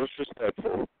are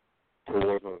disrespectful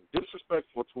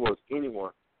towards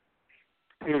anyone.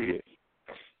 Period.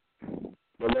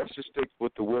 But let's just stick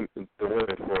with the women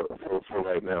for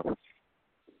right now.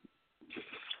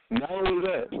 Not only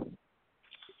that,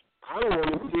 I don't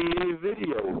want to see any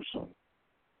videos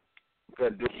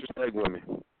that disrespect women.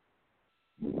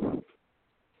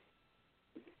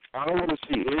 I don't want to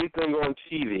see anything on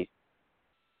TV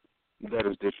that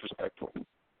is disrespectful.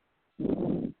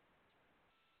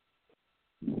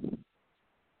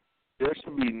 There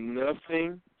should be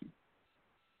nothing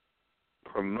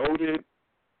promoted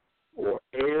or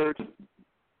aired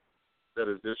that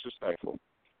is disrespectful.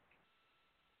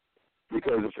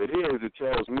 Because if it is, it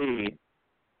tells me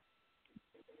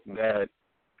that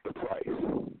the price.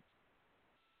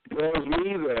 It tells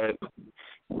me that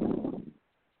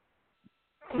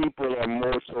people are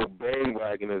more so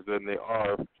bandwagoners than they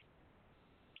are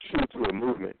true to a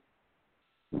movement.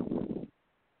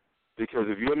 Because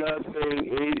if you're not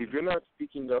if you're not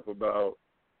speaking up about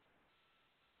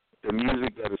the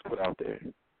music that is put out there,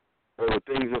 or the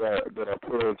things that are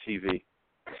put on TV,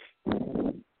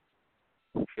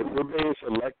 if we're being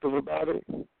selective about it,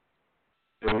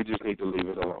 then we just need to leave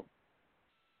it alone.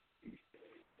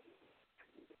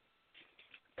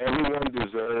 Everyone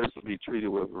deserves to be treated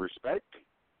with respect.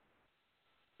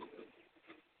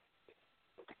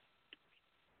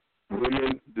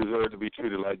 Women deserve to be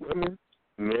treated like women.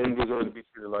 Men deserve to be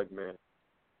treated like men.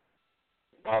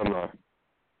 Bottom line.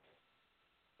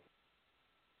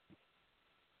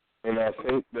 And I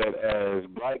think that as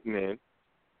black men,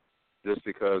 just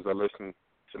because I listen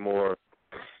to more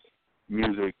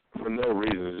music for no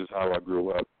reason, it's just how I grew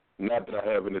up. Not that I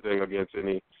have anything against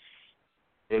any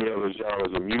other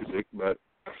genres of music, but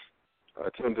I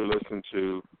tend to listen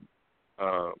to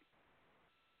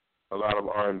a lot of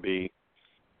R&B,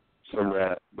 some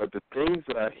rap. But the things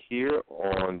that I hear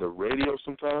on the radio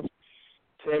sometimes,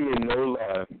 tell me no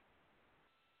lie,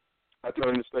 I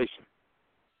turn the station.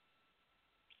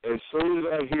 As soon as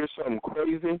I hear something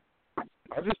crazy,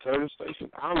 I just turn the station.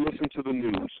 I'll listen to the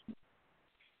news.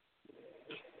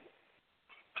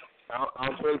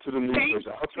 I'll turn to the news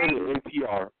station. I'll turn to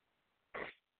NPR.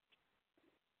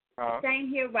 Same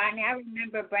here, Rodney. I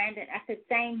remember Brandon. I said,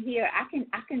 same here. I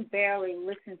can barely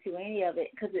listen to any of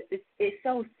it because it's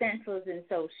so senseless and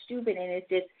so stupid, and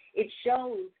it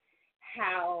shows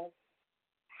how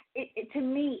to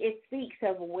me it speaks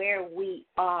of where we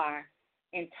are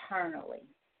internally,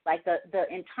 like the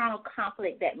internal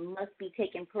conflict that must be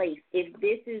taking place. If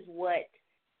this is what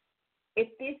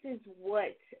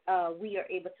we are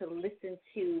able to listen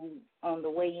to on the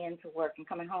way into work and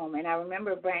coming home, and I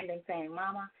remember Brandon saying,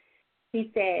 "Mama," he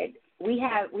said, we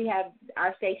have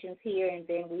our stations here, and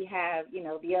then we have,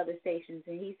 the other stations.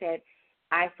 And he said,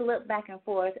 I flip back and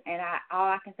forth, and all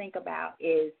I can think about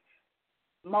is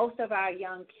most of our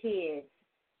young kids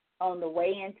on the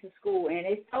way into school. And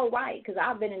it's so right, because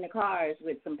I've been in the cars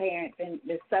with some parents, and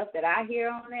the stuff that I hear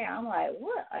on there, I'm like,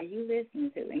 what are you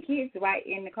listening to? And kids right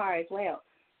in the car as well.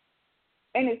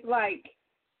 And it's like,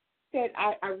 said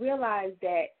I realized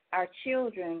that our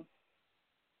children,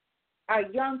 our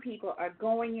young people are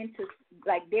going into,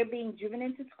 like, they're being driven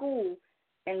into school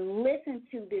and listen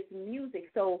to this music.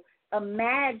 So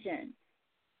imagine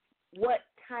what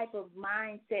type of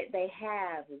mindset they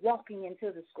have walking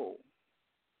into the school.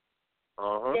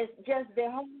 It's just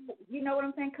their whole, you know what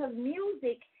I'm saying? Because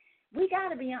music, we got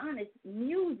to be honest,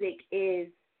 music is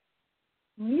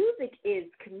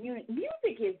community.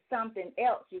 Music is something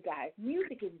else, you guys.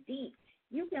 Music is deep.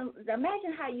 You can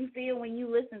imagine how you feel when you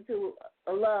listen to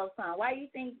a love song. Why do you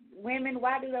think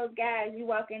why do those guys, you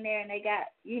walk in there and they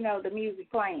got, the music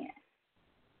playing?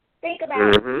 Think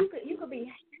about it. You could be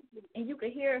happy and you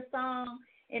could hear a song.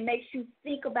 It makes you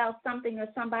think about something or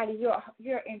somebody.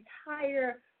 Your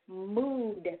entire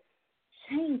mood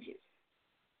changes.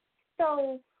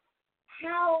 So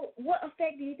what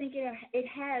effect do you think it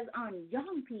has on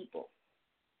young people?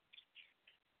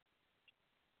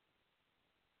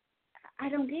 I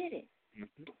don't get it.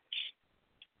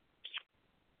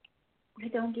 I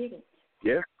don't get it.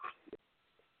 Yeah.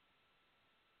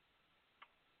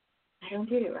 I don't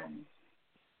get it, Rodney.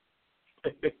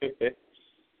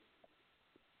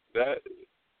 That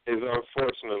is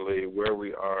unfortunately where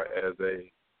we are as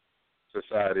a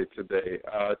society today.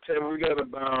 Tim, we got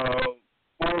about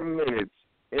 4 minutes.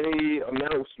 Any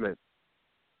announcements?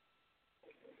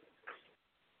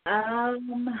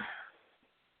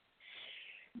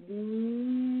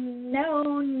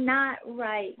 No, not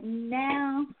right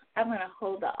now. I'm going to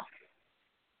hold off.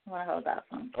 On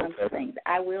some things.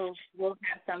 We'll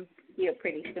have some here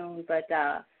pretty soon, but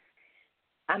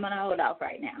I'm going to hold off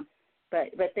right now.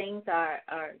 But things are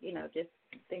just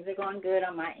things are going good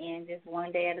on my end, just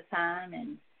one day at a time,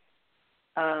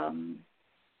 and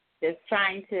just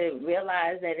trying to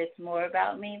realize that it's more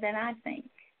about me than I think.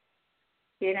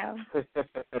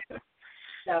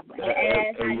 So,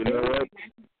 and you know what?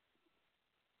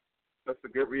 That's a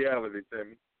good reality,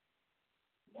 Tammy.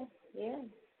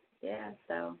 Yeah.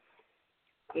 So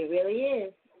it really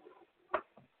is.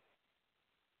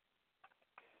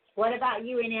 What about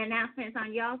you? Any announcements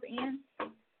on y'all's end?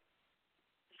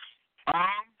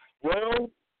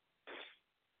 Well,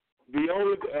 the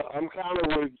only I'm kind of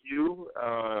with you.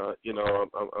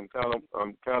 I'm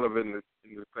kind of in the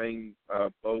same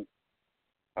boat.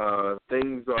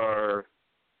 Things are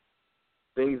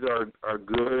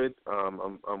good.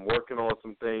 I'm working on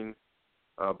some things,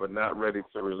 but not ready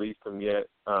to release them yet.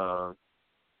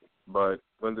 But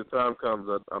when the time comes,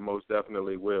 I most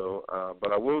definitely will.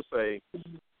 But I will say,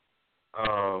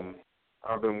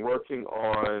 I've been working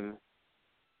on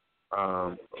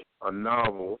a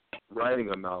novel, writing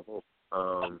a novel,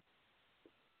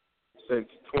 since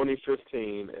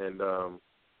 2015, and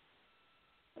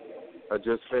I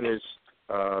just finished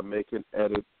making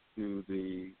edits to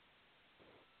the.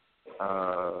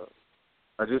 I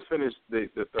just finished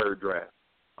the third draft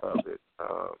of it.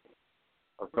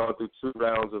 I've gone through 2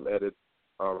 rounds of edits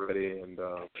already, and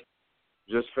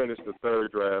just finished the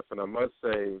third draft. And I must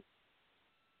say,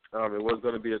 it was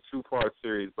going to be a 2-part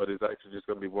series, but it's actually just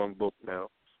going to be 1 book now.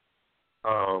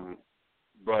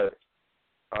 But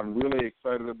I'm really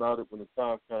excited about it. When the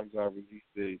time comes, I'll release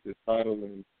the title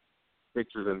and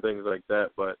pictures and things like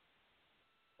that. But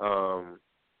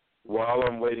while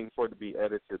I'm waiting for it to be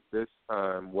edited this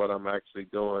time, what I'm actually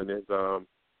doing is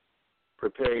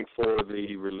preparing for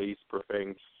the release,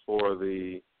 preparing for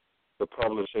the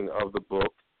publishing of the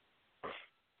book.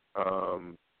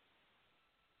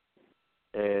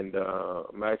 And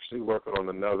I'm actually working on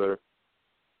another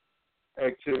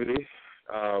activity,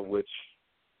 which,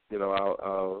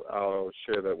 I'll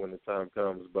share that when the time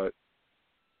comes. But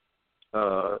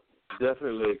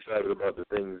definitely excited about the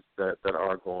things that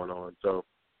are going on. So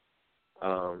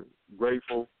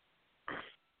grateful.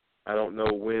 I don't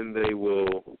know when they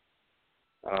will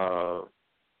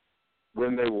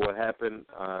happen.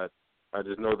 I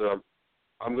just know that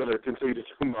I'm going to continue to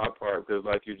do my part, because,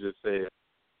 like you just said,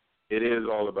 it is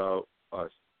all about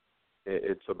us.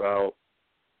 It's about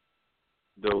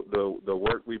the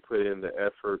work we put in, the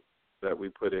effort that we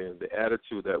put in, the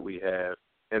attitude that we have,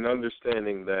 and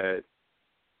understanding that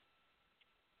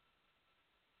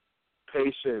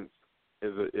patience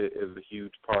is a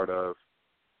huge part of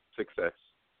success.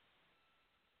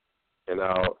 And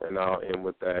I'll end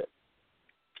with that.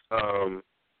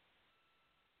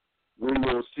 We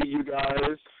will see you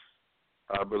guys.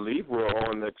 I believe we're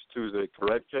on next Tuesday,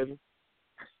 correct, Katie?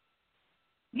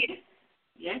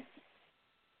 Yes.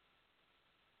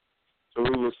 So we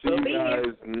will see you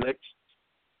guys next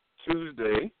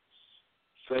Tuesday,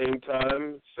 same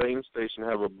time, same station.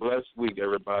 Have a blessed week,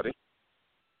 everybody.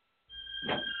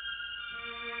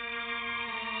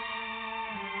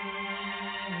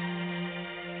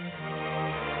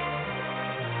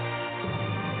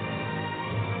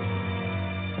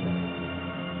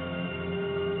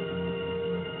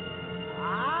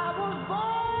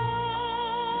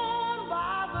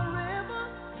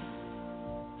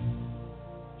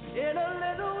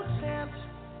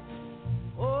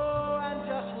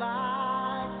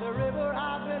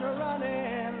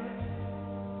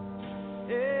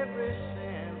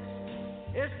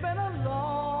 It's been a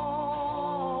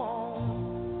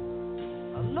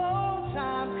long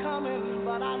time coming,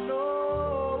 but I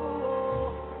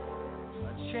know a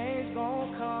change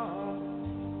gonna come.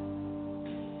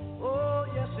 Oh,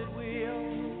 yes it will.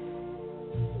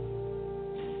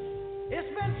 It's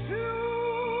been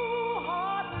too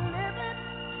hard living,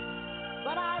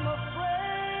 but I'm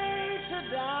afraid to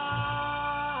die.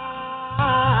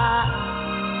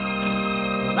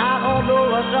 I don't know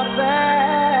what's up there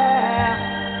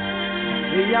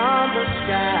beyond the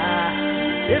sky.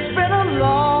 It's been a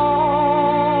long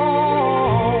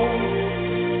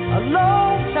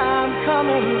time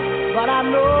coming, but I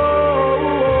know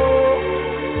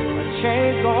a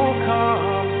change gonna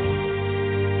come.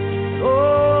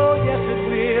 Oh, yes it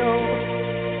will.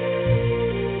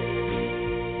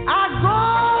 I go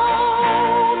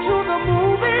to the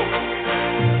movie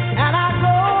and I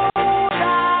go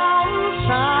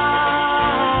downtown.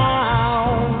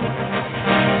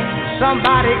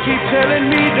 Somebody keep telling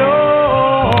me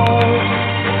don't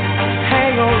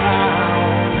hang around.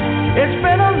 It's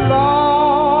been a long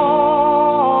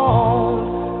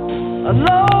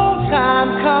time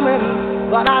coming,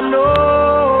 but I know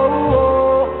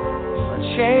a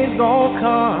change gonna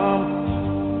come.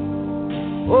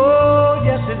 Oh,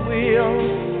 yes it will.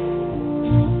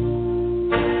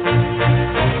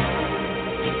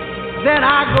 Then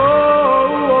I go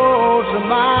to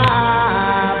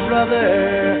my brother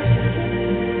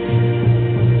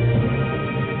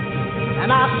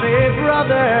and I say,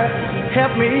 brother,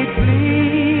 help me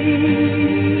please.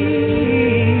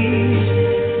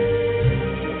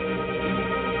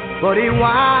 but he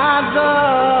winds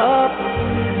up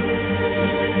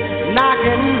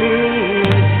knocking me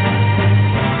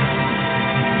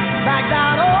back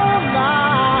down on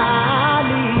my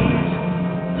knees.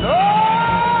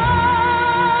 Lord,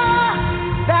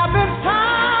 there've been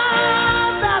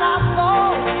times that I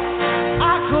thought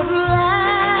I couldn't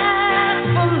last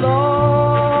for long,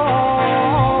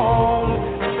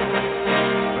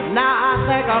 but now I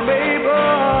think I'm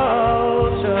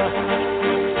able to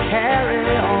carry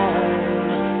on.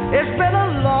 It's been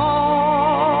a long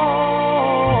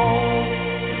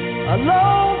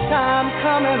time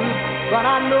coming, but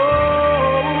I know